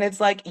 And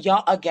it's like,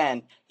 y'all,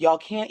 again, y'all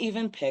can't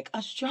even pick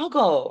a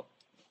struggle.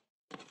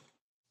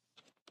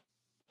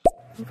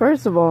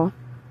 First of all,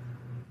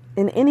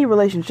 in any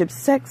relationship,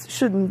 sex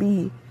shouldn't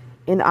be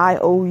an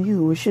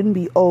IOU. It shouldn't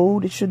be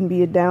owed. It shouldn't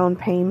be a down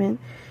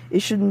payment.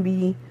 It shouldn't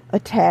be a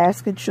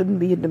task. It shouldn't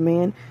be a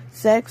demand.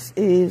 Sex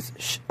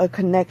is a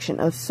connection,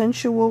 a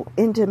sensual,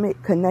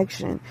 intimate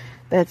connection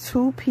that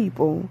two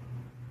people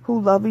who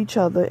love each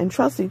other and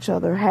trust each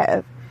other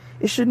have.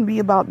 It shouldn't be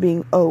about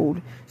being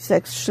owed.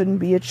 Sex shouldn't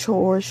be a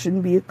chore. It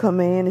shouldn't be a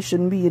command. It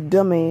shouldn't be a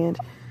demand.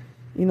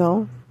 You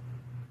know?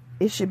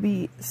 It should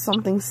be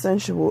something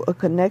sensual, a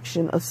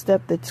connection, a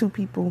step that two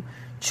people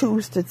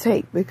choose to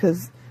take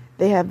because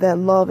they have that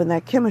love and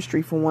that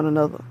chemistry for one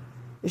another.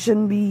 It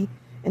shouldn't be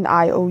an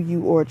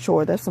IOU or a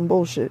chore. That's some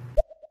bullshit.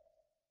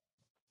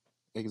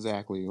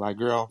 Exactly. Like,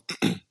 girl,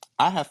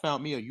 I have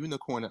found me a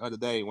unicorn the other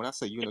day. When I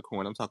say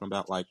unicorn, I'm talking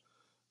about like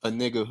a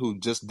nigga who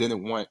just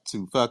didn't want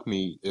to fuck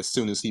me as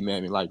soon as he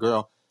met me. Like,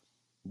 girl,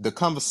 the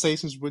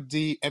conversations were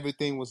deep.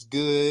 Everything was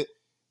good.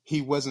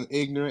 He wasn't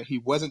ignorant. He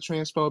wasn't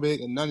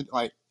transphobic, and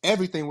like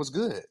everything was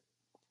good.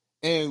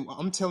 And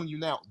I'm telling you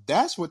now,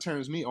 that's what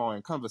turns me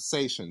on.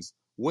 Conversations.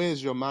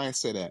 Where's your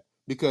mindset at?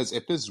 Because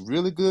if it's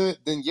really good,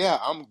 then yeah,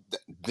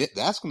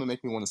 that's gonna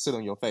make me want to sit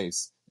on your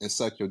face and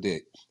suck your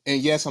dick.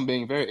 And yes, I'm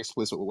being very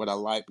explicit with what I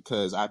like,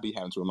 because I be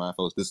having to remind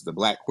folks this is the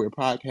Black Queer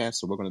Podcast,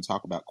 so we're gonna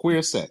talk about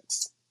queer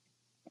sex.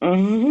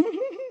 Mhm.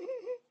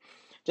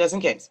 Just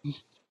in case.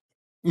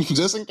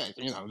 Just in case,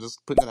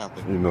 just putting it out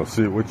there. You know,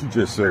 see what you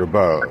just said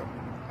about,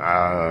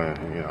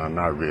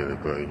 not really,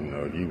 but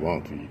if you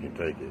want to, you can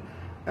take it.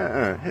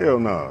 Hell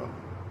no.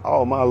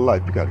 All my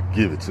life, you got to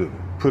give it to me.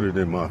 Put it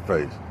in my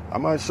face. I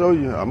might show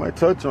you, I might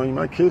touch on you,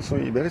 might kiss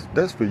on you, but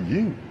that's for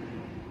you.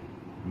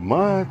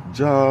 My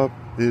job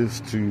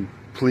is to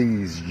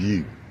please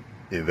you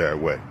in that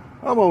way.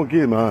 I'm gonna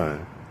get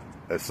mine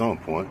at some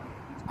point.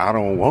 I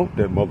don't want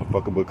that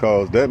motherfucker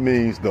because that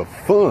means the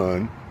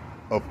fun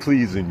of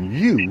pleasing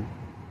you,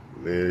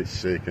 legs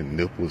shaking,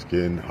 nipples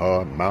getting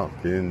hard, mouth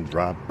getting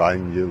dry,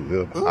 biting your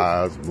lip,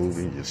 eyes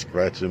moving, you're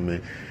scratching me,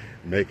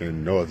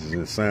 making noises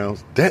and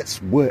sounds.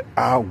 That's what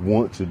I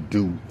want to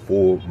do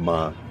for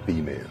my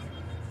female.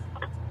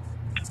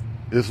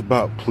 It's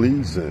about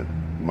pleasing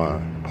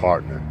my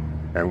partner.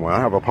 And when I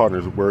have a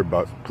partner who's worried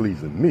about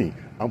pleasing me,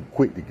 I'm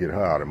quick to get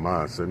her out of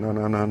mind and say,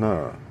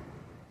 no.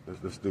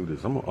 Let's do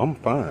this. I'm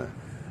fine.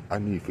 I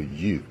need for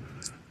you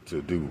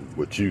to do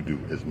what you do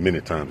as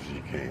many times as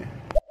you can.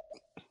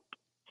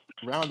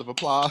 Round of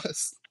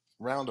applause.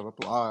 Round of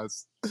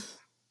applause.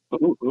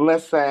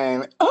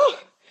 Listen.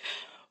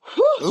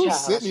 Whew, Ooh, child, I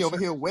Sydney should over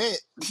here wet.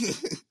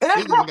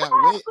 Sydney done got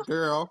wet,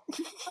 girl.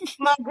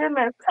 My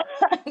goodness.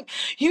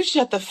 You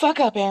shut the fuck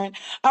up, Aaron.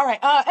 All right.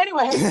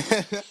 Anyway,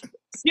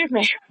 excuse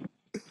me.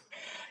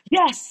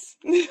 Yes.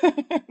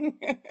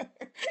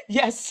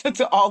 Yes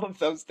to all of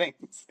those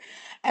things.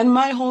 And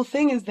my whole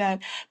thing is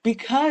that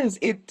because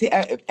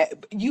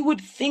you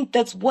would think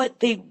that's what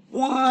they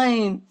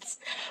want.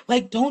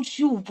 Like, don't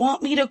you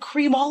want me to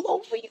cream all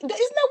over you? Isn't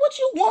that what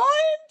you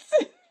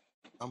want?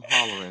 I'm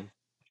hollering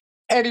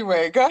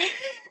Anyway, go ahead.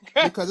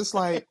 because it's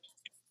like,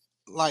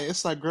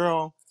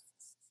 girl,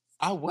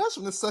 I was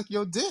gonna suck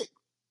your dick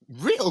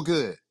real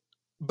good.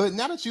 But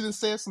now that you done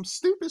said some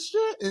stupid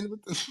shit, and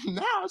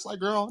now it's like,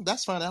 girl,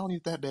 that's fine. I don't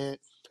need that bad.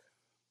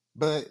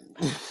 But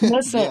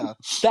Listen, yeah,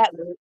 that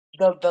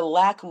the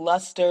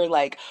lackluster,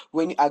 like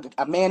when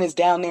a man is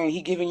down there and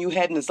he giving you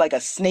head and it's like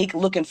a snake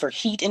looking for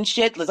heat and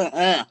shit. Listen,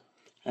 uh,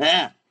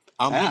 I'm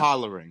uh.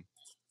 hollering.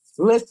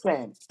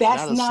 Listen, Not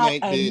that's a not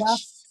snake, enough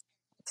bitch.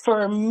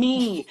 for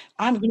me.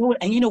 You know what,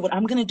 and you know what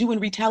I'm gonna do in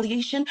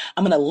retaliation?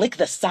 I'm gonna lick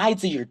the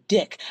sides of your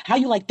dick. How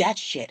you like that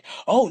shit?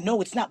 Oh no,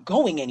 it's not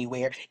going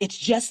anywhere. It's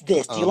just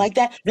this. Do you Uh-oh. like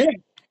that?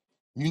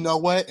 You know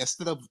what?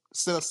 Instead of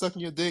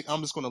sucking your dick, I'm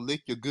just gonna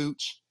lick your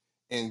gooch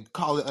and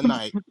call it a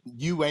night.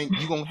 You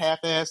gonna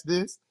half-ass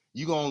this?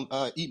 You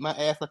gonna eat my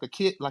ass like a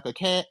kid, like a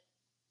cat,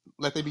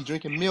 like they be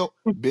drinking milk?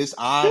 Bitch,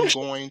 I'm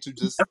going to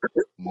just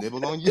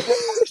nibble on you.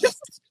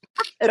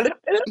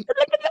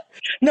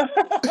 No.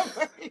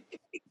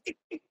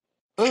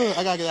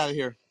 I gotta get out of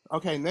here.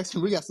 Okay, next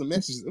we got some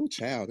messages. Oh,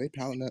 child, they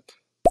piling up.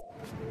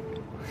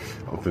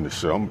 I'm finna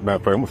show. Matter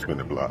of fact, I'm gonna spin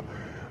the block.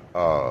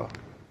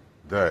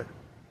 That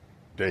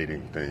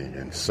dating thing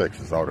and sex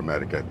is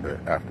automatic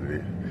after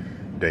the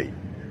date.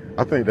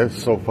 I think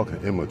that's so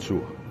fucking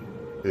immature.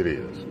 It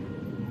is.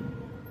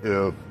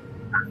 If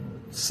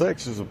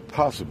sex is a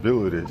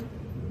possibility,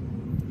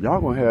 y'all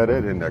gonna have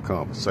that in that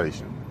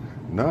conversation.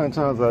 9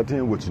 times out of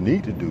 10, what you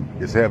need to do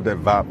is have that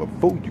vibe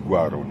before you go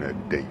out on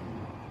that date.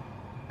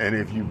 And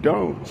if you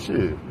don't,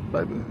 shit,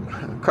 baby,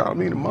 call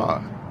me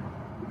tomorrow.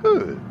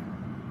 Good.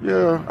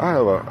 Yeah,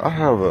 I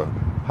have a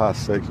high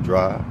sex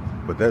drive,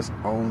 but that's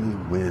only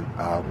when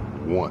I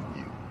want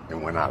you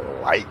and when I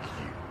like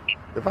you.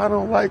 If I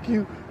don't like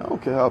you, I don't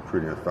care how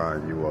pretty and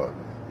fine you are.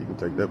 You can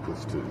take that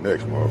pussy to the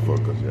next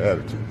motherfucker because your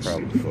attitude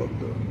probably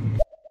fucked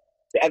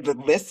up. But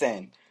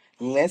listen.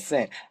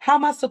 How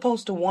am I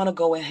supposed to want to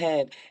go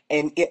ahead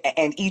and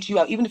eat you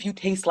out, even if you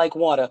taste like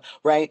water,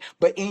 right?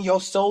 But in your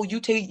soul, you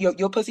taste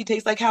your pussy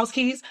tastes like house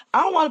keys.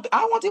 I don't want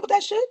to deal with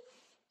that shit.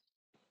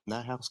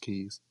 Not house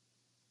keys.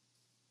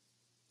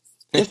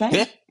 Just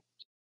saying.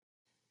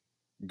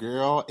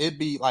 Girl, it'd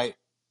be like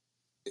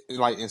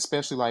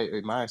especially like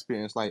in my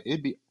experience, like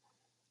it'd be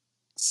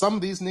some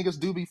of these niggas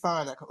do be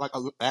fine. Like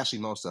actually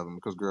most of them,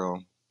 because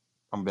girl,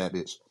 I'm a bad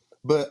bitch.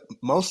 But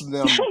most of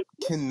them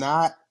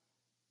cannot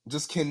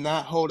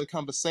hold a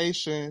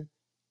conversation.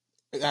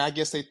 And I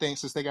guess they think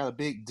since they got a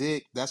big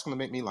dick, that's gonna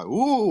make me like,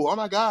 ooh, oh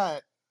my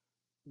god,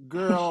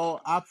 girl.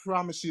 I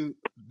promise you,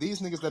 these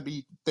niggas that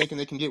be thinking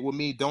they can get with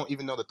me don't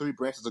even know the 3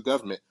 branches of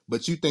government.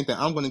 But you think that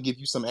I'm gonna give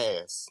you some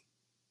ass?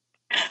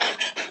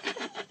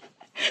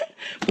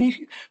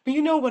 But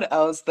you know what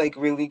else like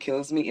really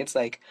kills me? It's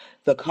like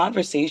the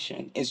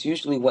conversation is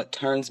usually what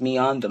turns me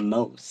on the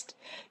most.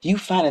 You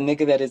find a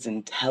nigga that is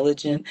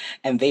intelligent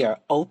and they are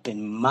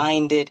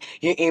open-minded.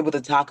 You're able to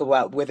talk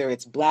about whether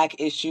it's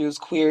black issues,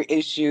 queer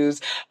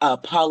issues,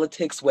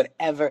 politics,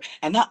 whatever.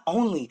 And not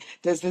only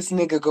does this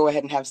nigga go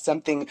ahead and have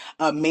something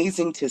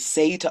amazing to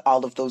say to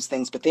all of those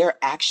things, but they're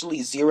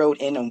actually zeroed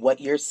in on what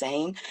you're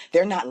saying.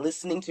 They're not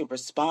listening to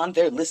respond.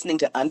 They're listening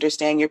to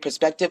understand your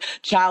perspective.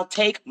 Child,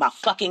 take my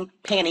fucking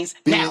panties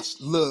now. Bitch,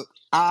 look,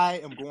 I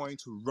am going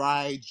to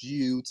ride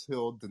you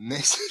till the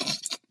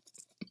next.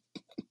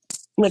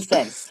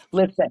 Listen.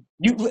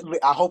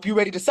 I hope you're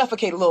ready to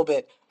suffocate a little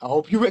bit. I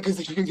hope you're ready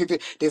because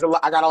there's a lot.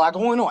 I got a lot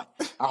going on.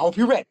 I hope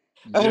you're ready.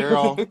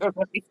 Girl,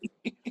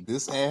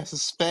 this ass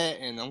is fat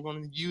and I'm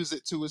going to use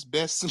it to its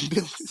best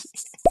ability.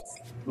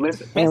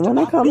 Listen, And Mr. when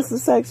it comes Possibility. to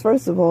sex,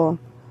 first of all,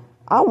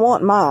 I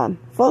want mine.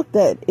 Fuck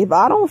that. If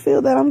I don't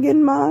feel that I'm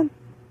getting mine,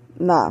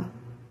 nah,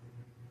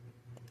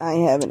 I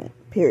ain't having it.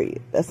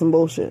 Period. That's some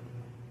bullshit.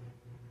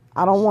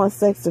 I don't want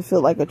sex to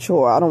feel like a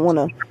chore. I don't want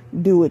to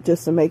do it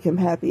just to make him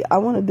happy. I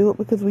want to do it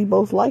because we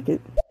both like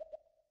it.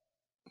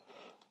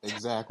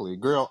 Exactly.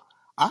 Girl,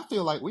 I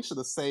feel like we should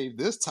have saved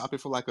this topic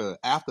for like a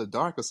after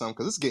dark or something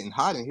because it's getting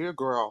hot in here,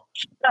 girl.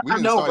 We I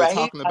didn't know, started right?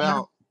 talking I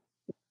know.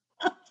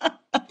 about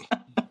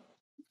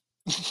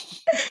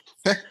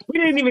We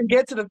didn't even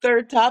get to the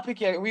third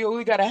topic yet. We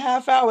only got a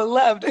half hour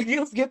left.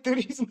 Let's get through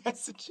these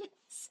messages.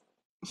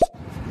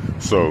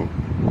 So,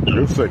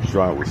 your sex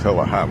drive was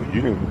hella high when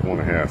you didn't want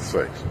to have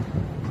sex.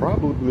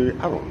 Probably,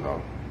 I don't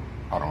know.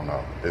 I don't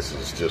know. This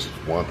is just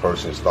one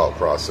person's thought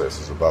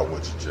processes about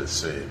what you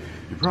just said.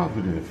 You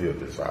probably didn't feel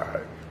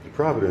desired. You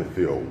probably didn't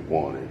feel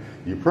wanted.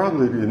 You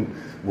probably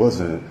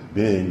wasn't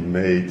being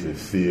made to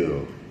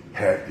feel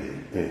happy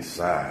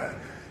inside.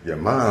 Your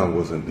mind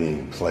wasn't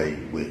being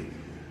played with.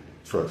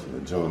 Trust me,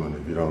 gentlemen,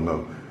 if you don't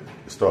know,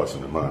 It starts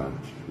in the mind.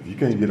 If you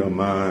can't get a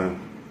mind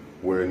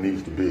where it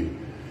needs to be,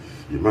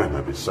 you might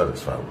not be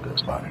satisfied with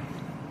that body.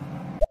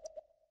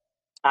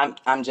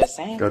 I'm just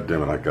saying. God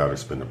damn it, I gotta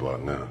spin the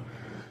block now.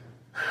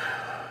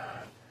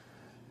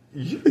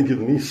 You've been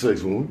giving me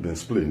sex when we've been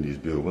splitting these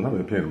bills. When I've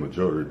been paying the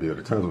majority of the bill,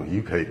 the times when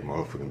you paid the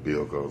motherfucking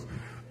bill because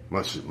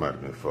my shit might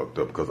have been fucked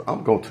up because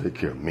I'm gonna take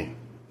care of me.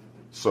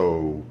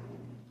 So,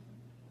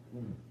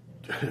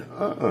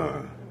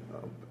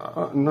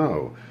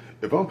 no.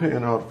 If I'm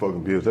paying all the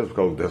fucking bills, that's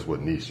because that's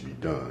what needs to be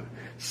done.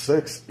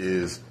 Sex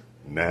is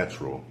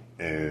natural.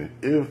 And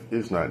if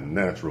it's not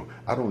natural,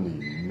 I don't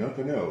need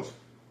nothing else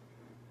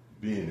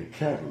being a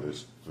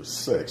catalyst for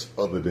sex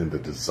other than the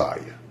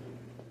desire.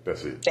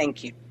 That's it.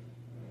 Thank you.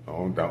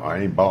 I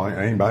ain't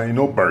buying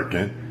no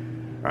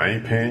Birkin. I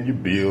ain't paying your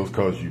bills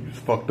because you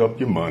fucked up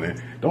your money.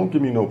 Don't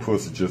give me no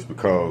pussy just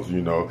because,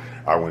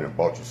 I went and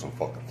bought you some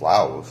fucking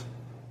flowers.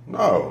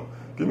 No.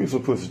 Give me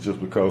some pussy just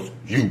because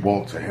you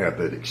want to have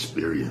that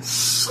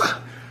experience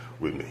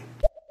with me.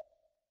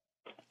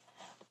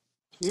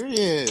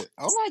 Period.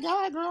 Oh my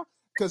God, girl.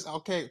 Because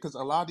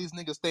a lot of these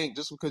niggas think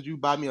just because you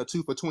buy me a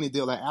 2 for $20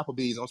 deal at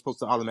Applebee's, I'm supposed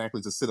to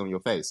automatically just sit on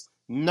your face.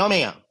 No,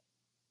 ma'am.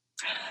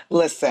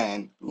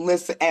 Listen,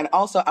 and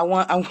also I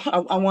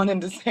want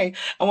him to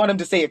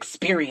say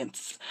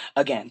experience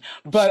again.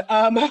 But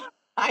I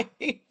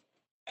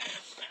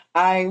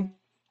I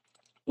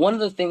one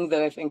of the things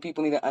that I think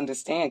people need to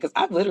understand, because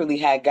I've literally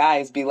had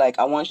guys be like,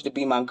 "I want you to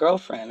be my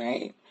girlfriend,"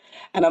 right?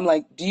 And I'm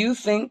like, "Do you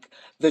think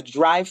the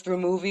drive-through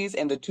movies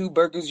and the 2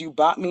 burgers you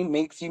bought me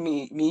makes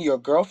me your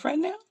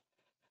girlfriend now?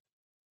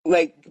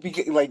 Like, do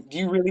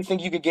you really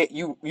think you could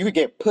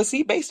get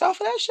pussy based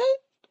off of that shit,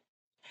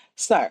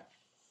 sir?"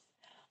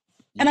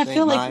 You And I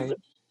feel think like,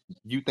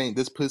 you think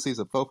this pussy's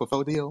a 4 for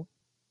 4 deal?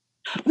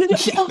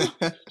 bruh.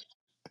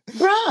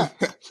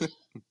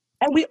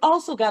 And we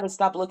also got to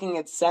stop looking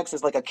at sex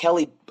as like a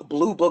Kelly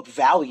Blue Book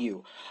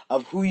value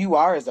of who you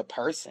are as a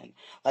person.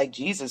 Like,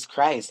 Jesus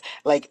Christ.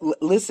 Like,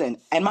 listen.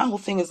 And my whole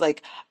thing is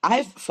like,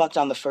 I've fucked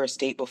on the first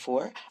date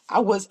before.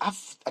 Because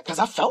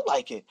I felt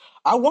like it.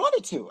 I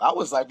wanted to. I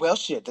was like, well,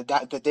 shit,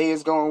 the day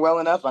is going well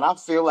enough and I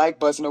feel like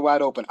busting it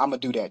wide open. I'm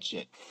going to do that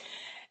shit.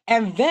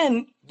 And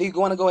then they're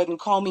going to go ahead and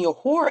call me a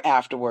whore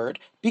afterward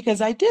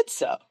because I did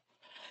so.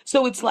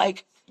 So it's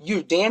like,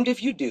 you're damned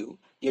if you do,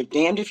 you're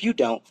damned if you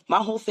don't.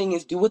 My whole thing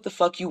is do what the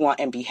fuck you want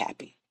and be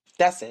happy.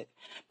 That's it.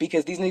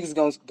 Because these niggas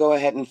gonna go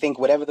ahead and think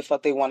whatever the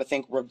fuck they want to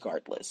think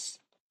regardless.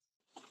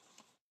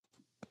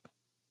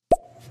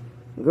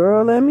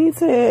 Girl, let me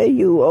tell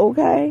you,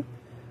 okay?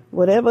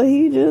 Whatever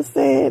he just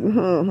said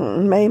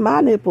made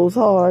my nipples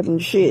hard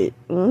and shit.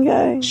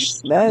 Okay?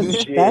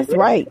 Shit. That's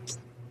right.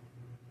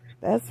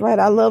 That's right.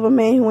 I love a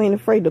man who ain't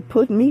afraid to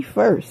put me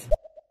first.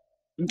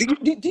 Do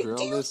Girl,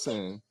 you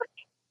listen.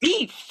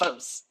 be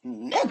first,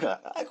 nigga?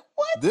 Like,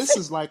 what? This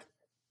is like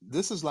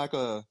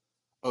a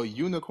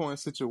unicorn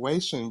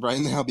situation right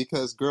now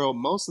because girl,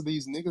 most of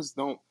these niggas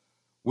don't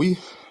we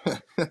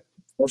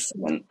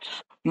Listen,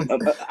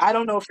 I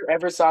don't know if you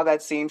ever saw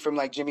that scene from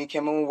like Jimmy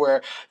Kimmel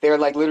where they're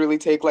like literally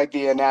take like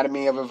the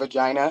anatomy of a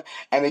vagina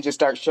and they just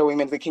start showing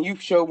me, like, can you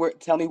tell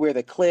me where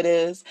the clit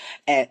is?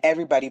 And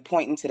everybody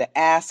pointing to the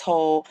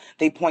asshole,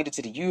 they pointed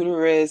to the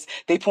uterus,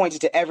 they pointed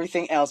to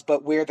everything else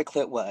but where the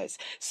clit was.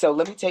 So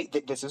let me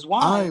this is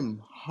why.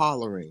 I'm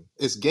hollering.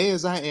 As gay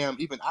as I am,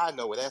 even I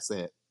know where that's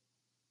at.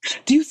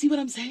 Do you see what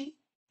I'm saying?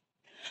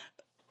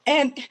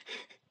 And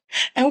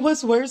And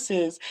what's worse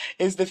is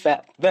the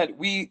fact that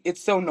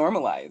it's so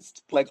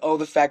normalized. Like, oh,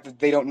 the fact that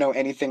they don't know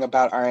anything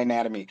about our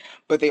anatomy,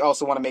 but they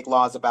also want to make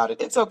laws about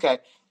it. It's okay.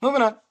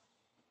 Moving on.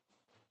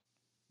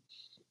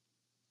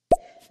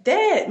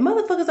 That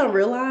motherfuckers don't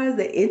realize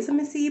that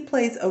intimacy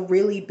plays a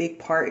really big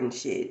part in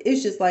shit.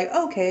 It's just like,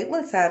 okay,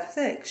 let's have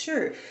sex.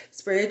 Sure.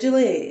 Spread your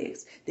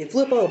legs. Then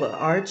flip over.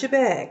 Arch your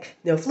back.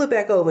 Then flip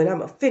back over and I'm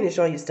going to finish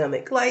on your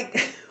stomach. Like,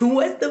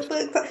 what the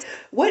fuck?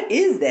 What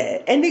is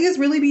that? And niggas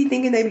really be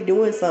thinking they be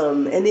doing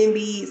something and then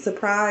be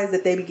surprised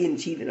that they be getting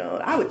cheated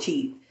on. I would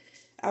cheat.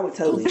 I would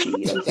totally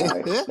cheat. I'm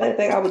sorry. Matter of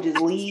fact, I would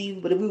just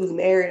leave. But if we was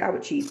married, I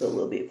would cheat for a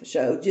little bit for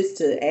sure. Just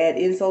to add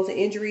insult to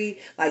injury,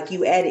 like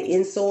you added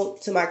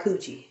insult to my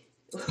coochie.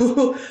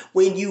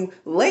 When you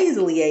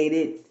lazily ate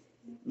it,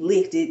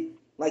 licked it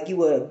like you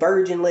were a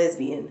virgin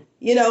lesbian.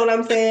 You know what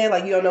I'm saying?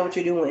 Like you don't know what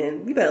you're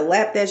doing. You better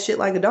lap that shit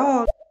like a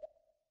dog.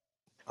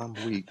 I'm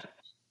weak.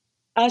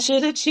 I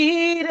should have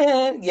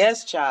cheated.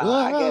 Yes, child.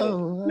 I get it.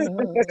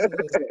 Whoa.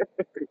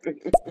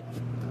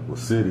 Well,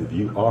 Sid, if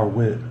you are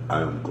wet,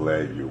 I am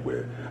glad you're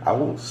wet. I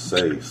won't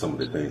say some of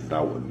the things that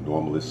I would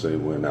normally say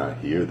when I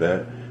hear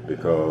that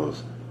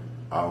because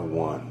I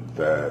want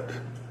that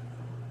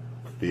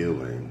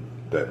feeling,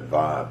 that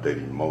vibe, that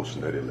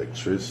emotion, that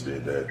electricity,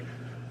 that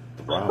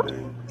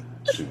throbbing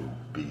to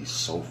be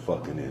so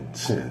fucking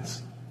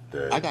intense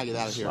that I gotta get you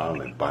out of here.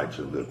 smile and bite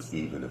your lip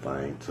even if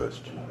I ain't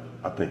touched you.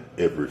 I think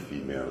every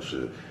female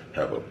should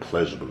have a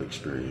pleasurable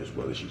experience,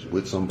 whether she's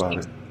with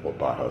somebody or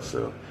by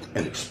herself,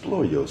 and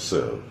explore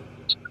yourself.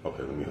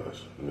 Okay, let me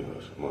hush. I'm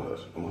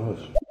gonna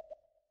hush.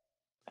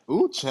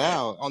 Ooh,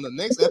 child. On the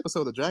next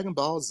episode of Dragon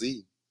Ball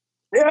Z.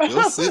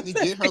 Will Sydney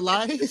get her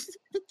life?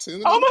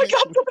 Tune Oh in my next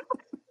God.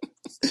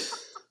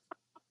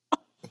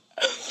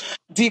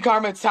 D.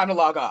 Karma, it's time to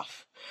log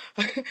off.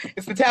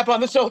 It's the tap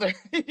on the shoulder.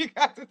 You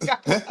got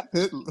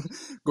week.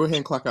 Go ahead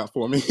and clock out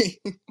for me.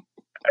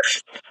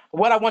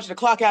 what I want you to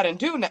clock out and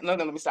do. No,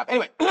 let me stop.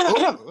 Anyway,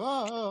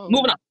 Oh,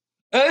 moving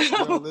oh.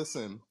 Girl, on.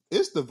 listen.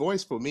 It's the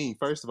voice for me.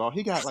 First of all,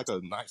 he got like a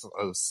nice,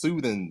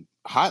 soothing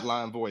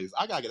hotline voice.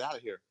 I gotta get out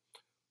of here.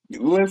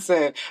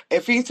 Listen,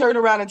 if he turned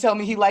around and tell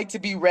me he liked to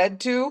be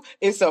read to,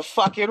 it's a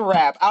fucking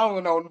rap. I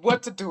don't know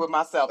what to do with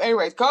myself.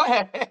 Anyways, go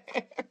ahead.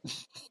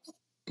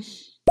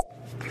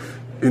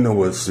 You know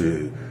what,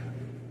 Sid?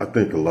 I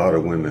think a lot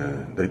of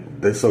women,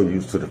 they so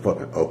used to the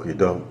fucking okie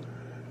doke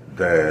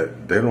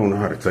that they don't know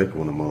how to take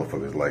one of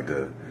motherfuckers like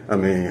that. I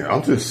mean,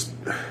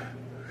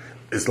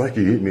 it's like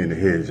you hit me in the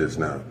head just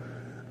now.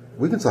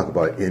 We can talk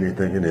about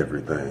anything and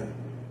everything.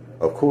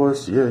 Of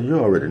course, yeah, you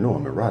already know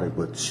I'm erotic,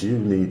 but you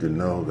need to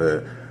know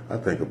that I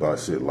think about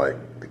shit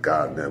like the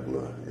God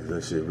Nebula. Is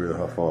that shit real?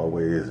 How far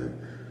away is it?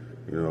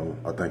 You know,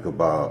 I think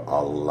about a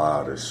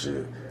lot of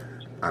shit.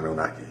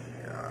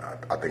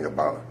 I think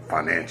about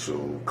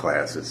financial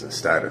classes and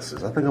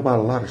statuses. I think about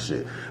a lot of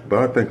shit. But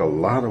I think a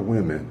lot of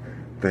women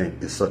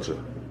think it's such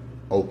a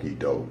okey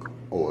doke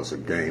or it's a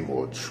game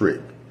or a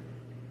trick.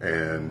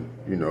 And,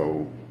 you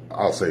know,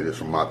 I'll say this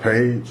from my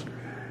page.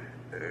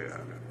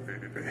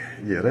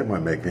 Yeah, that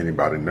might make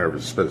anybody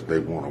nervous, especially if they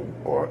want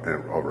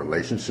a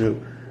relationship.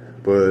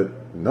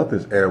 But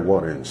nothing's air,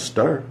 water, and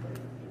stir.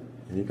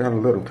 You gotta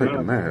let them take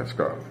the mask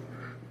off.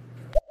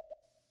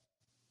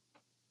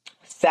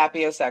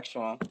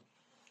 Sapiosexual.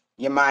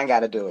 Your mind got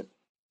to do it.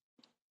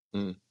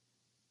 Mm.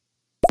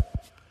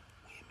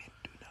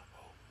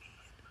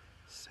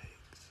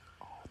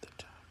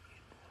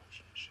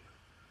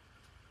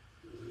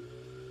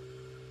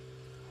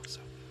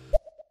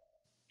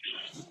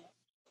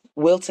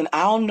 Wilton,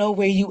 I don't know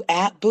where you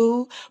at,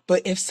 boo,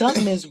 but if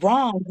something is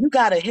wrong, you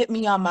gotta hit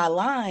me on my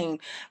line.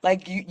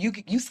 Like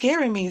you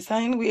scaring me,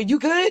 son. Are you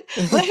good?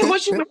 Like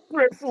what you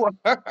whispering for?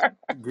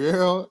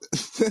 Girl,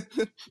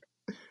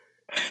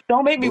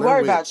 Don't make me Blair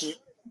worry about you.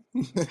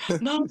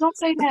 Witch. No, don't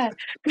say that.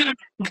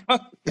 Go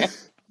ahead.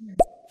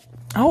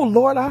 Oh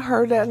Lord, I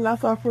heard that and I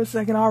thought for a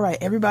second, all right,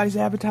 everybody's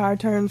avatar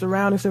turns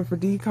around except for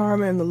D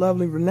Karma and the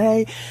lovely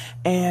Renee,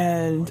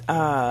 and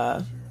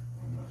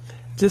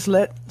just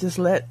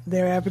let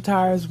their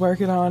avatars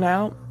work it on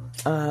out.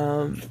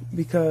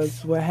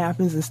 Because what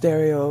happens in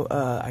stereo,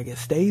 I guess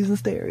stays in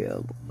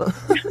stereo.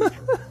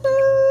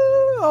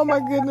 Oh my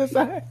goodness,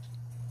 I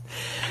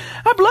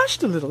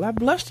blushed a little. I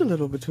blushed a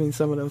little between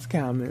some of those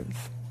comments.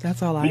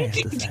 That's all I have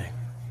to say.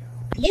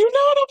 You know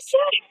what I'm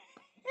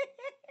saying?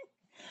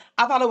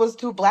 I thought it was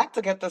too black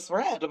to get this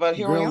red, but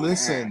here we Girl, are.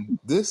 listen.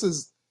 This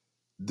is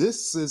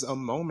a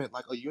moment,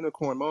 like a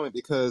unicorn moment,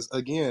 because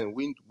again,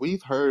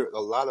 we've heard a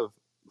lot of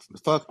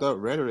fucked up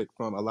rhetoric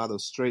from a lot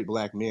of straight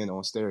black men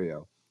on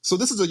stereo. So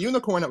this is a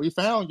unicorn that we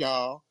found,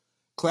 y'all.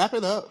 Clap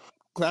it up,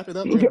 Blair.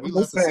 We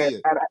love to Listen, see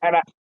it. and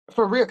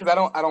for real, because I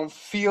don't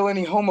feel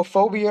any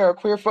homophobia or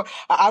queer.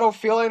 I don't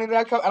feel any of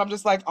that. And I'm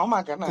just like, oh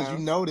my Because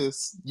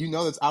goodness. you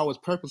notice I was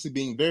purposely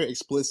being very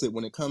explicit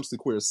when it comes to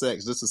queer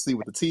sex, just to see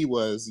what the tea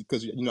was,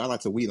 because you know I like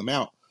to weed them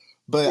out.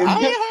 But I ain't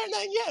heard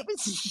nothing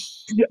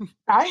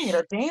I ain't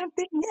heard a damn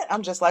thing yet.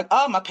 I'm just like,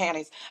 oh, my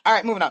panties. All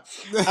right, moving on.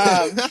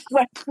 yet.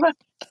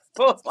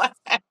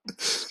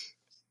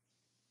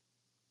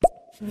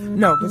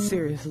 No, but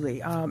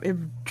seriously, it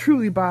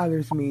truly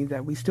bothers me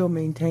that we still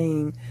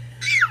maintain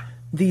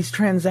these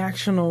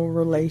transactional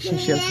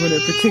relationships when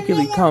it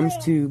particularly comes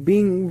to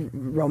being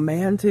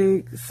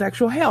romantic,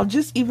 sexual, hell,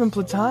 just even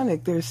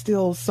platonic. There's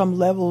still some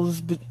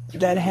levels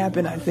that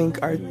happen, I think,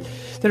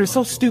 that are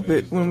so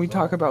stupid when we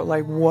talk about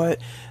like what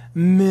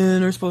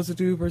men are supposed to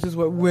do versus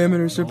what women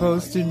are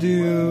supposed to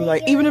do,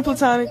 like even in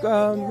platonic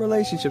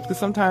relationships, because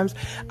sometimes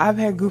I've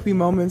had goofy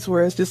moments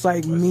where it's just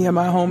like me and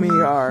my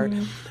homie are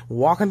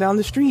walking down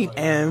the street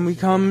and we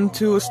come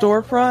to a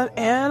storefront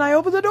and I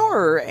open the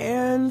door,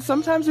 and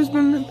sometimes there's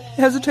been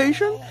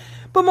hesitation,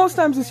 but most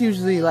times it's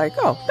usually like,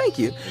 oh, thank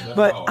you.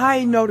 But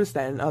I notice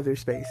that in other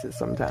spaces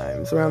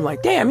sometimes where I'm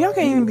like, damn, y'all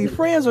can't even be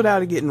friends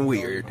without it getting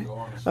weird.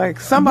 Like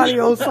somebody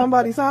owes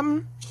somebody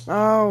something.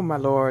 Oh my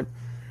Lord.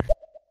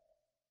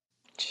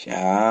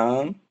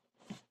 Child.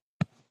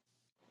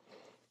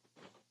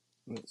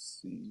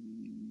 Let's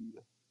see.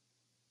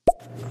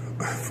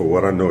 For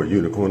what I know, a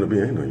unicorn to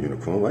be ain't no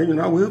unicorn. Well, you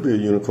know, I will be a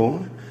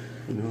unicorn.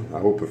 You know,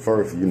 I would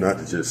prefer for you not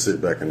to just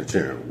sit back in the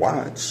chair and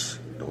watch.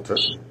 Don't touch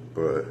me.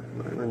 But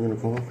I ain't no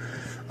unicorn.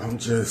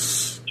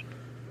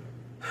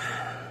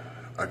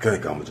 I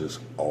think I'm just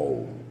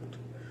old.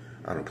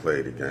 I done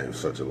played the game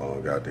such a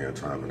long goddamn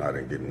time, and I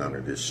didn't get none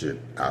of this shit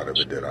out of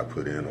it that I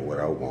put in or what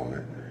I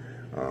wanted.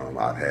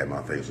 I've had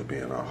my face of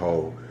being a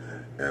hoe,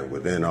 and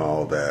within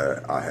all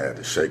that, I had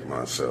to shake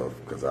myself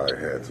because I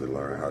had to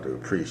learn how to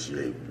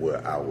appreciate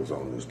what I was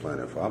on this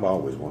planet for. I've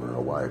always wanted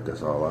a wife.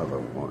 That's all I've ever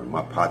wanted.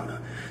 My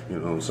partner, you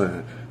know what I'm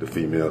saying? The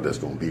female that's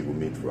gonna be with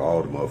me through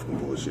all the motherfucking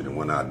bullshit. And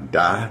when I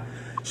die,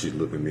 She's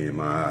looking me in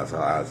my eyes.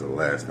 Her eyes are the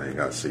last thing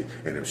I see.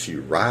 And if she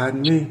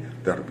riding me,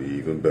 that'll be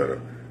even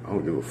better. I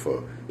don't give a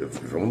fuck.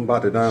 If I'm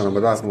about to die and I'm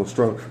going to die from a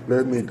stroke,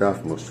 let me die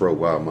from a stroke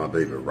while my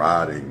baby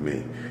riding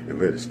me. And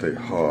let it stay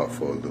hard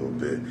for a little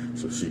bit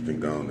so she can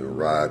go on and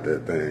ride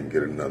that thing and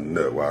get another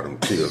nut while them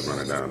tears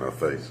running down her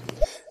face.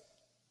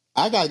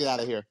 I gotta get out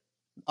of here.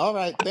 All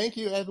right. Thank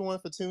you, everyone,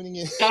 for tuning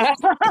in.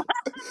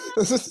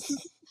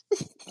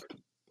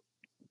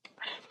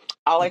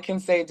 All I can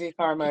say, D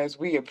Karma, is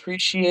we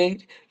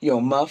appreciate your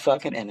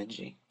motherfucking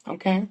energy.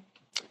 Okay?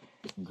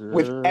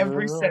 With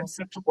every Girl. sense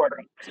of the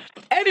word.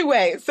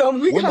 Anyway, so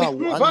we Where gotta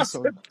my move on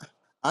to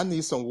I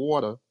need some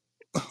water.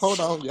 Hold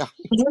on, y'all.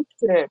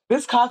 listen.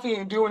 This coffee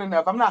ain't doing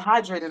enough. I'm not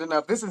hydrated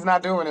enough. This is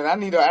not doing it. I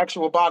need an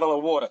actual bottle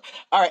of water.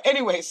 All right,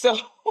 anyway, so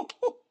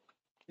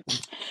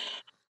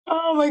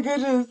oh my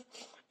goodness.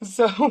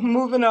 So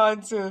moving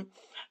on to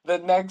the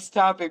next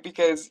topic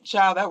because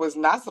child, that was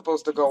not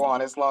supposed to go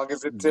on as long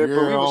as it did,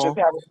 but we was just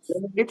Girl.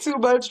 having way too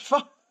much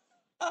fun.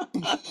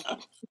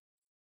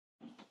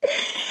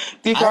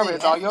 D Carmen, I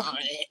it's all your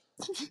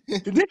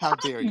How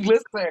dare you?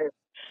 listen.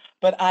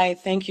 But I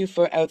thank you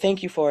for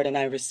it and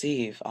I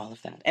receive all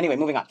of that. Anyway,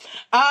 moving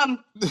on.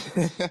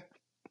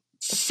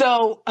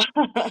 So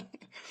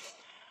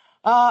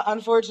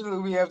unfortunately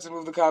we have to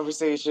move the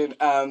conversation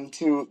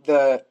to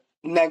the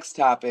next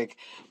topic,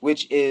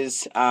 which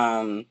is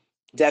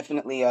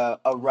definitely a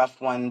rough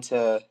one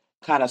to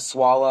kind of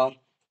swallow.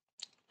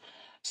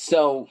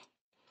 So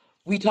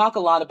we talk a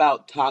lot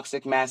about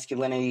toxic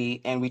masculinity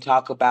and we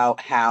talk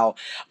about how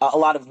a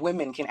lot of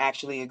women can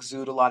actually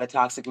exude a lot of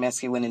toxic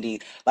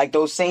masculinity. Like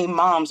those same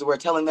moms who are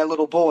telling their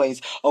little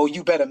boys, oh,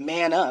 you better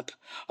man up.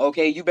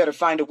 Okay, you better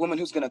find a woman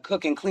who's going to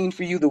cook and clean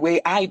for you the way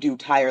I do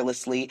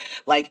tirelessly.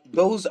 Like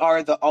those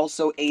are the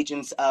also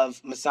agents of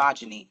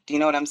misogyny. Do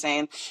you know what I'm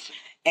saying?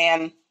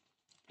 And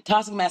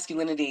toxic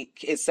masculinity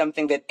is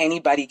something that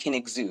anybody can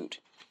exude.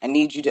 I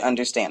need you to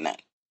understand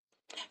that.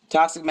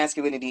 Toxic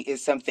masculinity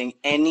is something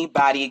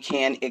anybody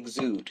can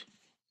exude.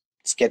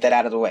 Let's get that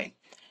out of the way.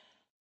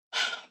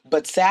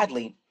 But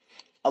sadly,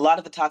 a lot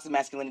of the toxic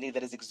masculinity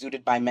that is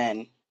exuded by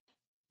men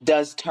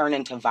does turn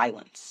into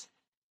violence.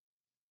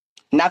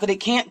 Not that it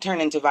can't turn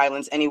into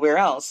violence anywhere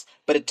else,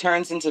 but it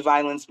turns into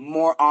violence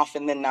more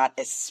often than not,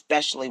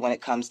 especially when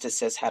it comes to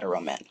cis hetero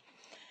men.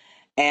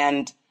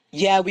 And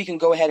yeah, we can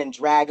go ahead and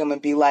drag them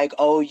and be like,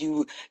 oh,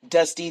 you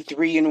dusty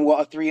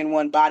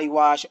 3-in-1 body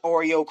wash,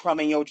 Oreo crumb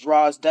in your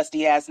drawers,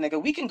 dusty ass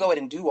nigga. We can go ahead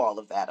and do all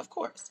of that, of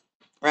course,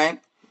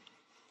 right?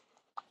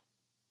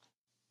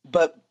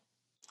 But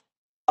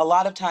a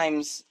lot of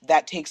times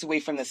that takes away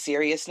from the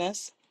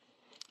seriousness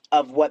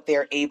of what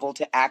they're able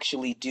to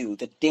actually do,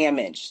 the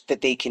damage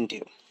that they can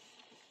do.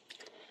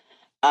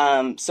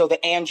 So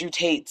the Andrew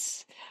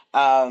Tates,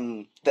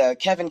 the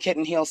Kevin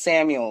Kittenhill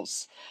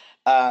Samuels,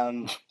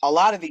 a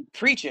lot of these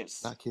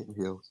preachers, Not Kitten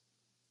Hills.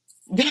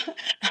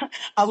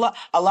 a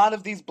lot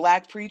of these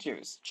black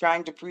preachers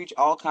trying to preach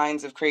all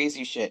kinds of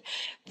crazy shit.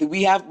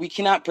 We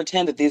cannot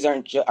pretend that these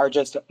are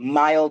just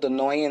mild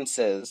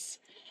annoyances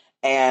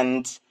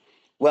and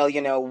well,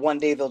 one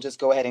day they'll just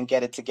go ahead and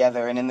get it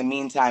together. And in the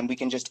meantime, we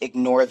can just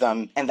ignore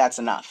them and that's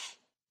enough.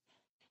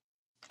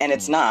 And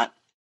it's not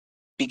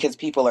because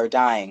people are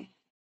dying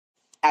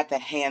at the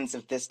hands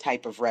of this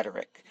type of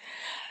rhetoric.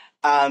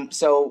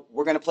 So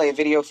we're going to play a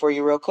video for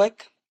you real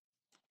quick.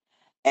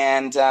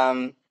 And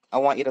I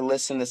want you to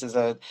listen.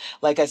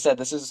 Like I said,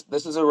 this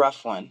is a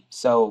rough one.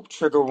 So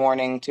trigger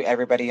warning to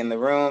everybody in the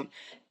room.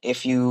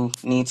 If you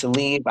need to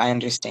leave, I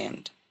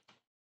understand.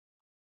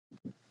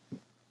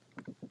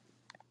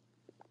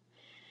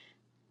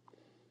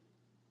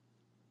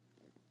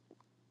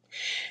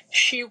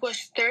 She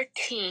was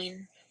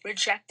 13,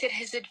 rejected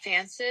his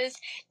advances,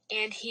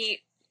 and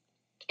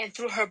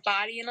threw her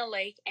body in a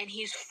lake, and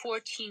he's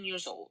 14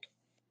 years old.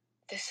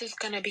 This is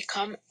going to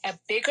become a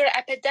bigger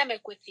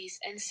epidemic with these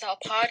incel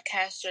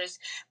podcasters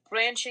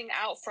branching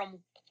out from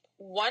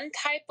one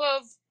type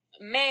of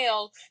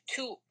male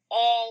to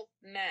all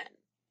men.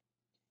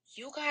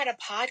 You got a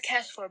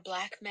podcast for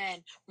black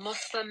men,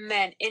 Muslim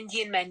men,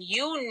 Indian men,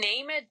 you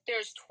name it,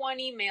 there's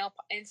 20 male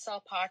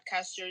incel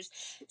podcasters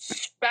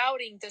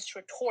spouting this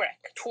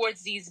rhetoric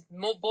towards these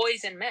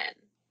boys and men.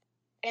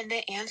 And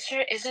the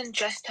answer isn't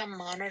just to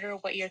monitor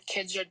what your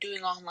kids are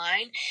doing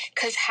online,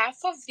 because half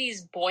of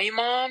these boy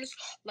moms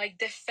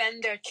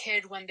defend their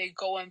kid when they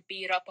go and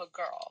beat up a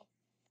girl.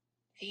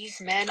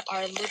 These men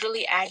are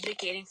literally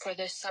advocating for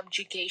the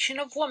subjugation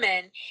of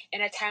women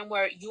in a time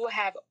where you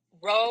have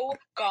Roe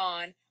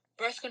gone,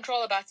 birth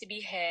control about to be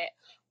hit,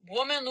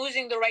 women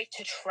losing the right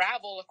to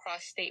travel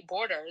across state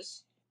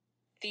borders.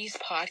 These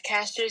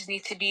podcasters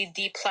need to be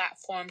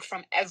deplatformed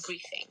from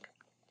everything.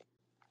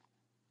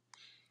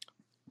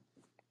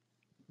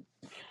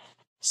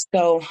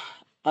 So,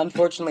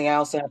 unfortunately, I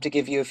also have to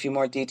give you a few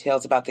more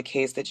details about the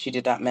case that she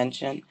did not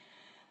mention.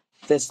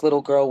 This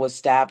little girl was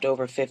stabbed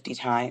over 50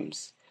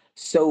 times,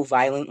 so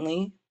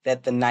violently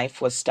that the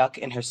knife was stuck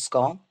in her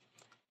skull.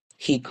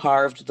 He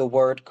carved the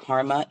word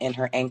karma in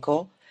her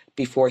ankle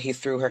before he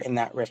threw her in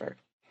that river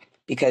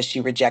because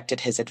she rejected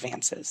his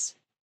advances.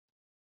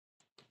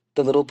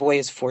 The little boy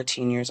is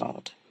 14 years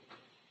old.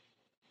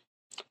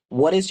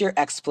 What is your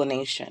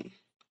explanation?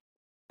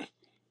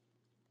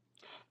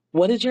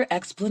 What is your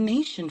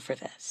explanation for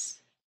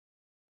this?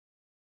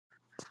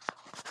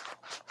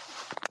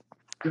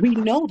 We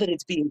know that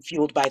it's being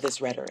fueled by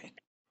this rhetoric.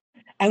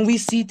 And we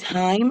see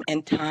time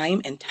and time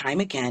and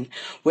time again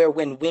where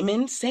when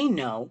women say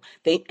no,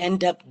 they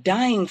end up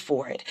dying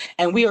for it.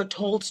 And we are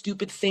told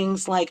stupid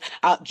things like,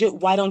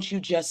 why don't you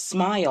just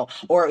smile?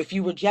 Or if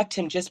you reject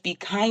him, just be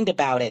kind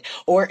about it.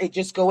 Or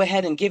just go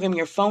ahead and give him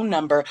your phone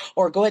number,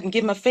 or go ahead and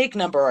give him a fake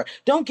number, or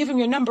don't give him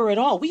your number at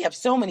all. We have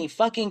so many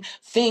fucking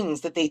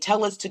things that they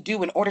tell us to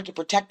do in order to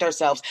protect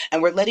ourselves.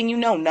 And we're letting you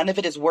know none of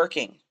it is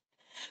working.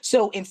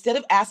 So instead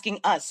of asking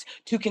us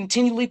to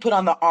continually put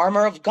on the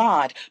armor of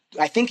God,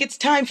 I think it's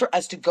time for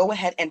us to go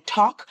ahead and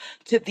talk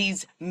to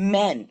these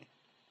men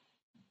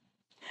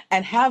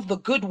and have the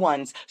good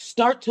ones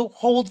start to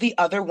hold the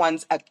other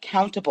ones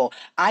accountable.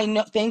 I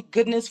know, thank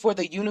goodness for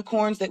the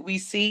unicorns that we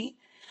see.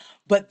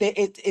 But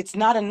it's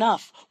not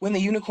enough when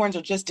the unicorns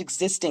are just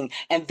existing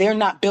and they're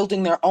not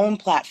building their own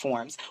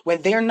platforms,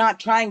 when they're not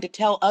trying to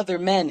tell other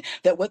men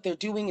that what they're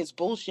doing is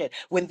bullshit,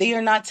 when they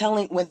are not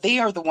telling, when they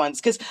are the ones,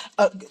 because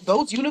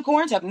those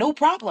unicorns have no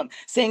problem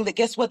saying that,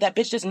 guess what, that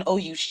bitch doesn't owe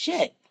you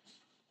shit.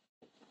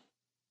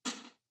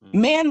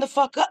 Man the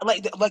fuck up,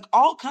 like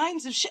all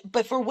kinds of shit.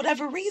 But for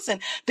whatever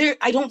reason,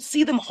 I don't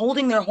see them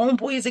holding their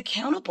homeboys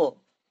accountable.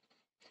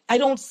 I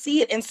don't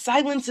see it. And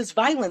silence is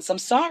violence. I'm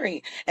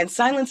sorry. And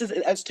silence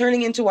is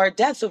turning into our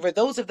deaths over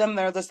those of them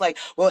that are just like,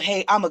 well,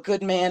 hey, I'm a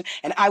good man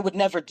and I would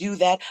never do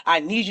that.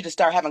 I need you to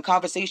start having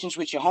conversations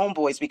with your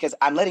homeboys because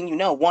I'm letting you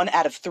know 1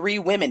 out of 3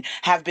 women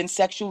have been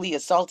sexually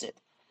assaulted.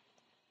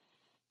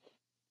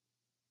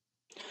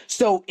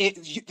 So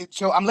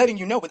so I'm letting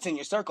you know what's in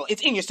your circle.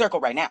 It's in your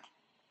circle right now.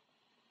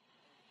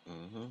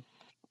 Mm-hmm.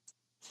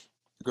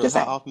 Girl, Just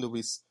how saying. often do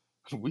we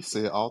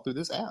say it all through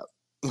this app?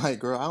 Like,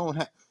 girl, I don't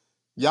have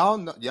y'all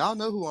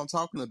know who I'm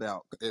talking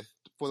about. If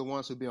for the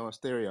ones who be on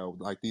stereo,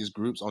 like these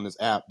groups on this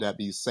app that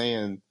be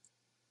saying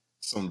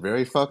some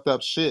very fucked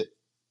up shit.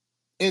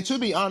 And to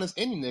be honest,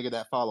 any nigga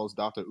that follows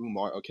Dr.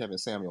 Umar or Kevin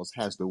Samuels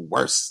has the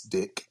worst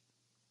dick.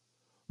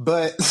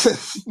 But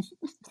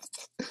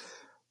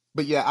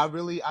but yeah,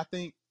 I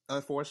think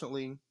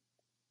unfortunately,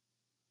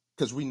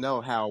 because we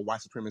know how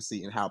white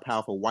supremacy and how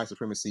powerful white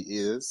supremacy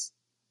is,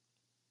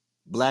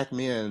 black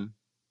men,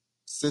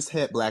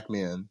 cishet black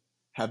men,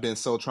 have been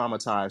so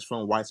traumatized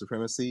from white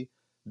supremacy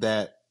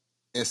that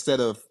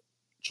instead of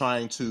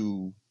trying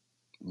to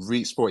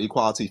reach for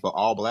equality for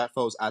all black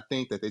folks, I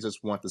think that they just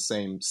want the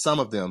same,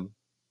 some of them,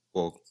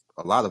 or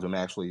a lot of them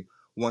actually,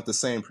 want the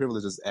same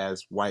privileges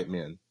as white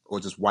men or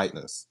just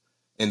whiteness.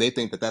 And they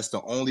think that that's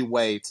the only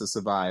way to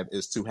survive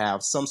is to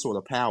have some sort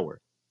of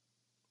power.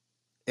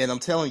 And I'm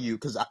telling you,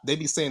 because they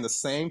be saying the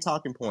same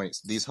talking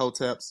points, these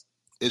hoteps,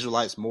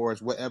 Israelites,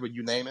 Moors, whatever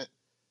you name it,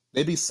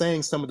 they be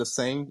saying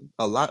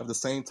a lot of the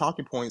same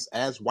talking points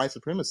as white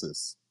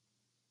supremacists.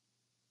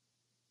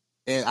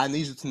 And I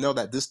need you to know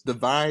that this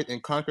divide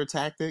and conquer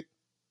tactic,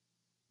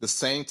 the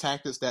same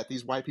tactics that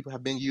these white people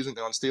have been using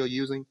and are still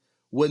using,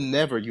 would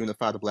never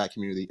unify the black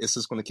community. It's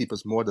just going to keep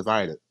us more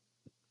divided.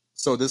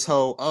 So this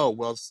whole,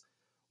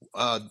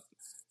 uh,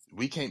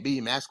 we can't be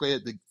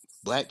emasculated. The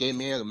black gay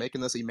men are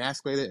making us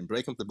emasculated and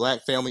breaking up the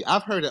black family.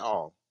 I've heard it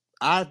all.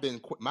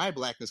 My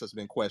blackness has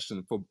been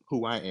questioned for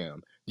who I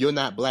am. You're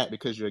not black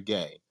because you're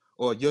gay,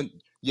 or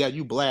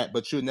you black,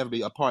 but you'll never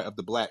be a part of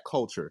the black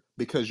culture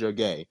because you're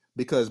gay.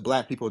 Because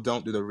black people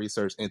don't do the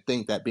research and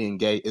think that being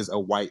gay is a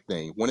white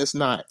thing when it's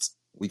not.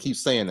 We keep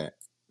saying that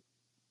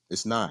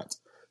it's not.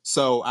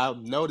 So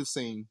I'm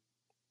noticing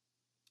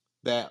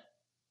that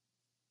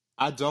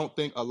I don't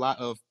think a lot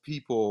of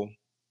people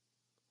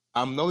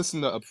I'm noticing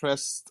the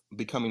oppressed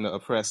becoming the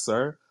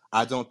oppressor.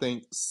 I don't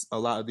think a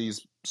lot of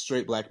these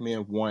straight black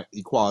men want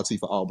equality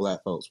for all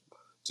black folks.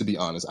 To be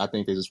honest, I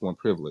think they just want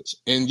privilege.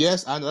 And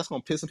yes, I know that's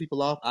going to piss some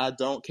people off. I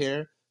don't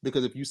care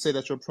because if you say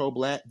that you're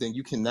pro-black, then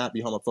you cannot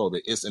be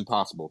homophobic. It's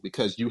impossible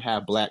because you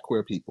have black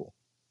queer people.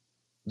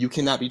 You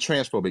cannot be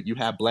transphobic. You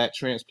have black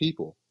trans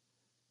people.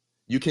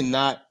 You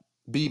cannot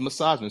be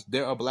misogynist.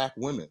 There are black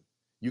women.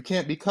 You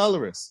can't be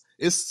colorist.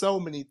 It's so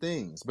many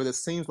things, but it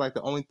seems like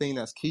the only thing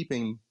that's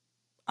keeping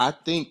I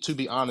think, to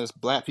be honest,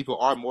 black people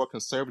are more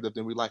conservative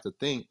than we like to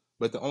think,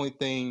 but the only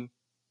thing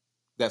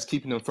that's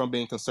keeping them from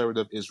being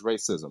conservative is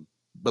racism.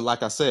 But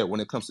like I said,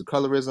 when it comes to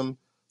colorism,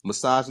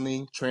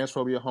 misogyny,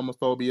 transphobia,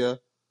 homophobia,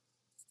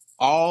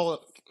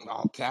 all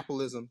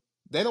capitalism,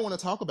 they don't want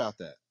to talk about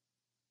that.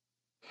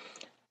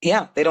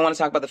 Yeah, they don't want to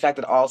talk about the fact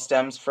that all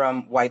stems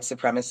from white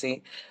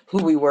supremacy.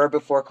 Who we were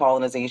before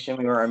colonization,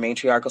 we were a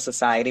matriarchal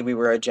society, we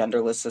were a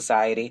genderless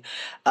society.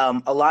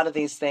 A lot of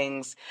these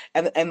things,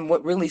 and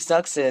what really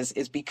sucks is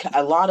because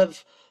a lot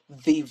of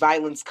the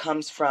violence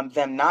comes from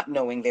them not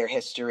knowing their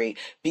history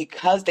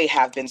because they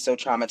have been so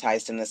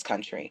traumatized in this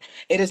country.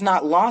 It is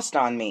not lost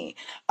on me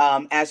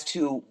as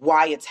to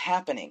why it's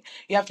happening.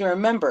 You have to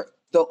remember.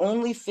 The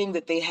only thing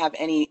that they have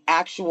any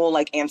actual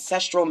like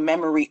ancestral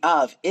memory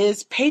of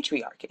is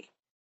patriarchy.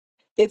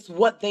 It's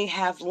what they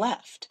have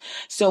left.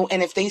 So,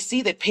 and if they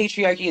see that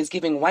patriarchy is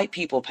giving white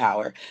people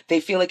power, they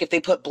feel like if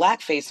they put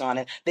blackface on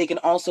it, they can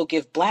also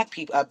give black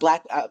people,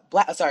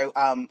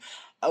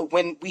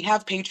 when we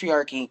have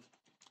patriarchy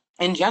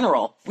in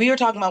general, we are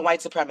talking about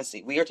white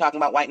supremacy. We are talking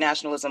about white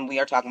nationalism. We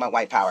are talking about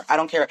white power. I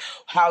don't care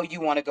how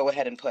you want to go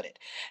ahead and put it.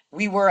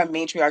 We were a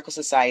matriarchal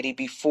society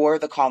before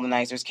the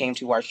colonizers came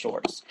to our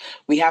shores.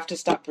 We have to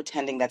stop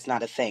pretending that's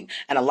not a thing.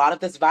 And a lot of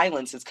this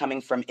violence is coming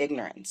from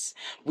ignorance.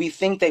 We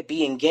think that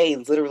being gay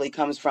literally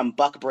comes from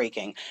buck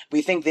breaking.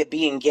 We think that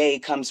being gay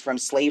comes from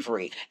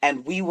slavery.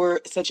 And we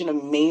were such an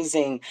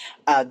amazing,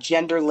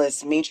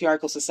 genderless,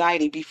 matriarchal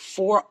society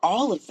before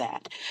all of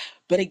that.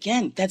 But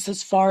again, that's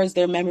as far as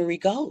their memory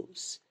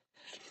goes.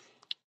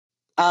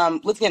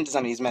 Let's get into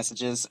some of these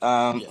messages.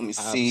 Yeah, Let me I have to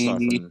start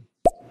see. from.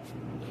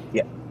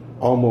 Yeah.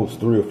 Almost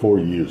 3 or 4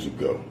 years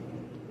ago,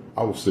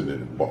 I was sitting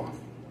in a bar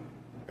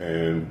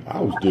and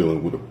I was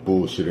dealing with a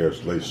bullshit ass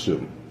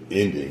relationship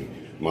ending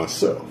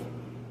myself.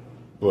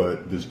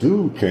 But this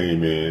dude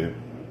came in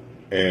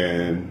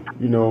and,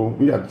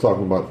 we got to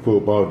talking about the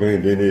football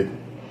game, then it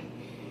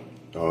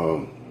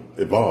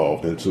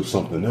evolved into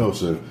something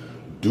else. And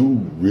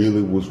dude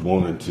really was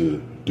wanting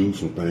to do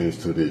some things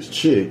to this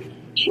chick.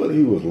 Whether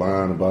he was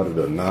lying about it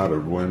or not, or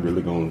wasn't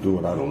really going to do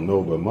it, I don't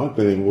know. But my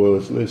thing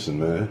was, listen,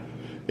 man,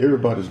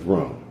 everybody's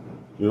grown.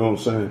 You know what I'm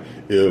saying?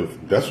 If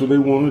that's what they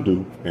want to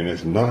do, and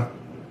it's not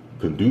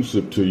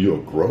conducive to your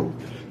growth,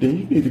 then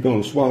you need to go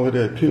and swallow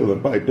that pill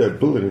and bite that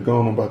bullet and go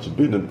on about your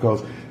business,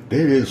 because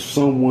there is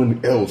someone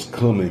else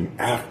coming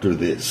after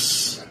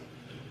this.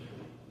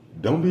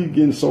 Don't be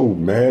getting so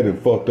mad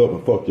and fucked up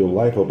and fuck your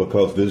life up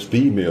because this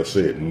female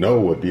said no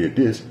or did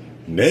this.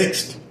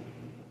 Next,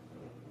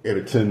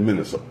 every 10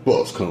 minutes a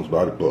bus comes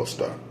by the bus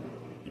stop.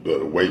 You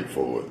better wait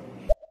for it.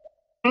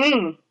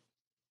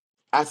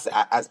 I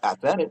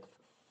said it.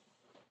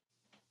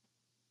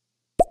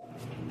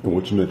 And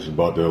what you mentioned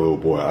about that little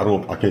boy, I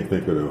can't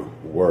think of the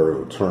word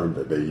or term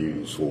that they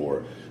use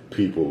for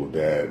people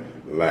that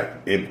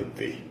lack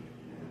empathy.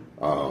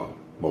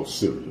 Most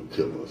serial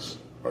killers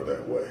are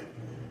that way.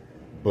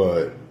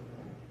 But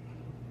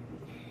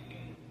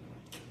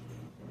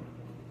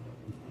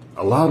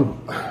a lot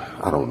of,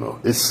 I don't know,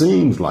 it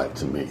seems like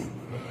to me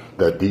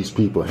that these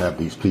people have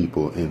these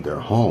people in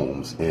their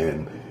homes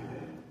and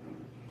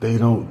they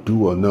don't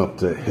do enough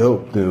to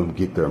help them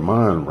get their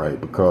mind right,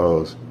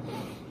 because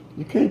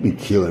you can't be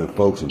killing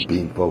folks and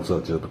beating folks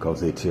up just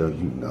because they tell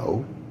you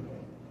no.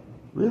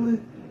 Really?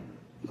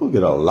 You're going to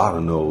get a lot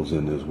of no's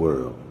in this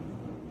world.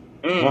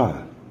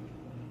 Why?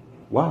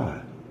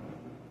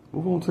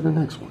 Move on to the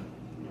next one.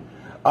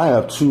 I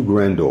have 2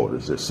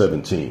 granddaughters at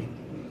 17.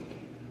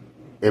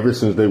 Ever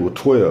since they were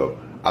 12,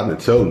 I've been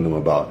telling them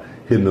about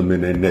hitting them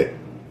in their neck,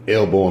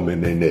 elbow them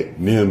in their neck,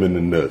 knee them in the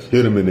nuts,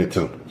 hit them in their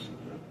temples.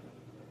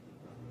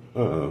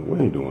 We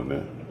ain't doing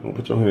that. Don't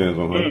put your hands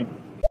on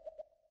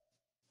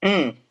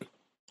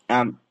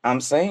her. I'm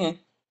saying.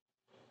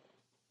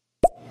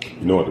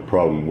 You know what the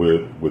problem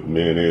with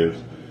men is?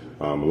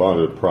 A lot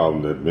of the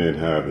problem that men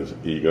have is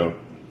ego.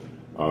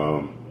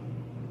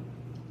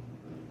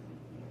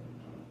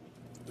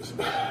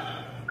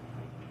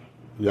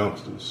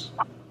 Youngsters,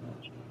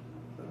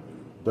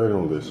 they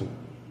don't listen.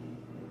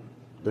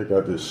 They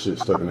got this shit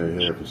stuck in their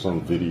head from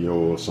some video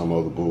or some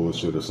other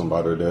bullshit, or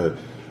somebody that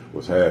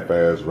was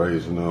half-ass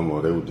raising them,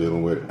 or they were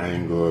dealing with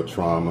anger or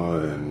trauma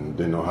and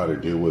didn't know how to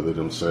deal with it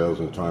themselves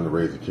and trying to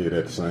raise a kid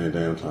at the same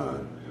damn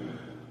time.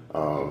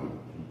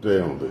 They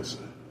don't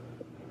listen.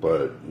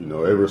 But,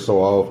 every so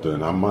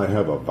often, I might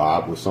have a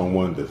vibe with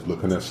someone that's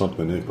looking at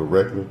something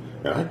incorrectly,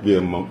 and I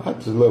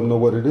just let them know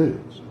what it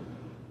is.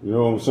 You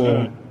know what I'm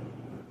saying?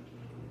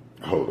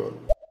 Hold up.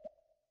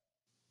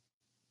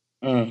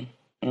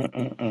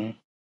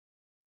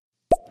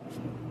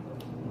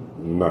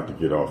 Not to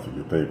get off of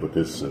your thing, but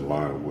this is in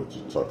line with what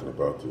you're talking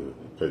about, the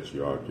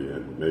patriarchy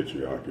and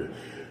matriarchy.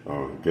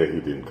 Gay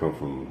didn't come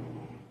from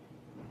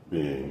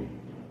being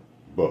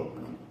buck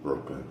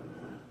broken.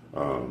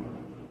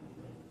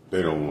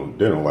 They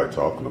don't like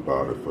talking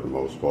about it for the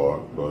most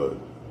part, but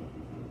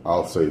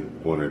I'll say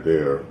one of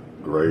their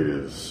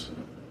greatest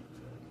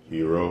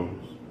heroes,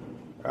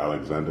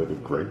 Alexander the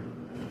Great,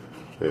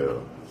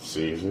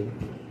 Caesar,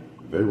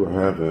 they were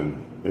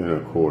having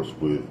intercourse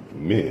with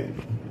men.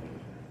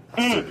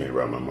 I still can't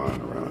wrap my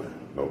mind around it.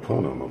 No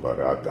pun on them about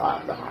it.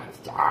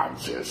 I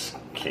just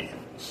can't.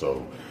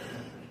 So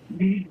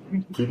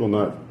people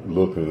not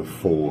looking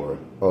for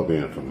other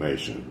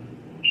information.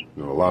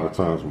 A lot of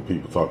times when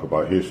people talk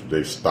about history,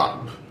 they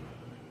stop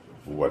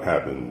what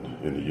happened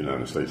in the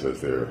United States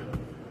as they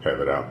have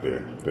it out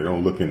there. They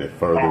don't look in it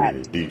further,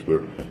 any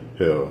deeper.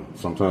 Hell,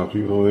 sometimes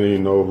people don't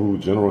even know who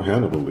General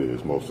Hannibal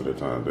is most of the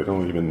time. They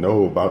don't even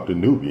know about the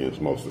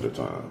Nubians most of the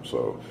time.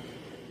 So,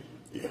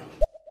 yeah.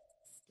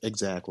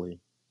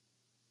 Exactly.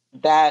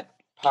 That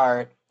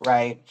part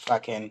right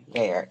fucking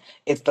there.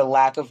 It's the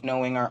lack of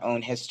knowing our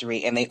own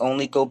history, and they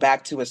only go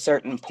back to a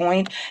certain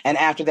point, and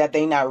after that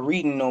they not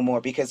reading no more,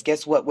 because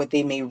guess what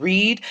they may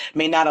read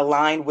may not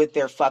align with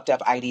their fucked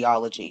up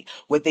ideology.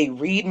 What they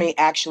read may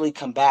actually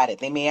combat it.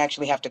 They may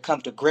actually have to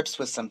come to grips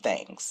with some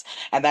things,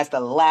 and that's the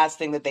last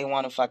thing that they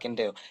want to fucking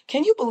do.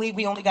 Can you believe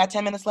we only got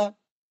 10 minutes left?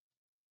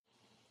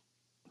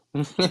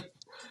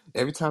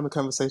 Every time the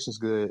conversation's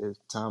good,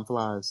 time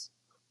flies.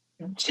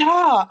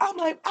 Child, I'm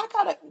like, I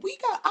gotta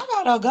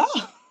go.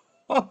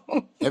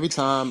 Every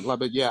time, like,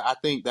 but yeah, I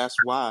think that's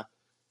why.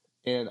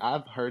 And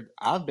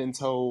I've been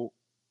told,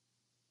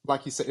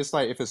 like you said, it's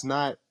like if it's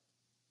not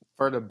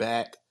further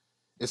back,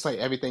 it's like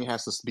everything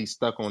has to be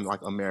stuck on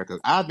like America.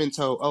 I've been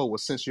told, oh, well,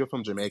 since you're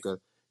from Jamaica,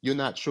 you're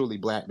not truly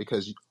black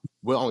because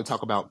we'll only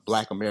talk about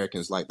black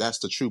Americans. Like that's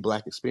the true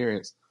black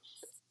experience.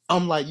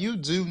 I'm like, you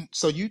do,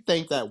 so you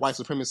think that white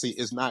supremacy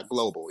is not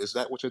global? Is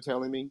that what you're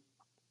telling me?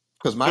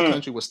 Because Mm, my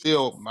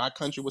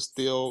country was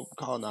still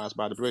colonized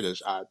by the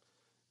British. I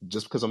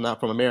just because I'm not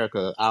from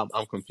America, I'm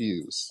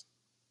confused.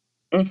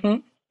 mm-hmm,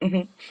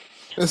 mm-hmm.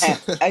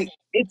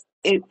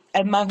 And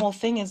and my whole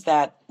thing is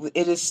that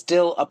it is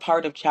still a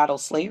part of chattel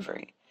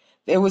slavery.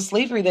 There was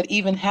slavery that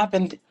even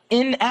happened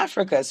in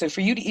Africa. So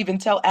for you to even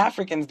tell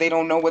Africans they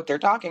don't know what they're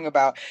talking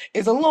about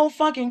is a little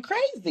fucking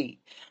crazy.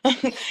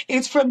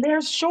 It's from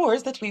their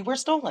shores that we were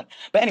stolen.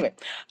 But anyway,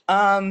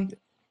 um,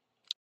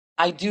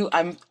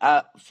 I'm,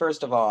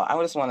 first of all,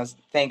 I just want to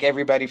thank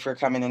everybody for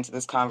coming into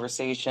this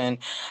conversation.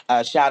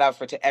 Shout out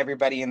to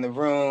everybody in the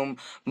room: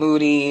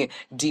 Moody,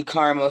 D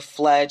Karma,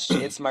 Fletch,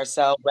 it's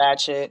Marcel,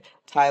 Ratchet,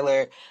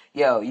 Tyler.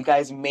 Yo, you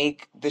guys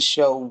make the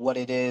show what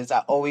it is.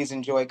 I always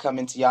enjoy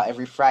coming to y'all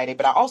every Friday,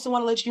 but I also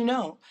want to let you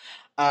know.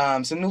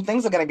 Some new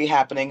things are going to be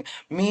happening.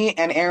 Me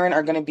and Aaron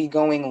are going to be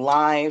going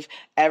live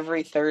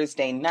every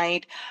Thursday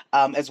night,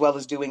 as well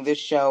as doing this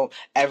show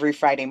every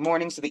Friday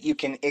morning so that you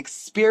can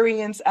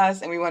experience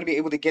us. And we want to be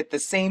able to get the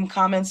same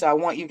comments. So I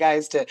want you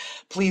guys to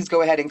please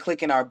go ahead and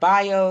click in our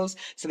bios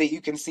so that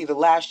you can see the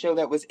last show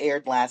that was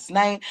aired last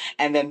night.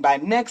 And then by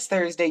next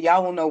Thursday,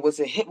 y'all will know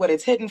what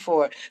it's hitting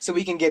for, so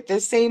we can get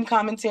this same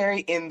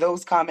commentary in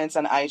those comments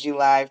on IG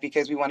Live,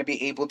 because we want to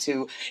be able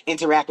to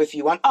interact with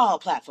you on all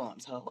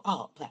platforms.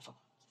 All platforms.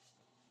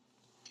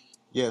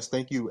 Yes,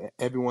 thank you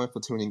everyone for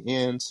tuning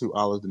in. To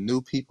all of the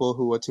new people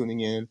who are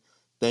tuning in,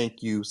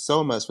 thank you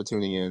so much for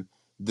tuning in.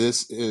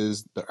 This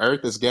is the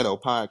Earth is Ghetto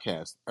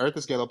podcast. Earth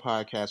is Ghetto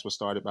podcast was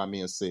started by me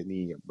and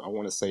Sydney, I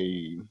want to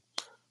say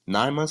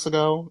 9 months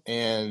ago,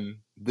 and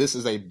this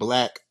is a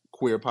black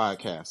queer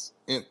podcast.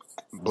 And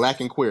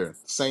black and queer,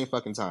 same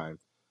fucking time.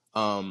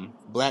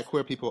 Black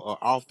queer people are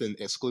often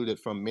excluded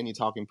from many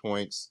talking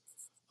points.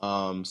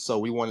 So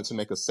we wanted to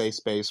make a safe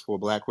space for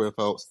black queer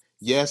folks.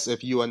 Yes,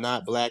 if you are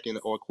not black and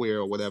or queer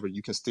or whatever,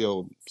 you can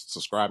still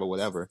subscribe or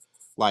whatever.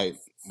 Like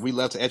we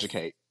love to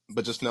educate,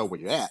 but just know where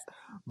you're at.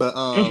 But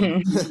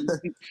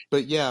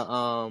but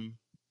yeah,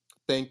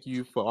 thank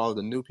you for all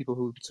the new people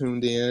who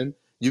tuned in.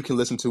 You can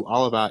listen to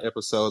all of our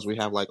episodes. We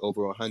have like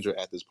over 100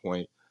 at this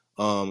point,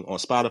 on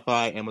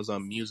Spotify,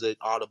 Amazon Music,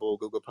 Audible,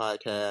 Google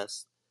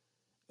Podcasts.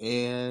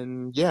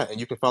 And yeah, and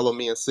you can follow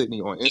me and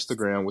Sydney on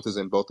Instagram, which is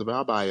in both of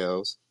our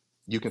bios.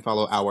 You can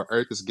follow our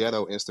Earth is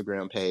Ghetto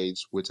Instagram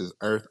page, which is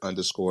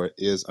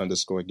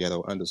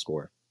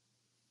earth_is_ghetto_.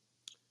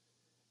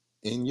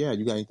 And yeah,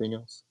 you got anything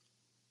else?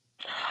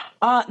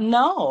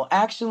 No,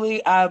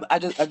 actually, I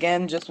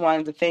just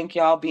wanted to thank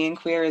y'all. Being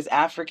queer is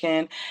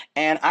African,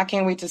 and I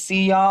can't wait to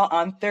see y'all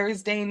on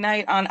Thursday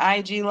night on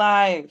IG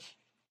Live.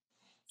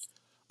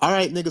 All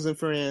right, niggas and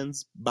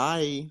friends.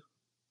 Bye.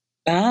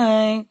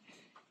 Bye.